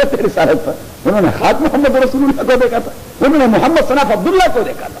بلیو نہیں کرتے رسالت پر. انہوں نے خاتم محمد رسول اللہ کو دیکھا تھا, انہوں نے محمد صنعت عبداللہ کو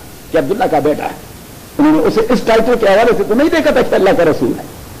دیکھا تھا کہ عبداللہ کا بیٹا ہے. انہوں نے اسے اس ٹائٹل کے حوالے سے تو نہیں دیکھا تھا کہ اللہ کا رسول ہے.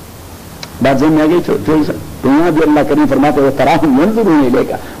 بات ذہن میں آ گئی تھوڑی سا. تو یہاں بھی اللہ کریم فرماتے وہ تراہم منظور نہیں لے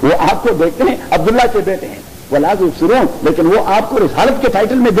گا, وہ آپ کو دیکھتے ہیں عبداللہ کے بیٹے ہیں وہ لاز سرون, لیکن وہ آپ کو رسالت کے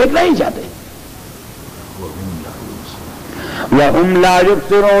ٹائٹل میں دیکھنا ہی چاہتے ہیں. وَهُمْ لَا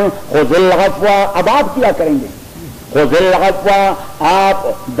يُبْصِرُونَ خُذِ الْعَفْوَ, اب آپ کیا کریں گے؟ خُذِ الْعَفْوَ, آپ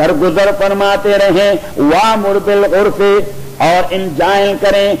درگزر فرماتے رہیں, وَامُرْ بِالْعُرْفِ, اور انجائل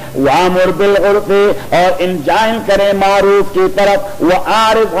کریں, وَامُرْ بِالْعُرْفِ, اور انجائل کریں معروف کی طرف,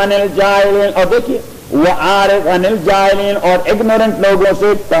 وَأَعْرِضْ عَنِ الْجَاهِلِينَ, اور دیکھیے وَأَعْرِضْ عَنِ الْجَاهِلِينَ, اور اگنورنٹ لوگوں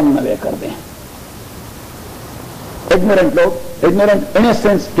سے کم نوے کر دیں. اگنورنٹ لوگ, اگنورنٹ ان اے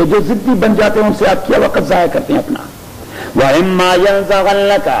سینس کہ جو ضدی بن جاتے ہیں ان سے آپ کیا وقت ضائع کرتے ہیں اپنا. وَإِمَّا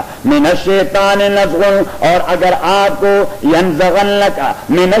يَنزَغَنَّكَ مِنَ الشَّيْطَانِ نَزْغٌ, اور اگر آپ کو يَنزَغَنَّكَ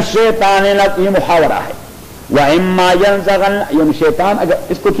مِنَ الشَّيْطَانِ نَزْغٌ, یہ محاورہ ہے. وَإِمَّا يَنزَغَنَّ, یعنی شیطان اگر,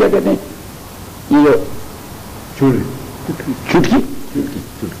 اس کو کیا کہتے ہیں یہ چٹکی,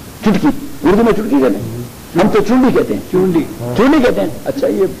 چٹکی اردو میں چٹکی کہتے ہیں, ہم تو چونڈی کہتے ہیں, چونڈی کہتے ہیں. اچھا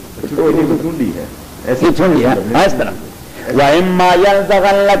یہ چونڈی ہے, ایسی چونڈی ہے اس طرح. وَإِمَّا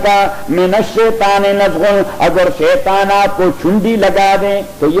يَنزَغَنَّكَ مِنَ الشَّيْطَانِ نَزْغٌ, اگر شیطان آپ کو چونڈی لگا دیں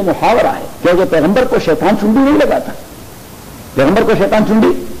تو یہ محاورہ ہے, کیونکہ پیغمبر کو شیطان چونڈی نہیں لگاتا, پیغمبر کو شیطان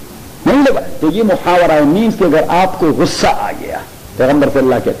چونڈی نہیں لگا, تو یہ محاورہ ہے. مینس کہ اگر آپ کو غصہ آ گیا, پیغمبر سے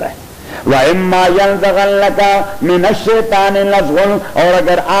اللہ کہتا ہے وَإِمَّا يَنزَغَنَّكَ مِنَ الشَّيْطَانِ نَزْغٌ, اور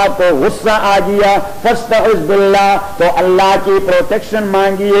اگر آپ کو غصہ آ گیا فَاسْتَعِذْ بِاللَّهِ, تو اللہ کی پروٹیکشن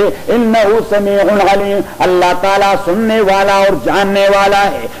مانگیے, إِنَّهُ سَمِيعٌ عَلِيمٌ, اللہ تعالیٰ سننے والا اور جاننے والا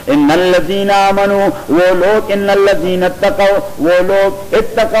ہے. إِنَّ الَّذِينَ آمَنُوا, وہ لوگ, إِنَّ الَّذِينَ اتَّقَوْا, وہ لوگ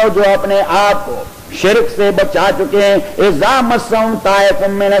اتقوا جو اپنے آپ کو شرک سے بچا چکے ہیں. اذا مسهم طائف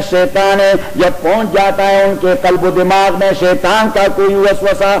من الشیطان, جب پہنچ جاتا ہے ان کے قلب و دماغ میں شیطان کا کوئی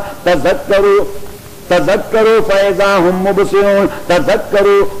وسوسہ, تذکروا فاذا هم مبصرون,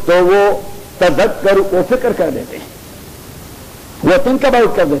 تذکروا تو وہ تذکروا وہ فکر کر دیتے ہیں, وہ تھنک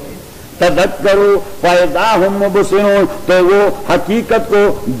اباؤٹ کر دیتے ہیں. تذکروا فاذا هم مبصرون, تو وہ حقیقت کو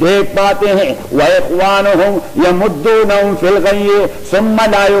دیکھ پاتے ہیں. واخوانهم يمدونهم في الغي ثم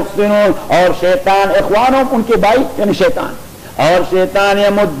لا يحسنون, اور شیطان اخوانهم ان کے بھائی یعنی شیطان, اور شیطان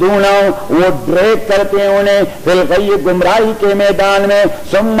يمدونهم وہ ڈریگ کرتے ہیں انہیں فی الغی گمراہی کے میدان میں,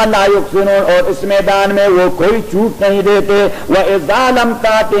 ثم لا يحسنون, اور اس میدان میں وہ کوئی چوٹ نہیں دیتے. واذا لم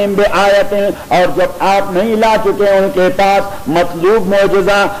تاتهم بآیۃ, اور جب آپ نہیں لا چکے ان کے پاس مطلوب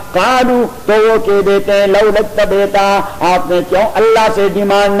معجزہ, قالوا تو وہ کہہ دیتے ہیں لو لتبعتا, آپ نے کیوں اللہ سے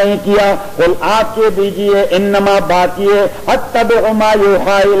ڈیمانڈ نہیں کیا. قل آپ کہہ دیجئے انما بات یہ اتبع ما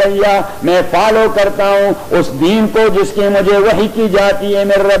یوحی الی, میں فالو کرتا ہوں اس دین کو جس کی مجھے وحی کی جاتی ہے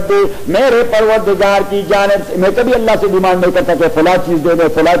میرے رب, میرے پروردگار کی جانب سے. میں کبھی اللہ سے ڈیمانڈ نہیں کرتا کہ فلاں چیز دے دے,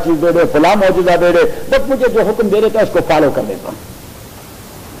 فلاں چیز دے دے, فلاں معجزہ دے دے, بس مجھے جو حکم دے دیتا ہے اس کو فالو کر لیتا ہوں.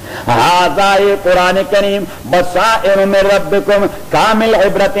 ھذا یہ قرآن کریم بصائر من ربکم کامل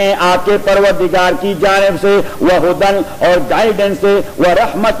عبرتیں آپ کے پروردگار کی جانب سے، وہدن اور گائیڈنس سے،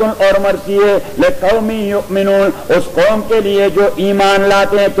 ورحمت اور مرسی ہے لقوم یؤمنون اس قوم کے لیے جو ایمان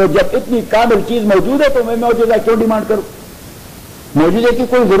لاتے ہیں۔ تو جب اتنی کامل چیز موجود ہے تو میں معجزہ کیوں ڈیمانڈ کروں؟ معجزے کی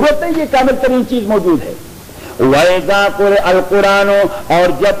کوئی ضرورت نہیں، یہ کامل ترین چیز موجود ہے۔ وَإِذَا قُرِئَ الْقُرْآنُ اور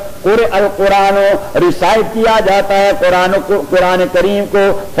جب قُرِئَ الْقُرْآنُ ریسائٹ کیا جاتا ہے قرآن کریم کو،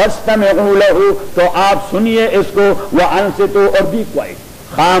 فَاسْتَمِعُوا لَهُ تو آپ سنیے اس کو، وَأَنصِتُوا اور بی کوائٹ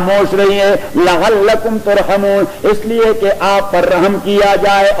خاموش رہیے، لَعَلَّكُمْ تُرْحَمُونَ اس لیے کہ آپ پر رحم کیا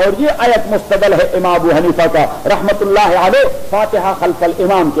جائے۔ اور یہ آیت مستدل ہے امام ابو حنیفہ کا رحمت اللہ علیہ فاتحہ خلف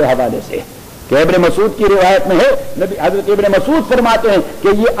الامام کے حوالے سے، کہ ابن مسعود کی روایت میں ہے، نبی حضرت ابن مسعود فرماتے ہیں کہ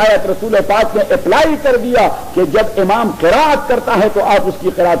یہ آیت رسول پاک نے اپلائی کر دیا کہ جب امام قراءت کرتا ہے تو آپ اس کی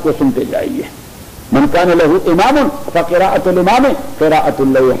قراءت کو سنتے جائیے۔ من کان لہ امام فقراءۃ الامام قراءۃ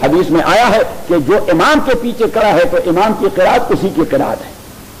له، حدیث میں آیا ہے کہ جو امام کے پیچھے کھڑا ہے تو امام کی قراءت اسی کی قراءت ہے۔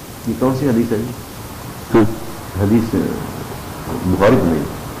 یہ کون سی حدیث ہے جی؟ حدیث بخاری میں نہیں،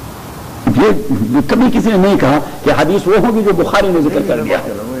 یہ کبھی کسی نے نہیں کہا کہ حدیث وہ ہوگی جو بخاری نے ذکر کر دیا،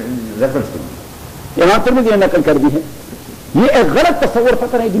 امام ترمذی نے نقل کر دی ہے۔ یہ ایک غلط تصور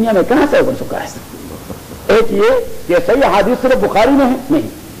پتہ نہیں دنیا میں کہاں سے ابھر چکا ہے۔ ایک یہ کہ صحیح حدیث صرف بخاری میں ہے، نہیں،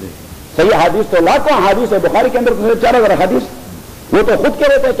 صحیح حدیث تو لاکھوں حدیث ہے، بخاری کے اندر تو صرف 4000 حدیث، وہ تو خود کہہ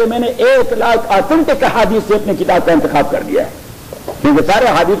رہے تھے کہ میں نے 1,00,000 آتھنٹک حدیث سے اپنی کتاب کا انتخاب کر دیا ہے، کیونکہ سارے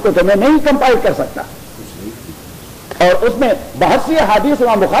حدیث کو تو میں نہیں کمپائل کر سکتا، اور اس میں بہت سی حدیث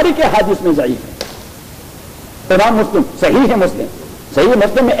امام بخاری کے حدیث میں ضعیف ہے۔ امام مسلم صحیح ہے، صحیح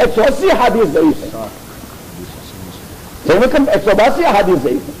مسلم میں 180 حدیث ضعیف ہے، صحیح مسلم 182 حدیث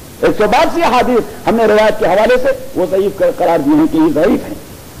ضعیف ہے، 182 حدیث ہم نے روایت کے حوالے سے وہ ضعیف قرار دیے ہیں کہ یہ ضعیف ہیں۔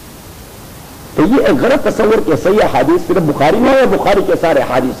 تو یہ ایک غلط تصور کہ صحیح حدیث صرف بخاری میں ہے، بخاری کے سارے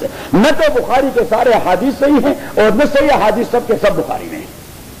حدیث ہیں، نہ تو بخاری کے سارے حدیث صحیح ہیں اور نہ صحیح حدیث سب کے سب بخاری میں ہیں۔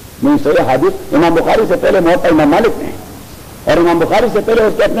 نہیں، صحیح حدیث امام بخاری سے پہلے موطا امام مالک میں ہے، اور امام بخاری سے پہلے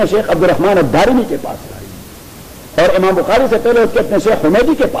اس کے اپنے شیخ عبد الرحمن الدارمی کے پاس ہے، اور امام بخاری سے پہلے اس کے اپنے شیخ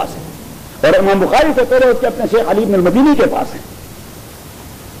حمیدی کے پاس ہے، اور امام بخاری سے پہلے اس کے اپنے شیخ علی بن المدینی کے پاس ہے۔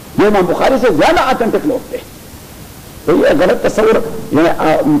 یہ امام بخاری سے زیادہ آتھنٹک لوگ تھے۔ تو یہ غلط تصور،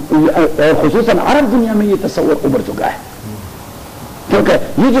 اور خصوصاً عرب دنیا میں یہ تصور ابھر چکا ہے،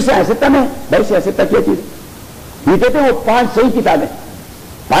 کیونکہ یہ جسے حیثیت میں بھائی سے حیثیت کیا چیز یہ کہتے ہیں وہ 5 صحیح کتابیں،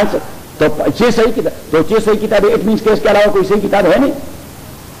 5 تو 6 صحیح کتاب، تو 6 صحیح کتابیں اٹ مینس کہ اس کے علاوہ کوئی صحیح کتاب ہے نہیں۔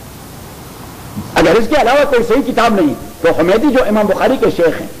 اگر اس کے علاوہ کوئی صحیح کتاب نہیں تو حمیدی جو امام بخاری کے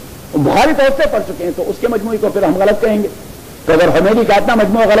شیخ ہیں، بخاری تو اس سے پڑھ چکے ہیں، تو اس کے مجموعی کو پھر ہم غلط کہیں گے۔ تو اگر حمیدی کا اتنا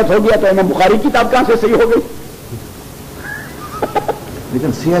مجموعہ غلط ہو گیا تو امام بخاری کی کتاب کہاں سے صحیح ہو گئی؟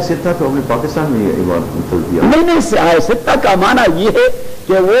 لیکن سیاہ ستہ تو اپنے پاکستان میں یہ عبارت چلتی ہے۔ نہیں، سیاہ ستہ کا معنی یہ ہے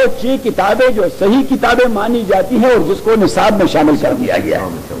کہ وہ 6 کتابیں جو صحیح کتابیں مانی جاتی ہیں اور جس کو نصاب میں شامل کر دیا گیا ہے،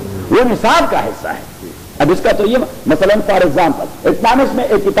 وہ نصاب کا حصہ ہے۔ اب اس کا تو یہ مثلاً فار ایگزامپل اکنامکس میں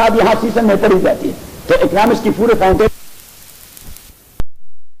ایک کتاب یہاں سیشن میں پڑھی جاتی ہے، تو اکنامکس کی پورے فاؤنڈیشن